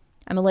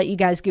 I'm going to let you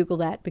guys Google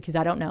that because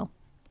I don't know.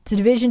 It's a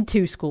Division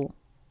II school.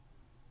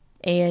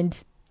 And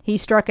he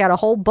struck out a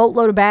whole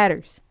boatload of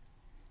batters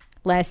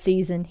last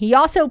season. He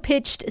also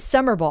pitched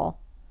summer ball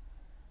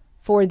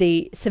for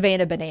the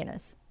Savannah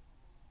Bananas.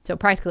 So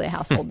practically a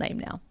household name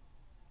now.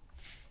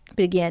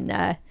 But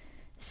again,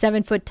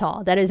 7 foot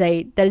tall. That is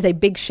a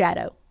big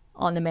shadow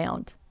on the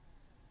mound.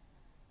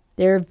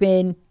 There have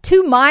been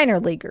 2 minor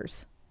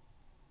leaguers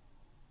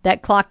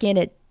that clock in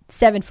at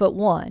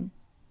 7'1",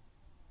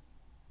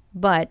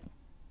 but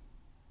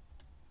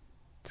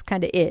it's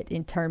kind of it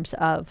in terms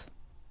of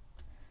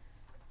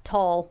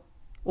tall,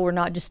 or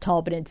not just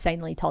tall, but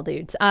insanely tall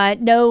dudes.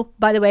 No,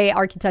 by the way,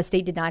 Arkansas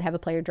State did not have a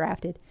player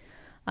drafted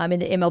in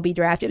the MLB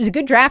draft. It was a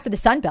good draft for the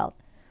Sun Belt.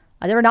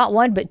 There were not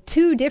one, but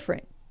 2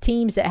 different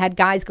teams that had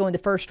guys go in the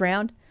first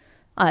round.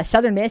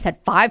 Southern Miss had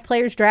 5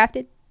 players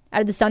drafted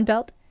out of the Sun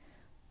Belt,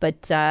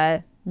 but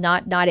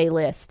not a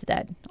list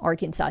that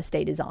Arkansas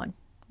State is on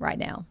right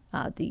now.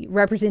 The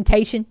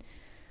representation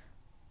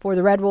for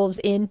the Red Wolves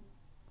in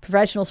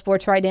professional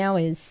sports right now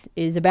is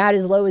about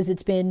as low as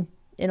it's been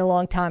in a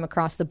long time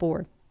across the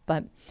board.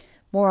 But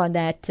more on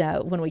that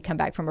when we come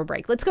back from a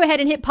break. Let's go ahead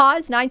and hit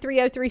pause.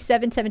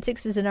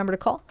 930-3776 is the number to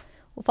call.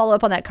 We'll follow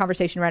up on that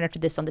conversation right after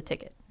this on The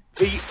Ticket.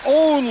 The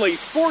only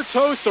sports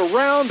host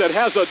around that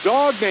has a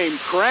dog named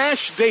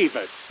Crash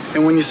Davis.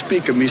 And when you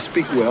speak of me,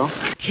 speak well.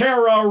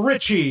 Kara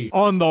Richey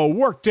on the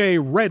Workday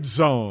Red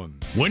Zone.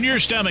 When your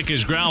stomach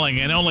is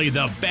growling and only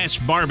the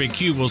best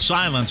barbecue will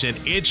silence it,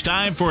 it's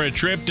time for a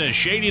trip to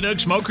Shady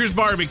Nook Smokers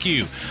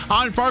Barbecue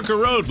on Parker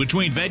Road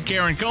between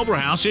Vedcare and Cobra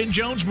House in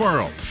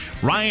Jonesboro.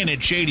 Ryan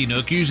at Shady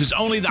Nook uses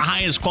only the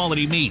highest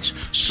quality meats,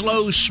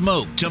 slow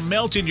smoked to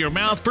melt in your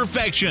mouth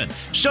perfection.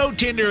 So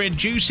tender and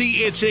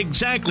juicy, it's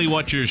exactly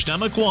what your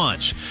stomach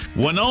wants.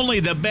 When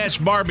only the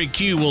best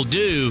barbecue will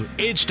do,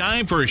 it's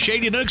time for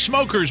Shady Nook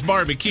Smokers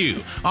Barbecue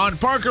on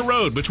Parker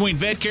Road between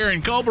Vedcare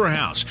and Cobra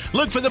House.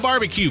 Look for the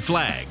barbecue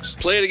flags.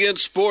 Play It Again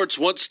Sports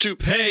wants to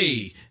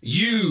pay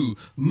you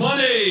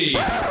money.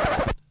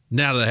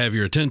 Now that I have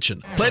your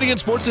attention. Play It Again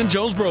Sports in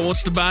Jonesboro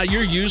wants to buy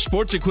your used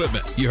sports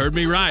equipment. You heard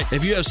me right.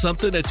 If you have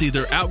something that's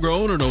either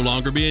outgrown or no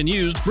longer being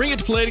used, bring it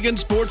to Play It Again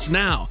Sports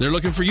now. They're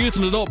looking for youth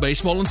and adult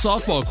baseball and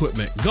softball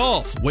equipment,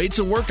 golf, weights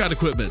and workout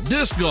equipment,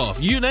 disc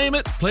golf, you name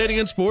it. Play It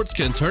Again Sports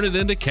can turn it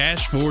into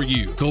cash for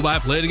you. Go by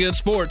Play It Again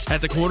Sports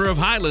at the corner of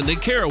Highland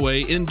and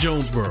Caraway in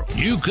Jonesboro.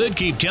 You could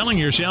keep telling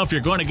yourself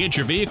you're going to get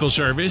your vehicle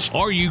serviced,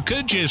 or you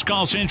could just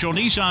call Central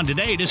Nissan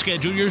today to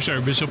schedule your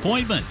service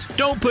appointment.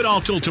 Don't put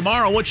off till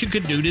tomorrow what you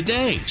could do today.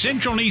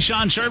 Central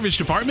Nissan Service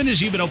Department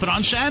is even open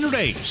on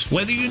Saturdays.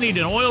 Whether you need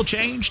an oil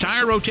change,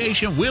 tire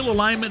rotation, wheel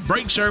alignment,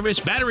 brake service,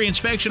 battery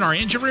inspection, or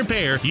engine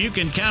repair, you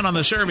can count on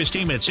the service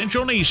team at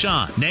Central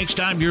Nissan. Next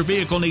time your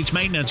vehicle needs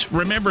maintenance,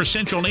 remember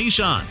Central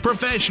Nissan.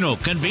 Professional,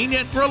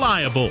 convenient,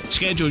 reliable.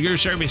 Schedule your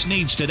service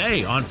needs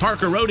today on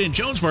Parker Road in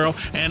Jonesboro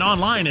and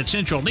online at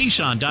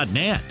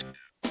centralnissan.net.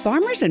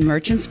 Farmers and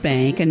Merchants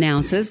Bank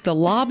announces the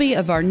lobby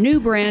of our new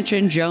branch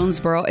in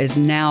Jonesboro is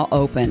now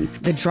open.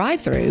 The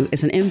drive-thru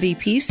is an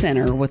MVP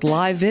center with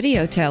live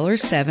video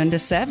tellers 7 to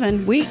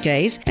 7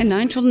 weekdays and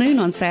 9 till noon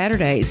on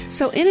Saturdays.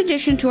 So in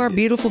addition to our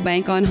beautiful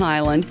bank on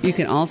Highland, you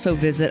can also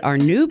visit our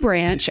new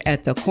branch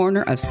at the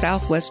corner of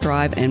Southwest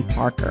Drive and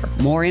Parker.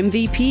 More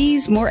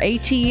MVPs, more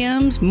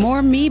ATMs,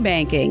 more me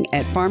banking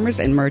at Farmers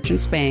and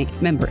Merchants Bank,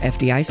 member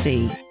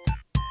FDIC.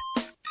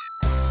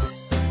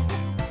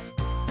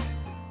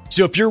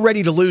 So if you're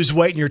ready to lose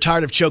weight and you're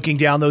tired of choking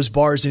down those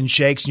bars and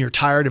shakes and you're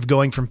tired of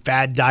going from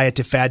fad diet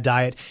to fad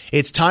diet,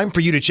 it's time for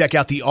you to check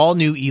out the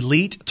all-new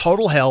Elite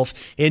Total Health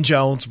in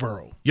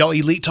Jonesboro. Y'all,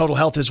 Elite Total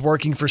Health is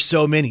working for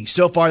so many.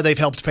 So far, they've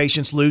helped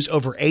patients lose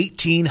over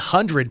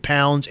 1,800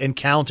 pounds and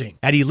counting.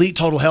 At Elite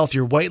Total Health,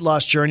 your weight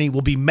loss journey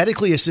will be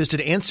medically assisted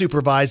and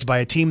supervised by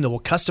a team that will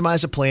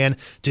customize a plan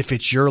to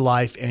fit your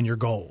life and your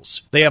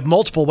goals. They have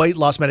multiple weight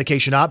loss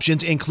medication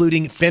options,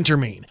 including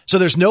phentermine. So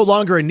there's no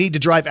longer a need to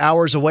drive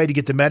hours away to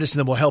get the medicine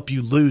that will help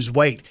you lose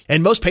weight.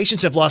 And most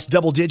patients have lost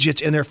double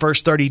digits in their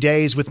first 30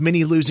 days, with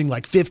many losing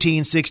like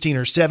 15, 16,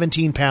 or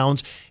 17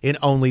 pounds in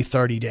only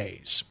 30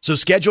 days. So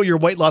schedule your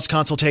weight loss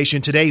consultation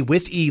today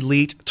with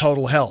Elite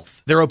Total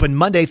Health. They're open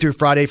Monday through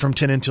Friday from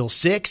 10 until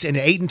 6 and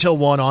 8 until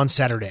 1 on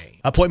Saturday.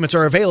 Appointments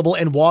are available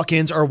and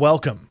walk-ins are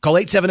welcome. Call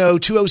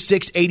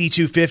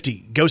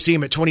 870-206-8250. Go see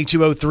them at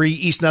 2203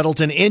 East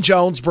Nettleton in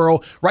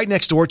Jonesboro, right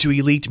next door to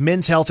Elite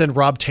Men's Health and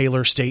Rob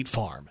Taylor State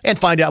Farm. And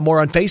find out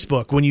more on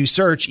Facebook when you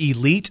search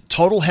Elite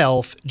Total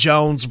Health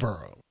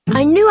Jonesboro.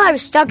 I knew I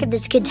was stuck at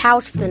this kid's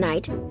house for the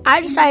night.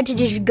 I decided to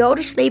just go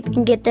to sleep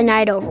and get the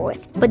night over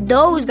with. But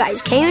those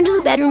guys came into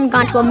the bedroom and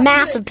got into a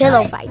massive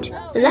pillow fight.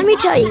 Let me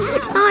tell you,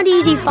 it's not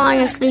easy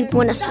falling asleep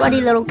when a sweaty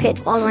little kid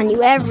falls on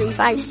you every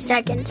 5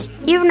 seconds.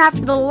 Even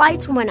after the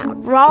lights went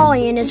out,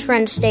 Raleigh and his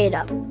friends stayed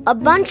up. A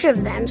bunch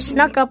of them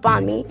snuck up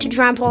on me to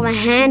try and pull the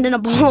hand in a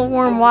bowl of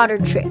warm water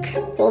trick.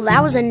 Well,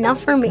 that was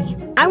enough for me.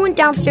 I went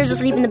downstairs to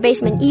sleep in the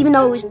basement even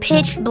though it was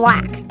pitch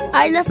black.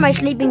 I left my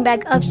sleeping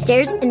bag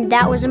upstairs and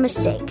that was a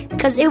mistake,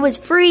 because it was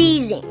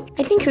freezing.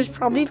 I think it was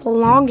probably the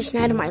longest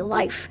night of my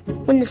life.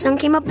 When the sun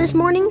came up this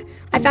morning,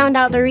 I found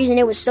out the reason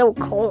it was so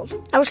cold.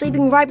 I was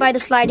sleeping right by the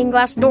sliding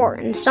glass door,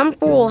 and some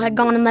fool had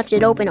gone and left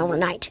it open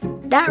overnight.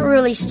 That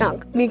really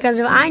stunk, because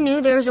if I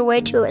knew there was a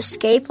way to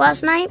escape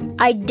last night,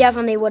 I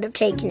definitely would have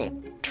taken it.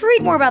 To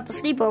read more about the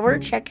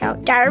sleepover, check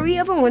out Diary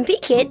of a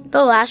Wimpy Kid,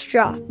 The Last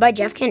Straw by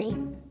Jeff Kinney.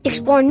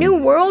 Explore new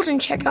worlds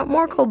and check out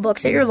more cool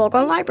books at your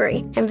local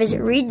library, and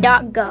visit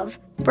read.gov.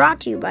 Brought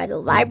to you by the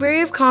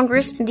Library of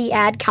Congress and the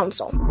Ad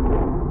Council.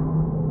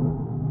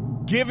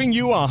 Giving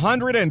you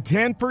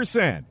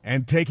 110%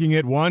 and taking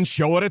it one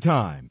show at a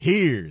time.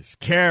 Here's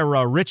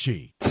Kara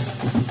Richey.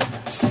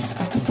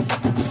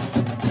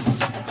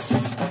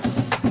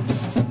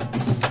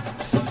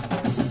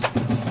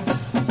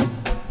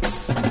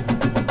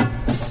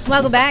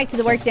 Welcome back to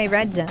the Workday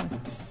Redzone.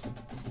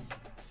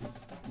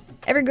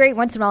 Every great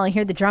once in a while I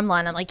hear the drum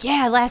line. I'm like,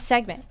 yeah, last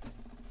segment.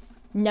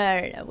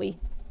 No. We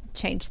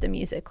changed the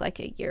music like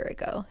a year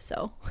ago.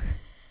 So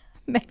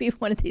maybe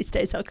one of these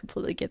days I'll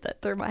completely get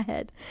that through my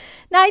head.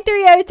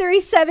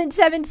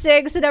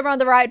 930-3776, the number on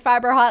the right,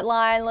 Fiber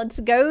Hotline. Let's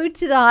go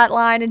to the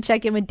hotline and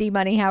check in with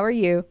D-Money. How are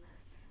you?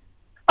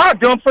 I'm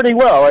doing pretty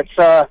well. It's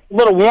a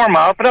little warm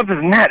out, but other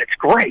than that, it's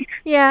great.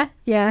 Yeah.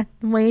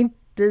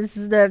 This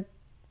is the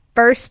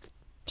first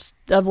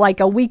of like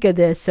a week of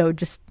this, so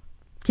just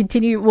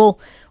continue. We'll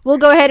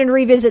go ahead and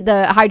revisit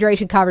the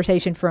hydration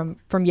conversation from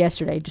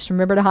yesterday. Just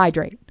remember to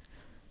hydrate.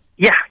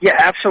 Yeah,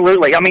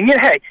 absolutely. I mean,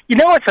 hey,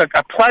 it's a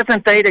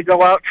pleasant day to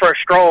go out for a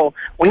stroll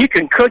when you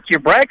can cook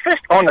your breakfast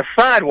on the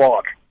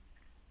sidewalk.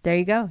 There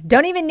you go.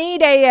 Don't even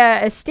need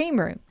a steam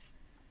room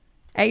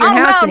at your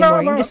house anymore. No.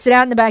 You can just sit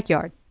out in the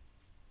backyard.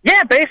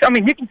 Yeah,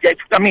 basically. You're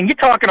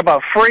talking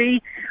about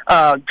free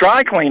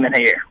dry cleaning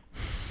here.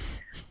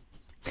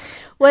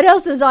 What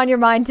else is on your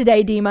mind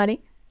today,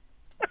 D-Money?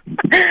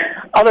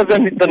 Other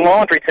than the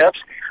laundry tips,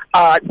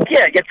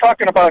 you're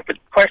talking about the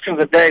questions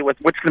of the day with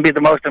what's going to be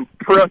the most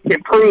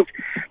improved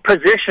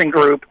position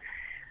group.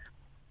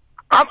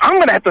 I'm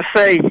going to have to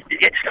say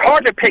it's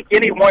hard to pick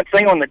any one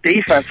thing on the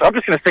defense. So I'm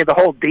just going to say the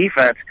whole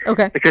defense.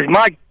 Okay. Because,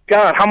 my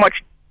God, how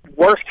much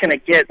worse can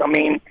it get? I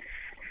mean,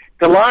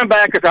 the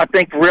linebackers, I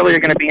think, really are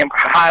going to be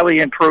highly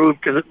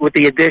improved with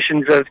the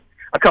additions of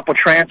a couple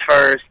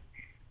transfers.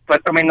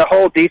 But, I mean, the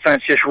whole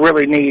defense just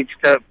really needs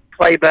to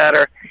play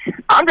better.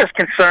 I'm just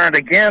concerned,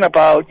 again,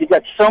 about you've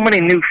got so many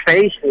new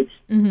faces.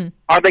 Mm-hmm.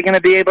 Are they going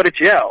to be able to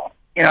gel?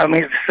 It's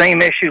the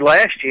same issue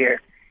last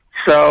year.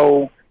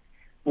 So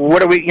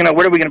what are we going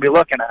to be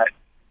looking at?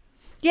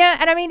 Yeah,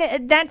 and I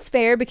mean, that's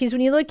fair because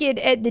when you look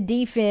at the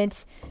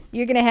defense,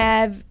 you're going to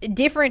have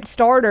different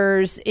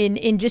starters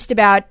in just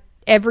about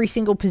every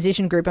single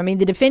position group. I mean,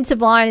 the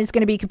defensive line is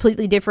going to be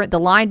completely different. The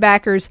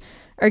linebackers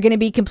are going to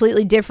be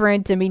completely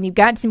different. I mean, you've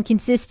got some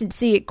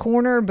consistency at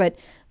corner, but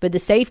the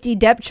safety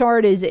depth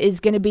chart is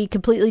going to be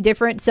completely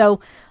different. So,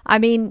 I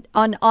mean,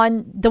 on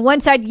the one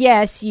side,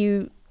 yes,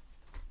 you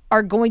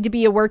are going to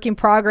be a work in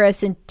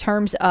progress in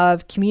terms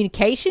of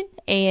communication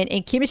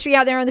and chemistry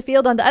out there on the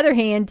field. On the other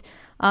hand,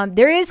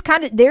 there is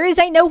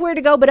a nowhere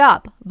to go but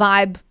up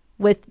vibe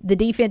with the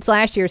defense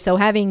last year. So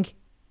having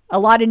a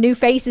lot of new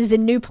faces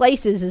in new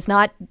places is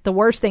not the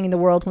worst thing in the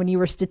world when you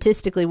were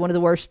statistically one of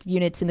the worst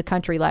units in the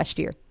country last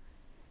year.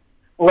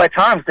 Well, at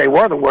times they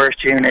were the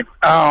worst unit.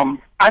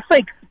 I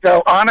think,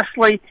 though,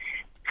 honestly,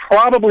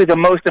 probably the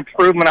most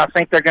improvement I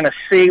think they're going to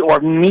see or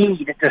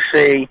need to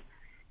see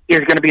is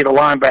going to be the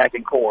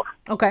linebacking core.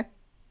 Okay.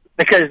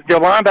 Because the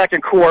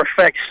linebacking core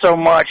affects so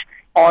much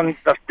on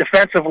the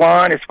defensive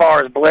line as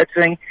far as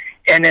blitzing,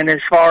 and then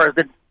as far as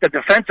the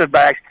defensive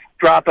backs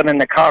dropping in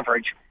the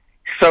coverage.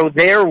 So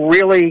they're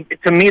really,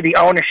 to me, the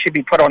onus should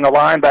be put on the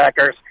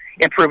linebackers,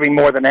 improving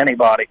more than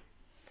anybody.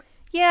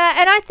 Yeah,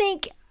 and I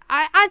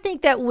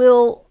think that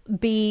will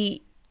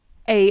be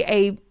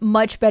a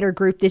much better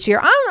group this year.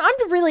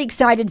 I'm really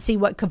excited to see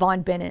what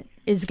Kevon Bennett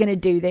is going to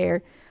do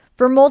there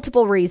for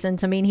multiple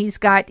reasons. I mean, he's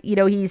got,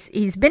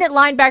 he's been at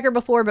linebacker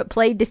before, but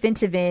played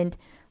defensive end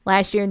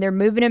last year, and they're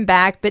moving him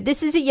back. But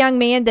this is a young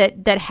man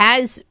that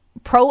has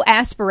pro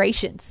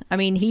aspirations. I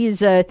mean, he's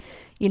the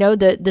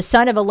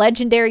son of a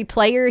legendary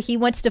player. He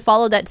wants to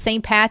follow that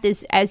same path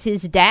as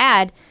his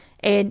dad,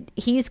 and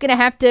he's going to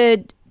have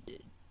to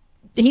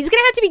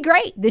be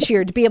great this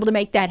year to be able to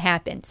make that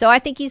happen. So I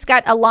think he's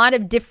got a lot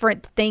of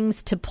different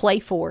things to play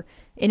for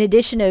in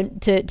addition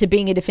to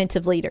being a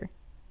defensive leader.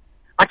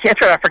 I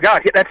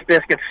forgot. That's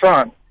Biscuit's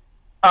son.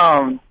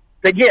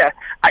 But yeah,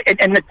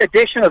 and the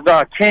addition of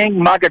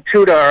King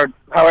Magatuda, or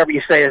however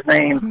you say his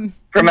name,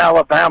 from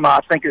Alabama, I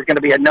think is going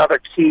to be another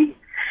key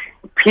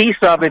piece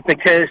of it,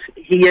 because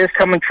he is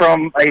coming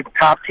from a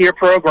top-tier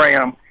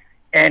program,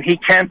 and he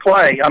can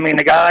play. I mean,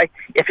 the guy,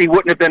 if he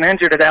wouldn't have been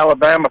injured at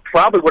Alabama,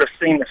 probably would have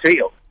seen the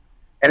field.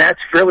 And that's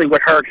really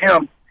what hurt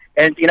him.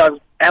 And,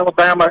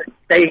 Alabama,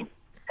 they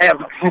have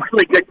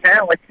really good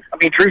talent. I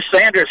mean, Drew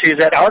Sanders,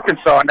 who's at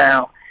Arkansas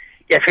now,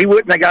 if he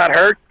wouldn't have got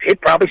hurt, he'd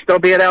probably still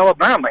be at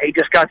Alabama. He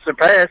just got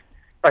surpassed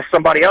by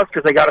somebody else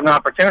because they got an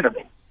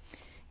opportunity.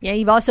 Yeah,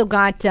 you've also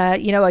got,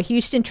 a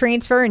Houston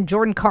transfer and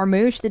Jordan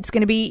Carmouche that's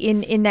going to be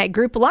in that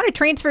group. A lot of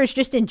transfers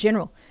just in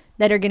general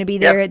that are going to be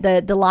there at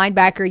the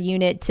linebacker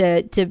unit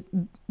to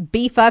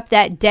beef up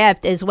that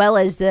depth as well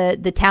as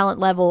the talent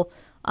level,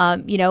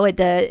 at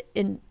the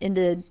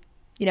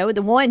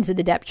ones in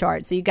the depth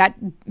chart. So you got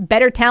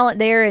better talent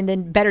there and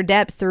then better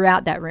depth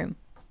throughout that room.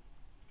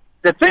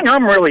 The thing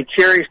I'm really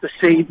curious to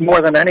see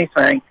more than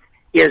anything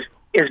is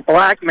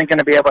Blackman going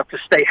to be able to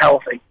stay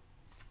healthy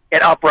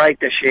and upright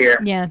this year?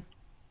 Yeah.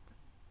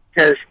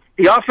 Because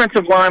the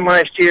offensive line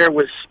last year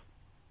was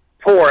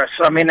porous.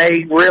 I mean,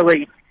 they were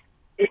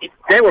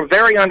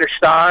very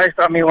undersized.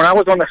 I mean, when I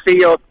was on the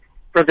field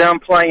for them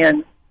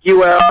playing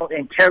UL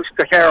and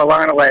Coastal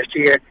Carolina last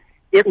year,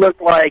 it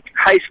looked like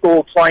high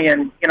school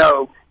playing,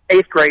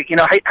 eighth grade,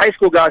 high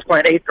school guys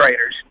playing eighth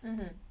graders.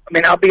 Mm-hmm. I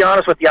mean, I'll be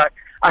honest with you.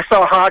 I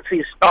saw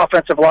Hodgsey's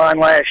offensive line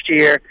last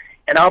year,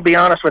 and I'll be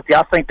honest with you,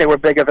 I think they were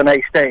bigger than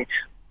A-State's.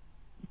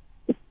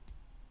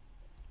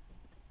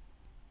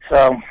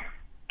 So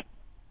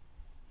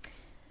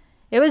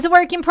it was a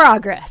work in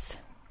progress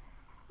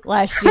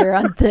last year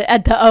at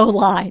the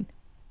O-line.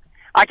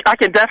 I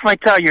can definitely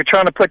tell you're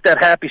trying to put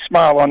that happy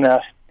smile on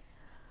this.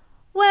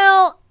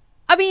 Well,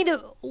 I mean,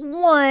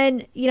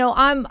 one,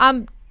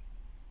 I'm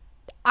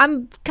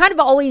kind of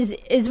always,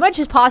 as much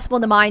as possible,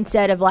 in the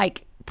mindset of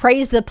like,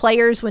 praise the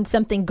players when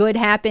something good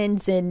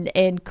happens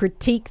and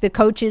critique the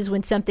coaches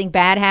when something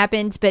bad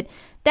happens. But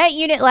that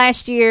unit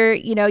last year,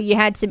 you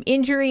had some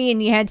injury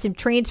and you had some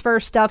transfer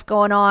stuff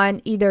going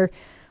on, either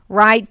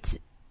right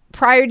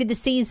prior to the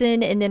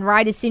season and then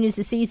right as soon as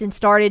the season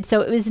started. So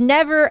it was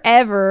never,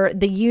 ever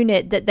the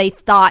unit that they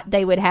thought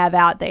they would have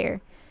out there.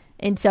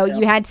 And so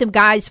you had some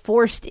guys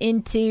forced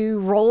into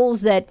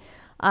roles that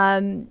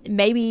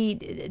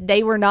maybe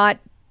they were not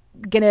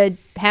going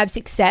to have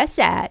success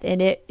at,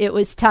 and it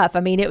was tough.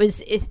 I mean,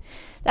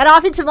 that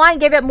offensive line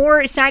gave up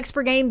more sacks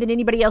per game than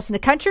anybody else in the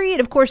country,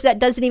 and of course that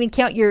doesn't even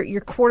count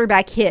your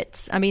quarterback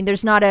hits. I mean,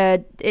 there's not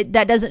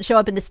that doesn't show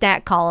up in the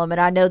stat column,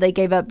 and I know they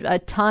gave up a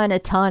ton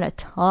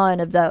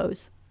of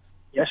those.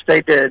 Yes,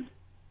 they did.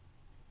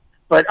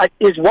 But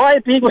is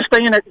Wyatt Beagle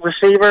staying at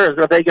receiver,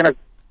 or are they going to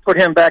put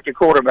him back at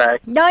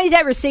quarterback? No, he's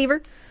at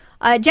receiver.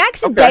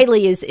 Jackson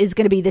Daly is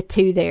going to be the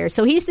two there.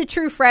 So he's the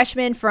true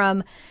freshman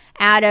from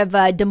out of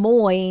Des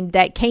Moines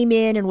that came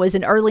in and was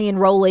an early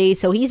enrollee.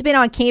 So he's been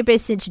on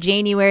campus since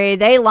January.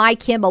 They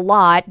like him a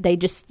lot. They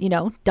just,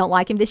 don't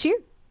like him this year.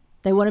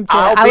 They want him to.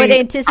 I would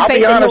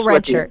anticipate that he'll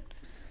redshirt.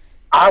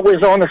 I was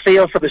on the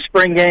field for the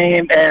spring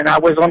game, and I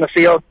was on the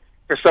field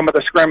for some of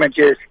the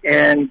scrimmages.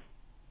 And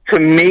to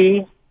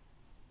me,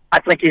 I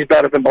think he's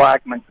better than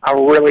Blackman. I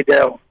really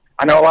do.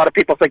 I know a lot of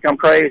people think I'm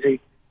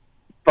crazy,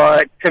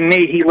 but to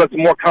me, he looked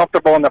more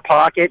comfortable in the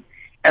pocket.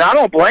 And I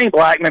don't blame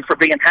Blackman for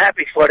being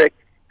happy-footed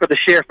for the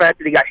sheer fact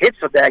that he got hit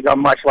so daggone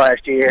much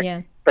last year.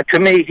 Yeah. But to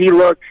me, he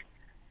looked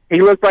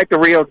like the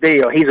real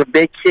deal. He's a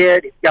big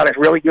kid. He's got a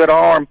really good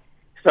arm.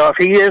 So if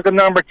he is the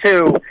number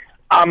 2,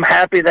 I'm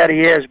happy that he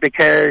is,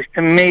 because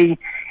to me,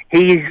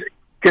 he's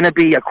going to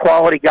be a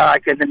quality guy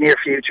in the near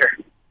future.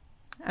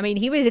 I mean,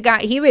 he was a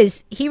guy. He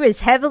was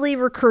heavily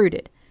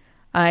recruited,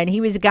 and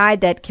he was a guy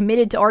that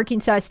committed to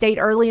Arkansas State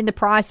early in the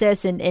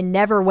process and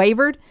never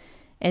wavered.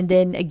 And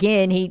then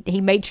again,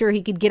 he made sure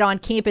he could get on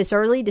campus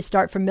early to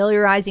start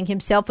familiarizing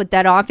himself with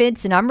that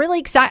offense. And I'm really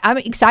excited. I'm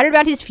excited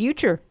about his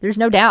future. There's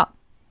no doubt.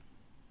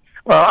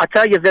 Well, I'll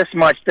tell you this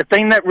much. The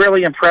thing that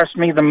really impressed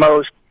me the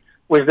most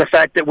was the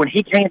fact that when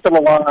he came to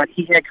the line,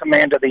 he had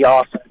command of the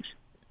offense.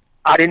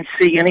 I didn't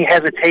see any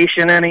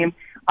hesitation in him.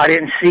 I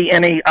didn't see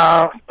any,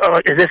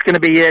 is this going to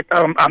be it?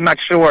 I'm not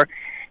sure.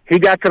 He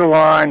got to the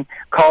line,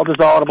 called his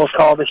audibles,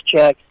 called his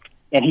checks,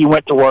 and he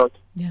went to work.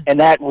 Yeah. And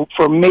that,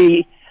 for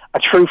me, a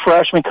true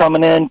freshman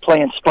coming in,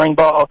 playing spring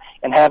ball,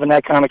 and having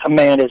that kind of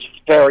command is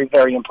very,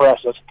 very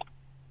impressive.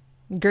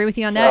 Agree with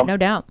you on that, no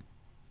doubt.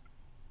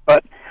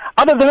 But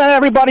other than that,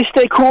 everybody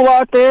stay cool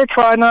out there.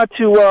 Try not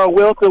to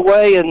wilt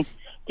away and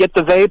get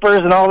the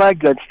vapors and all that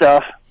good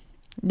stuff.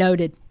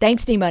 Noted.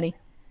 Thanks, D-Money.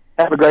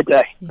 Have a great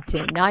day. You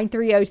too.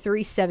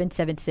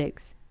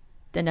 930-3776,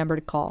 the number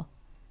to call.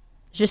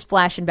 Just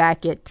flashing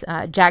back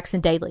at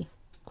Jackson Daly,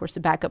 of course, the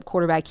backup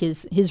quarterback,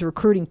 his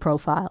recruiting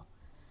profile.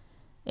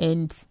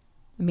 And,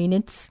 I mean,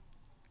 it's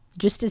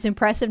just as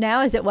impressive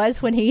now as it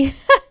was when he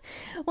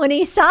when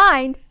he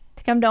signed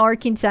to come to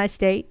Arkansas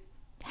State.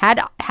 Had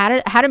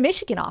a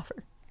Michigan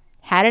offer.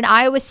 Had an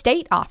Iowa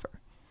State offer.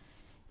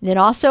 And then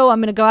also, I'm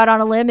going to go out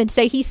on a limb and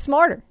say he's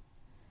smarter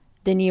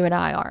than you and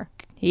I are.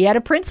 He had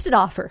a Princeton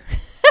offer.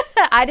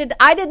 I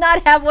did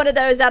not have one of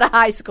those out of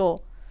high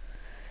school.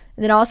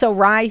 And then also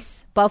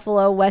Rice,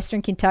 Buffalo,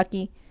 Western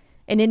Kentucky.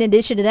 And in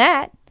addition to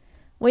that,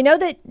 we know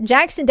that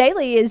Jackson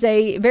Daly is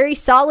a very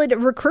solid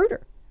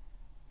recruiter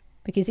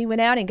because he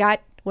went out and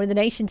got one of the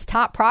nation's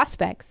top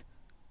prospects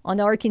on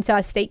the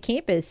Arkansas State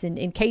campus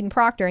in Cade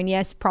Proctor. And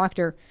yes,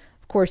 Proctor,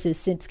 of course, has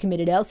since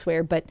committed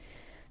elsewhere, but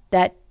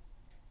that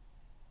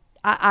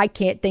I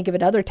can't think of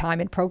another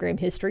time in program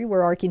history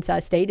where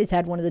Arkansas State has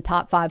had one of the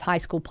top 5 high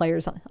school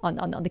players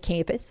on the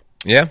campus.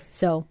 Yeah.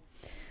 So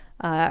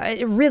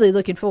really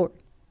looking forward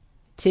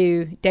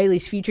to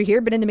Daly's future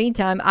here. But in the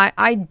meantime,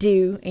 I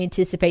do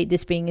anticipate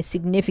this being a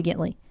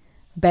significantly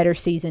better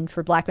season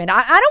for Black men.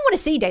 I don't want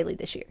to see Daly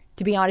this year,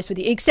 to be honest with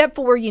you, except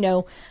for,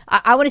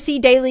 I want to see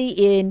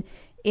Daly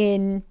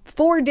in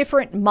 4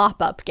 different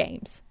mop-up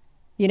games.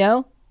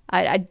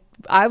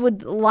 I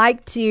would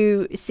like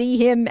to see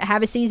him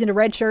have a season of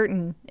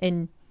redshirt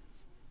and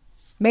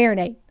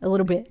marinate a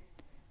little bit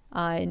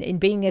in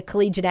being a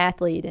collegiate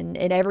athlete and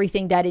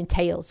everything that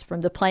entails, from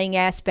the playing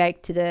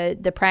aspect to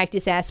the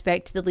practice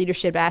aspect to the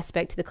leadership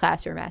aspect to the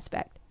classroom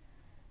aspect.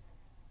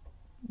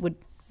 Would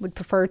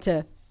prefer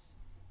to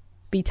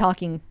be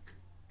talking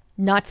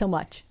not so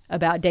much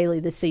about Daly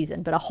this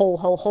season, but a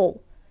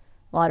whole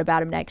lot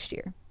about him next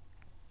year.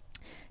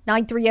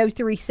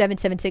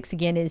 930-3776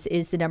 again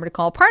is the number to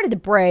call. Prior to the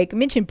break, I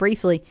mentioned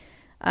briefly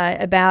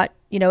about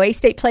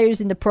A-State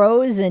players in the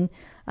pros, and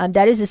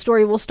that is a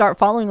story we'll start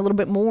following a little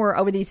bit more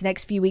over these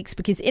next few weeks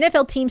because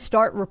NFL teams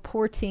start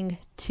reporting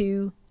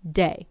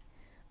today.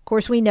 Of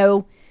course, we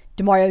know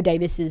Demario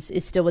Davis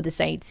is still with the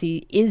Saints.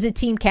 He is a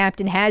team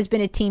captain, has been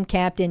a team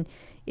captain,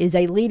 is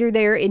a leader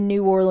there in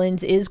New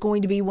Orleans, is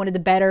going to be one of the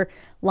better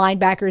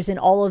linebackers in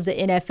all of the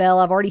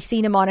NFL. I've already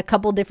seen him on a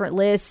couple different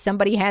lists.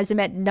 Somebody has him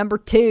at number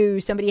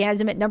 2. Somebody has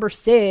him at number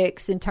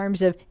 6 in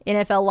terms of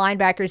NFL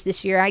linebackers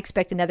this year. I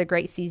expect another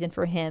great season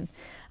for him.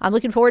 I'm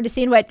looking forward to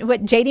seeing what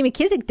J.D.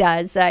 McKissick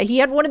does. He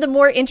had one of the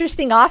more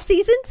interesting off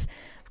seasons.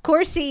 Of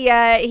course, he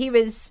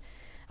was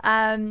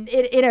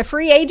in a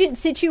free agent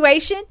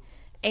situation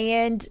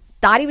and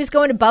thought he was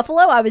going to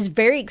Buffalo. I was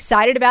very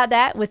excited about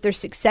that with their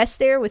success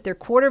there, with their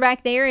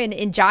quarterback there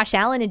and Josh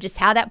Allen, and just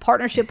how that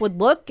partnership would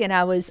look. And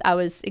I was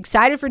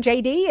excited for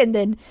JD, and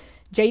then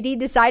JD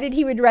decided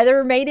he would rather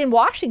remain in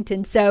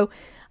Washington. So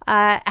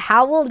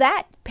how will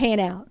that pan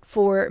out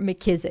for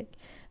McKissick?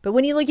 But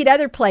when you look at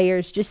other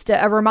players, just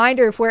a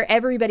reminder of where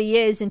everybody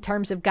is in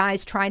terms of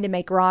guys trying to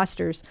make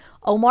rosters.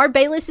 Omar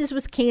Bayless is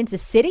with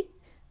Kansas City.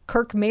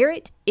 Kirk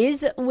Merritt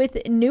is with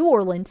New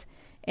Orleans.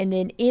 And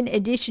then in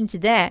addition to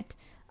that,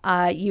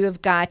 you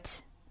have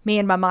got,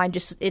 my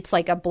mind it's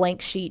like a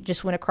blank sheet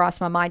just went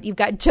across my mind. You've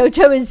got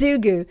JoJo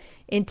Azugu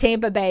in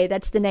Tampa Bay.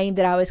 That's the name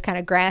that I was kind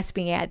of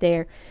grasping at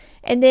there.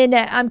 And then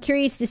I'm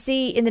curious to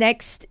see in the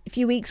next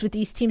few weeks with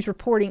these teams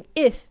reporting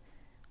if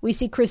we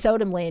see Chris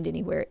Odom land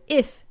anywhere,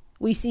 if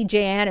we see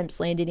Jay Adams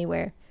land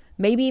anywhere,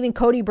 maybe even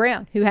Cody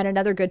Brown, who had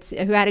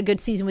a good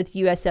season with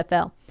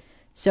USFL.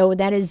 So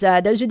that is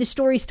those are the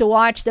stories to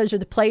watch. Those are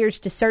the players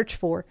to search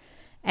for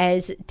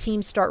as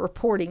teams start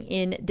reporting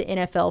in the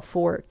NFL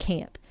for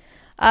camp.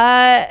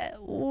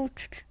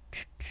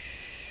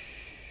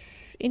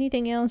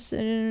 Anything else?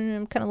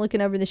 I'm kind of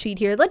looking over the sheet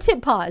here. Let's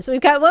hit pause.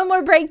 We've got one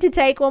more break to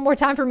take, one more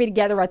time for me to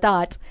gather our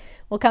thoughts.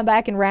 We'll come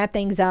back and wrap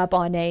things up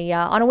on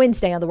a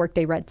Wednesday on the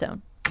Workday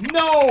Redzone.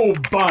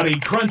 Nobody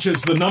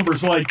crunches the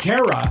numbers like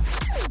Kara.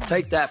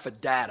 Take that for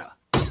data.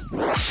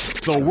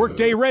 The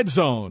Workday Red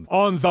Zone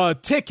on the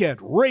Ticket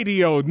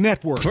Radio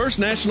Network. First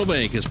National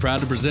Bank is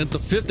proud to present the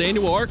 5th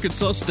Annual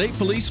Arkansas State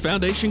Police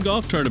Foundation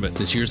Golf Tournament.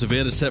 This year's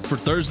event is set for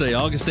Thursday,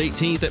 August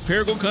 18th at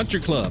Paragould Country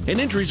Club, and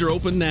entries are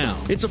open now.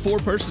 It's a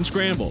 4-person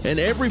scramble, and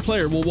every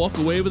player will walk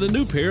away with a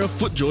new pair of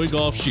FootJoy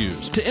golf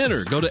shoes. To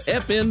enter, go to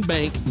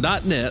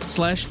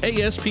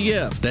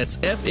fnbank.net/ASPF. That's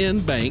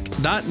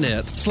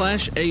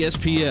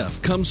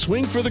fnbank.net/ASPF. Come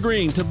swing for the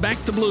green to back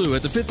the blue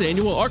at the 5th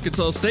Annual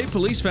Arkansas State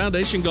Police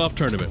Foundation Golf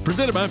Tournament,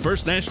 presented by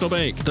First National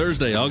Bank,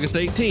 Thursday, August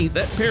 18th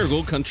at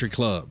Paragould Country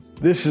Club.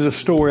 This is a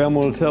story I'm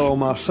going to tell on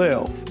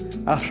myself.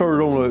 I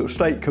served on the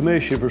state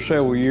commission for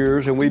several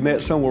years, and we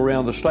met somewhere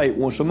around the state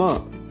once a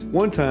month.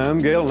 One time,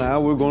 Gail and I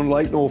were going to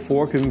Lake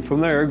Norfolk, and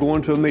from there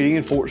going to a meeting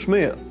in Fort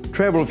Smith.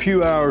 Traveled a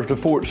few hours to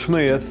Fort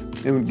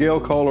Smith, and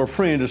Gail called her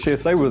friend to see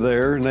if they were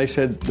there, and they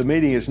said, the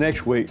meeting is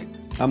next week.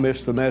 I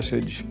missed the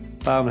message.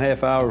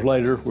 5.5 hours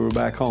later, we were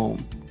back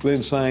home.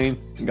 Glenn Sane,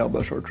 and God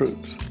bless our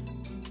troops.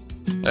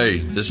 Hey,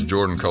 this is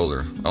Jordan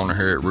Kohler, owner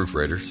here at Roof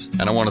Raiders,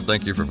 and I want to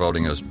thank you for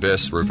voting us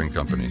Best Roofing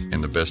Company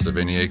in the Best of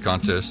NEA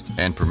contest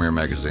and Premier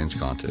Magazine's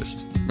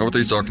contest.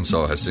 Northeast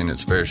Arkansas has seen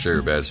its fair share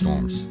of bad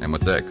storms, and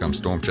with that comes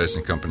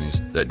storm-chasing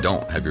companies that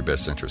don't have your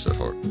best interests at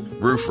heart.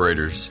 Roof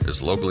Raiders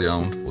is locally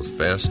owned with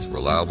fast,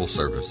 reliable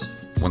service.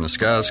 When the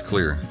sky is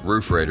clear,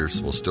 Roof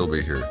Raiders will still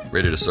be here,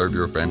 ready to serve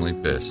your family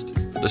best.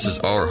 This is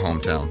our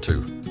hometown,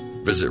 too.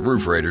 Visit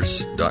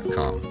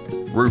roofraiders.com.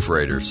 Roof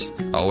Raiders,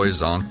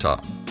 always on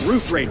top.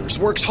 Roof Raiders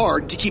works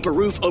hard to keep a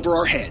roof over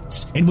our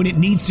heads. And when it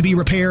needs to be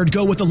repaired,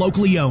 go with the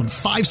locally owned,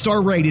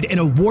 5-star rated, and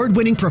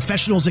award-winning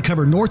professionals that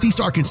cover Northeast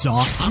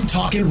Arkansas. I'm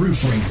talking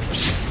Roof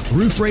Raiders.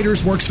 Roof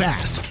Raiders works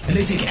fast, and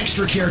they take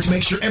extra care to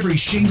make sure every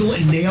shingle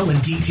and nail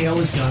and detail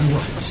is done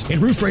right.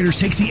 And Roof Raiders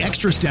takes the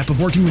extra step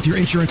of working with your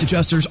insurance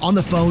adjusters on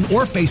the phone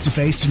or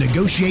face-to-face to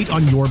negotiate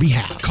on your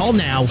behalf. Call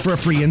now for a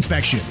free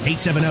inspection.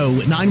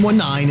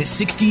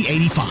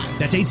 870-919-6085.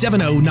 That's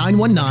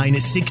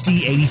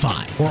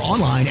 870-919-6085. Or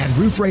online at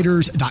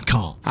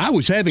roofraiders.com. I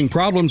was having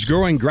problems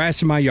growing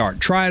grass in my yard.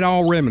 Tried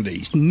all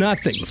remedies.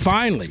 Nothing.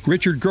 Finally,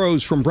 Richard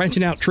Groves from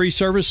Branching Out Tree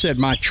Service said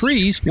my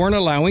trees weren't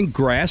allowing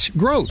grass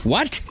growth.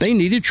 What? They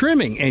needed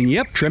trimming. And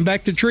yep, trim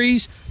back the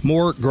trees,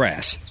 more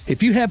grass.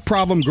 If you have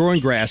problem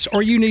growing grass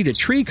or you need a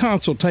tree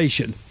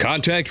consultation,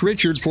 contact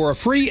Richard for a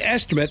free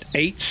estimate.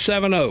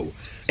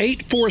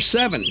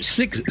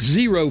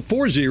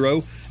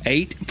 870-847-6040,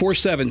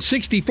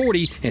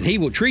 847-6040, and he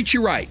will treat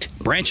you right.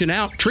 Branching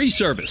Out Tree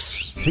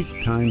Service.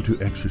 Take time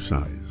to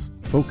exercise.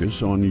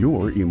 Focus on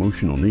your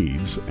emotional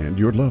needs and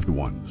your loved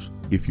ones.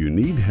 If you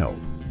need help,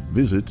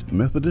 visit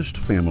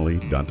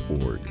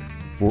MethodistFamily.org.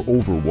 For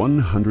over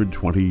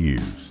 120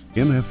 years,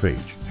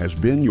 MFH has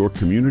been your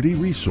community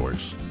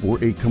resource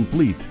for a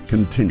complete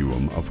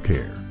continuum of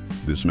care.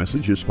 This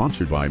message is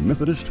sponsored by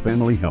Methodist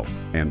Family Health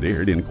and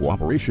aired in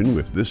cooperation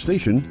with this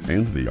station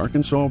and the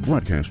Arkansas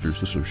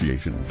Broadcasters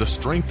Association. The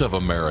strength of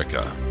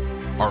America,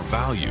 our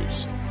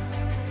values,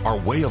 our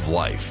way of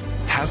life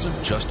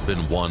hasn't just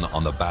been won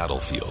on the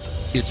battlefield.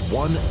 It's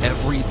won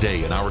every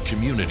day in our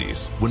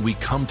communities when we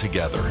come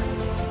together,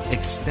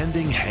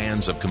 extending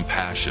hands of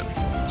compassion,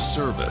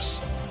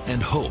 service,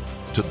 and hope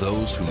to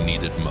those who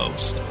need it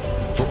most.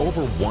 For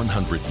over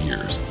 100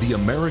 years, the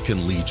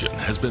American Legion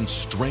has been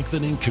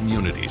strengthening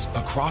communities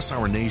across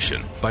our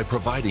nation by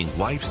providing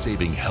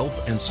life-saving help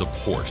and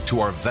support to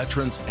our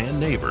veterans and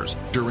neighbors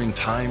during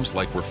times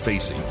like we're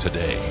facing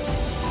today.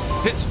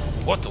 It's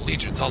what the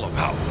Legion's all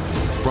about.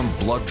 From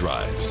blood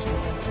drives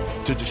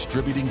to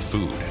distributing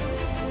food,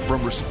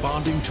 from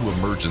responding to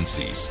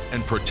emergencies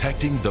and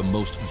protecting the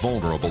most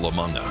vulnerable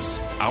among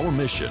us, our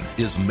mission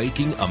is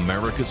making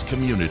America's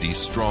communities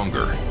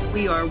stronger.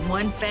 We are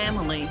one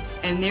family,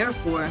 and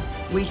therefore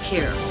we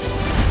care.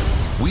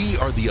 We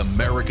are the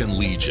American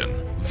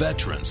Legion,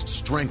 veterans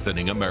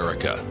strengthening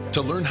America.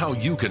 To learn how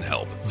you can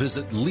help,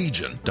 visit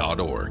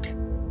legion.org.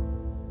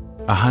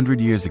 100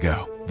 years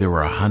ago, there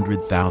were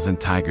 100,000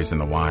 tigers in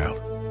the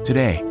wild.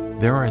 Today,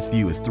 there are as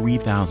few as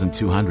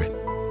 3,200.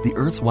 The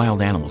Earth's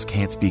wild animals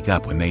can't speak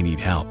up when they need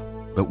help,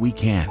 but we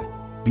can.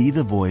 Be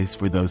the voice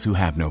for those who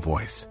have no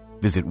voice.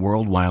 Visit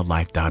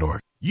worldwildlife.org.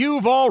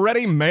 You've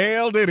already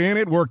mailed it in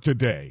at work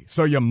today,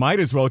 so you might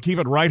as well keep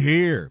it right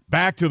here.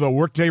 Back to the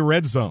Workday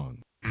Red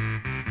Zone.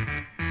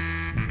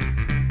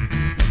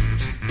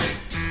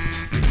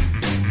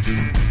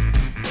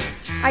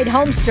 All right,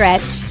 home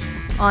stretch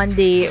on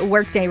the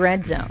Workday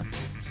Red Zone.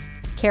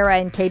 Kara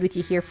and Cade with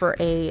you here for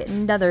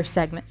another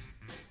segment.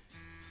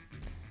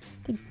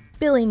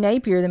 Billy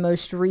Napier, the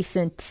most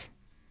recent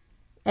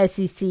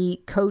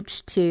SEC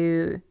coach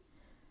to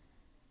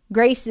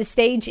grace the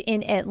stage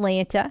in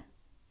Atlanta.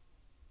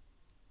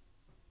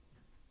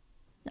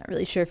 Not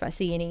really sure if I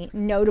see any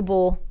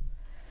notable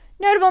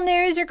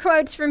news or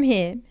quotes from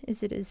him,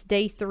 as it is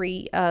day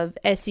 3 of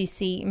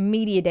SEC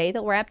Media Day.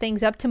 They'll wrap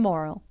things up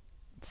tomorrow.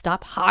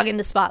 Stop hogging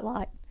the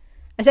spotlight.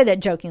 I said that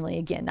jokingly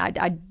again.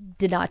 I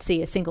did not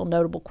see a single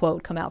notable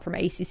quote come out from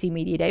ACC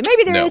Media Day.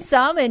 Maybe there is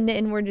some,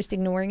 and we're just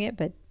ignoring it,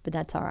 but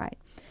that's all right.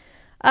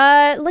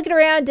 Looking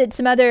around at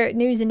some other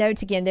news and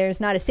notes again, there's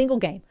not a single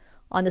game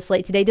on the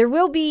slate today. There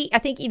will be, I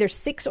think, either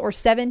 6 or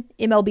 7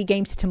 MLB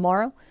games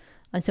tomorrow.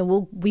 And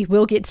so we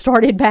will get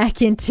started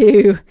back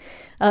into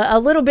a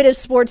little bit of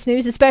sports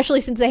news, especially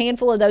since a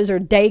handful of those are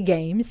day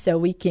games. So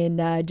we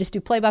can just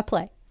do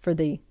play-by-play for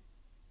the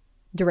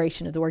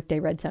duration of the Workday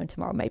Red Zone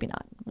tomorrow. Maybe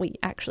not. We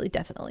actually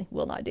definitely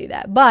will not do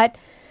that. But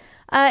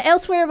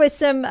elsewhere with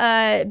some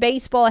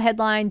baseball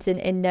headlines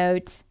and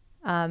notes,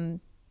 it's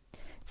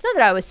not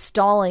that I was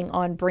stalling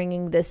on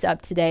bringing this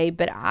up today,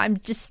 but I'm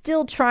just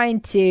still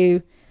trying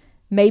to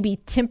maybe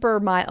temper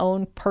my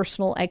own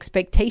personal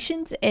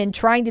expectations and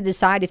trying to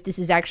decide if this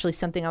is actually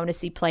something I want to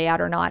see play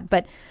out or not.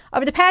 But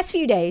over the past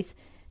few days,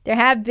 there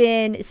have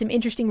been some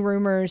interesting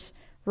rumors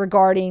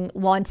regarding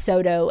Juan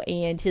Soto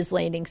and his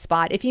landing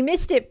spot. If you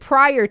missed it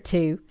prior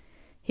to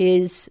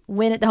his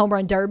win at the Home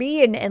Run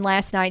Derby and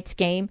last night's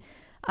game,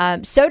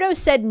 Soto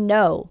said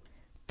no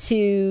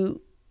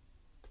to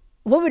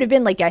what would have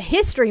been like a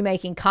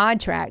history-making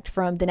contract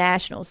from the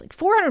Nationals, like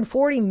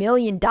 $440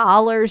 million,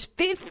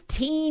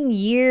 15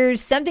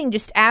 years, something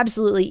just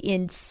absolutely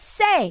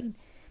insane.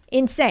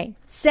 Insane.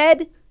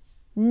 Said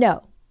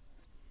no.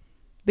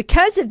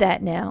 Because of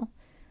that now,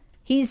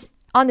 he's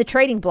on the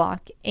trading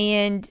block,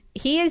 and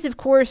he is, of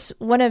course,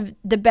 one of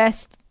the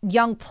best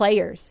young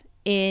players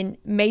in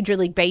Major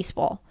League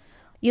Baseball.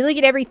 You look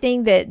at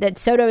everything that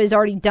Soto has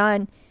already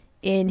done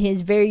in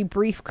his very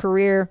brief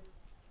career.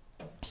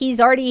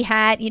 He's already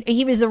had,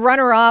 he was the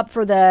runner-up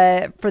for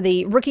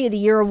the Rookie of the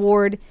Year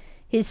award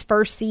his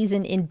first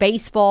season in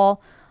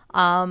baseball.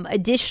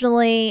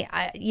 Additionally,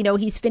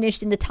 he's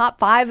finished in the top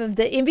 5 of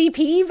the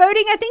MVP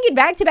voting, I think, in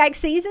back-to-back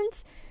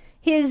seasons.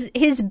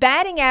 His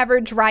batting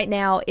average right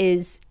now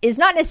is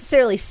not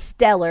necessarily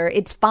stellar.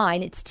 It's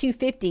fine. It's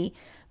 .250.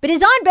 But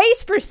his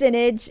on-base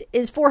percentage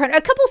is .400.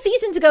 A couple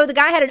seasons ago, the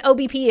guy had an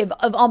OBP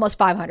of almost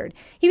 .500.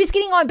 He was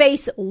getting on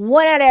base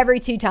 1 out of every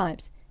 2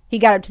 times he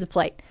got up to the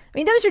plate. I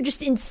mean, those are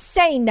just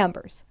insane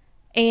numbers.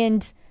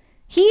 And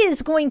he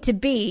is going to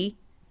be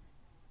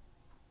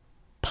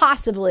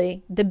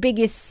possibly the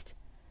biggest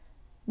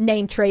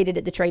name traded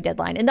at the trade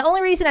deadline. And the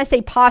only reason I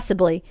say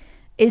possibly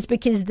is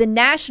because the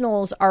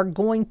Nationals are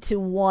going to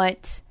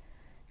want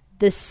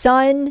the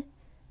sun,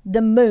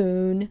 the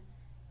moon,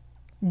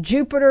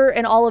 Jupiter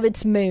and all of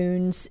its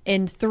moons,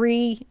 and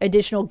 3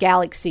 additional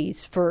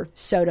galaxies for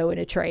Soto in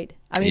a trade.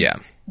 I mean, yeah.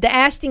 The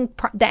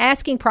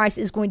asking price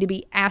is going to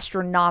be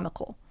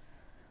astronomical.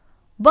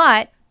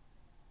 But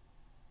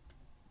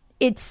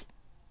it's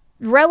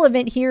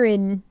relevant here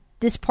in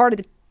this part of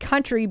the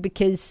country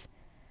because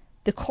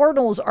the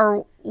Cardinals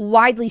are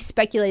widely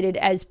speculated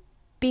as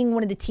being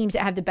one of the teams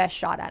that have the best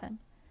shot at him.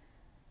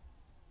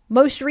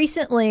 Most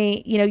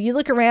recently, you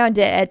look around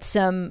at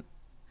some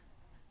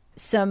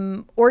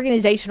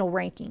organizational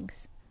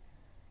rankings,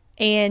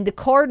 and the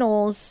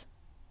Cardinals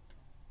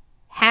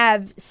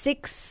have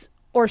 6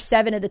 or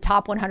 7 of the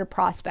top 100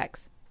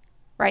 prospects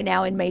right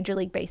now in Major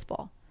League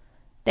Baseball.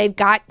 They've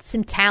got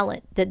some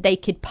talent that they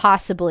could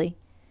possibly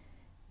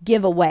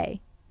give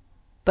away,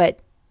 but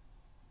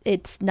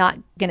it's not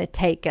going to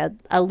take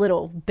a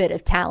little bit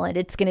of talent.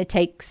 It's going to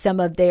take some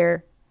of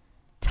their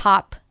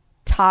top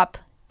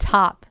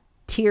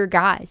tier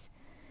guys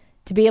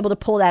to be able to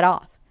pull that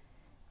off.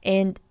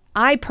 And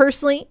I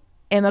personally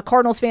am a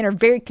Cardinals fan, are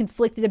very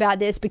conflicted about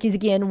this because,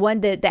 again,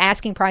 one, the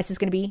asking price is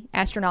going to be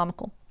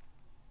astronomical.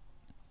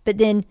 But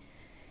then,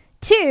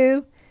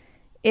 2,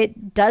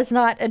 it does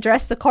not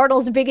address the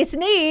Cardinals' biggest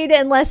need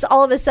unless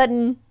all of a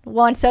sudden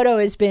Juan Soto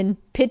has been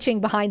pitching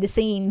behind the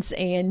scenes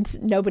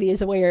and nobody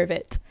is aware of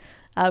it.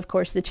 Of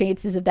course, the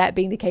chances of that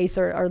being the case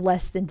are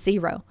less than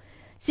 0.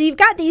 So you've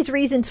got these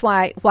reasons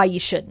why you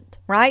shouldn't,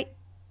 right?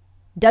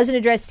 Doesn't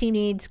address team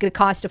needs, going to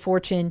cost a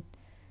fortune.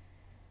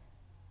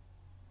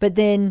 But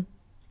then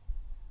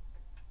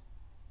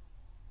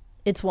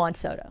it's Juan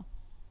Soto.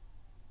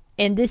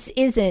 And this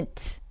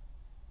isn't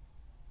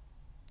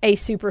a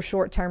super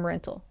short-term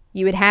rental.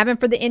 You would have him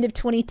for the end of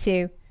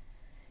 22.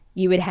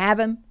 You would have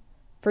him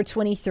for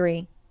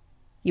 23.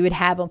 You would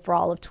have him for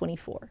all of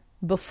 24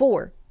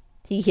 before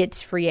he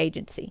hits free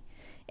agency.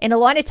 And a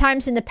lot of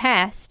times in the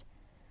past,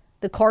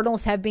 the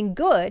Cardinals have been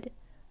good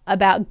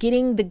about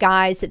getting the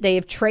guys that they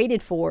have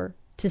traded for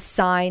to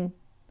sign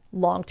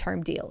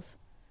long-term deals.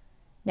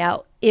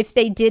 Now, if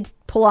they did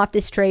pull off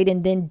this trade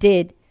and then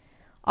did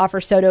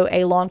offer Soto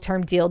a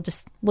long-term deal,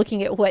 just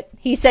looking at what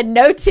he said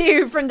no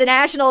to from the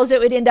Nationals, it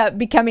would end up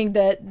becoming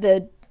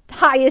the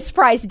highest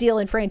price deal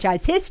in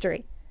franchise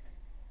history.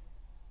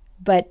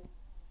 But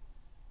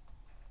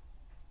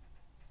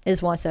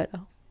is Juan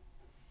Soto.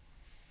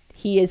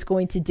 He is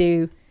going to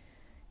do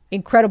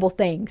incredible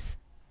things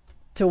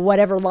to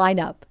whatever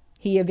lineup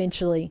he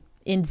eventually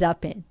ends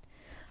up in.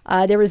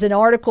 There was an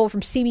article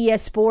from CBS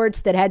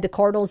Sports that had the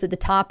Cardinals at the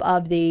top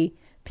of the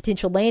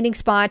potential landing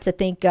spots. I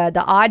think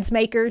the odds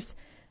makers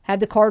have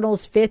the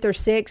Cardinals 5th or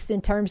 6th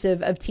in terms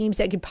of teams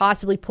that could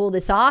possibly pull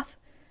this off.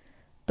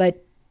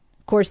 But,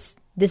 of course,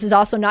 this is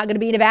also not going to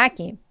be in a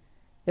vacuum.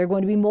 There are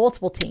going to be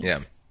multiple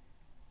teams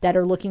that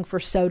are looking for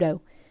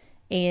Soto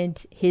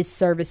and his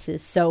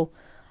services. So,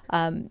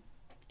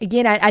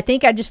 again, I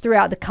think I just threw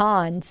out the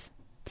cons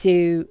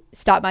to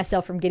stop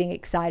myself from getting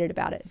excited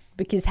about it.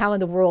 Because how in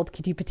the world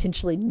could you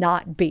potentially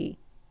not be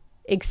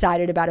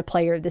excited about a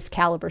player of this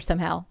caliber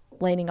somehow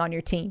landing on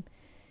your team?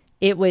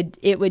 It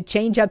would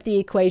change up the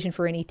equation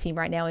for any team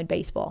right now in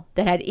baseball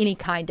that had any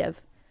kind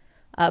of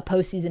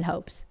postseason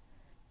hopes.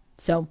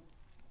 So,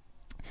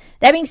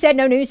 that being said,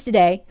 no news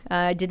today.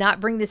 Did not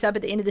bring this up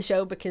at the end of the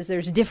show because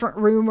there's different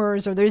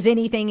rumors or there's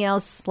anything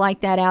else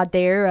like that out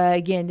there.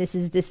 Again, this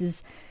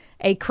is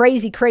a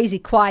crazy, crazy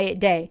quiet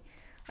day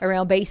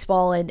around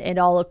baseball and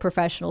all of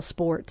professional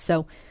sports.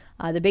 So,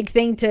 the big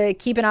thing to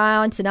keep an eye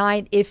on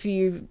tonight, if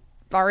you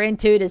are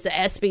into it, is the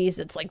ESPYs.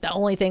 It's like the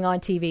only thing on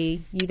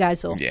TV. You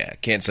guys will. Yeah,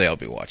 can't say I'll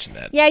be watching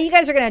that. Yeah, you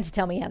guys are gonna have to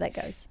tell me how that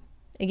goes.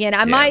 Again,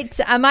 I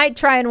might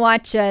try and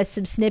watch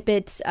some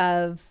snippets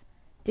of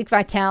Dick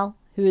Vitale,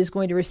 who is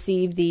going to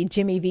receive the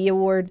Jimmy V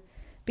Award.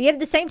 But yet at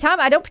the same time,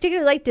 I don't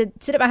particularly like to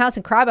sit at my house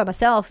and cry by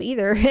myself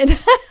either.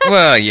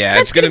 Well, yeah,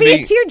 it's going to be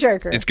a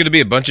tearjerker. It's going to be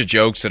a bunch of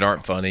jokes that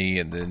aren't funny,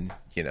 and then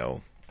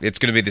it's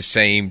going to be the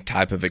same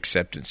type of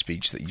acceptance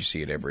speech that you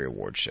see at every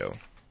award show.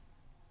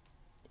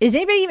 Is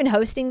anybody even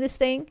hosting this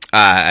thing?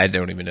 I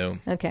don't even know.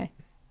 Okay.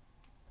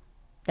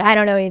 I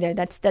don't know either.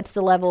 That's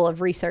the level of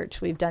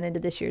research we've done into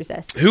this year's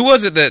ESPY. Who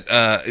was it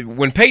that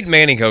when Peyton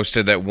Manning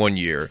hosted that one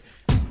year,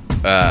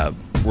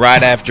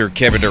 right after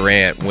Kevin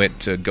Durant went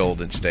to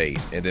Golden State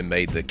and then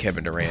made the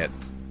Kevin Durant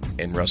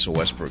and Russell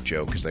Westbrook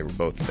joke because they were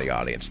both in the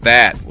audience?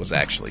 That was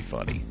actually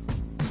funny.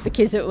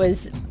 Because it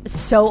was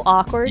so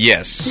awkward?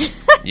 Yes.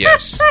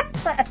 Yes.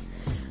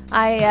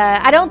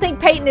 I don't think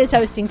Peyton is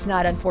hosting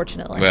tonight,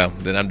 unfortunately. Well,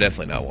 then I'm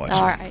definitely not watching.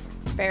 All right.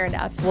 Fair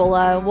enough.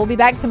 We'll be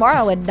back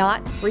tomorrow and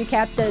not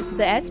recap the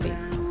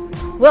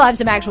ESPYs. We'll have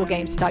some actual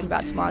games to talk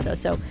about tomorrow, though,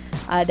 so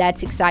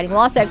that's exciting.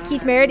 We'll also have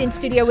Keith Merritt in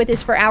studio with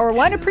us for Hour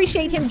 1.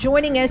 Appreciate him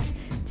joining us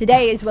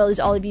today, as well as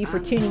all of you for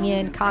tuning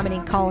in,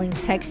 commenting, calling,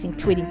 texting,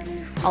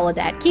 tweeting, all of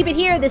that. Keep it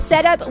here. The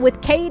Setup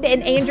with Cade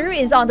and Andrew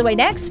is on the way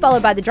next,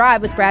 followed by The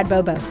Drive with Brad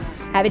Bobo.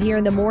 Have it here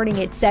in the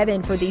morning at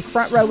 7 for the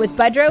Front Row with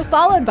Budrow,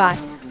 followed by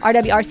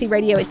RWRC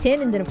Radio at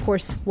 10, and then, of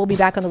course, we'll be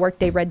back on the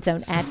Workday Red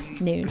Zone at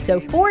noon. So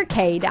for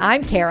Cade,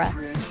 I'm Kara.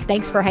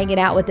 Thanks for hanging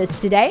out with us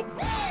today.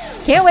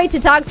 Can't wait to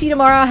talk to you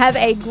tomorrow. Have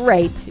a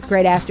great,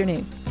 great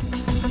afternoon.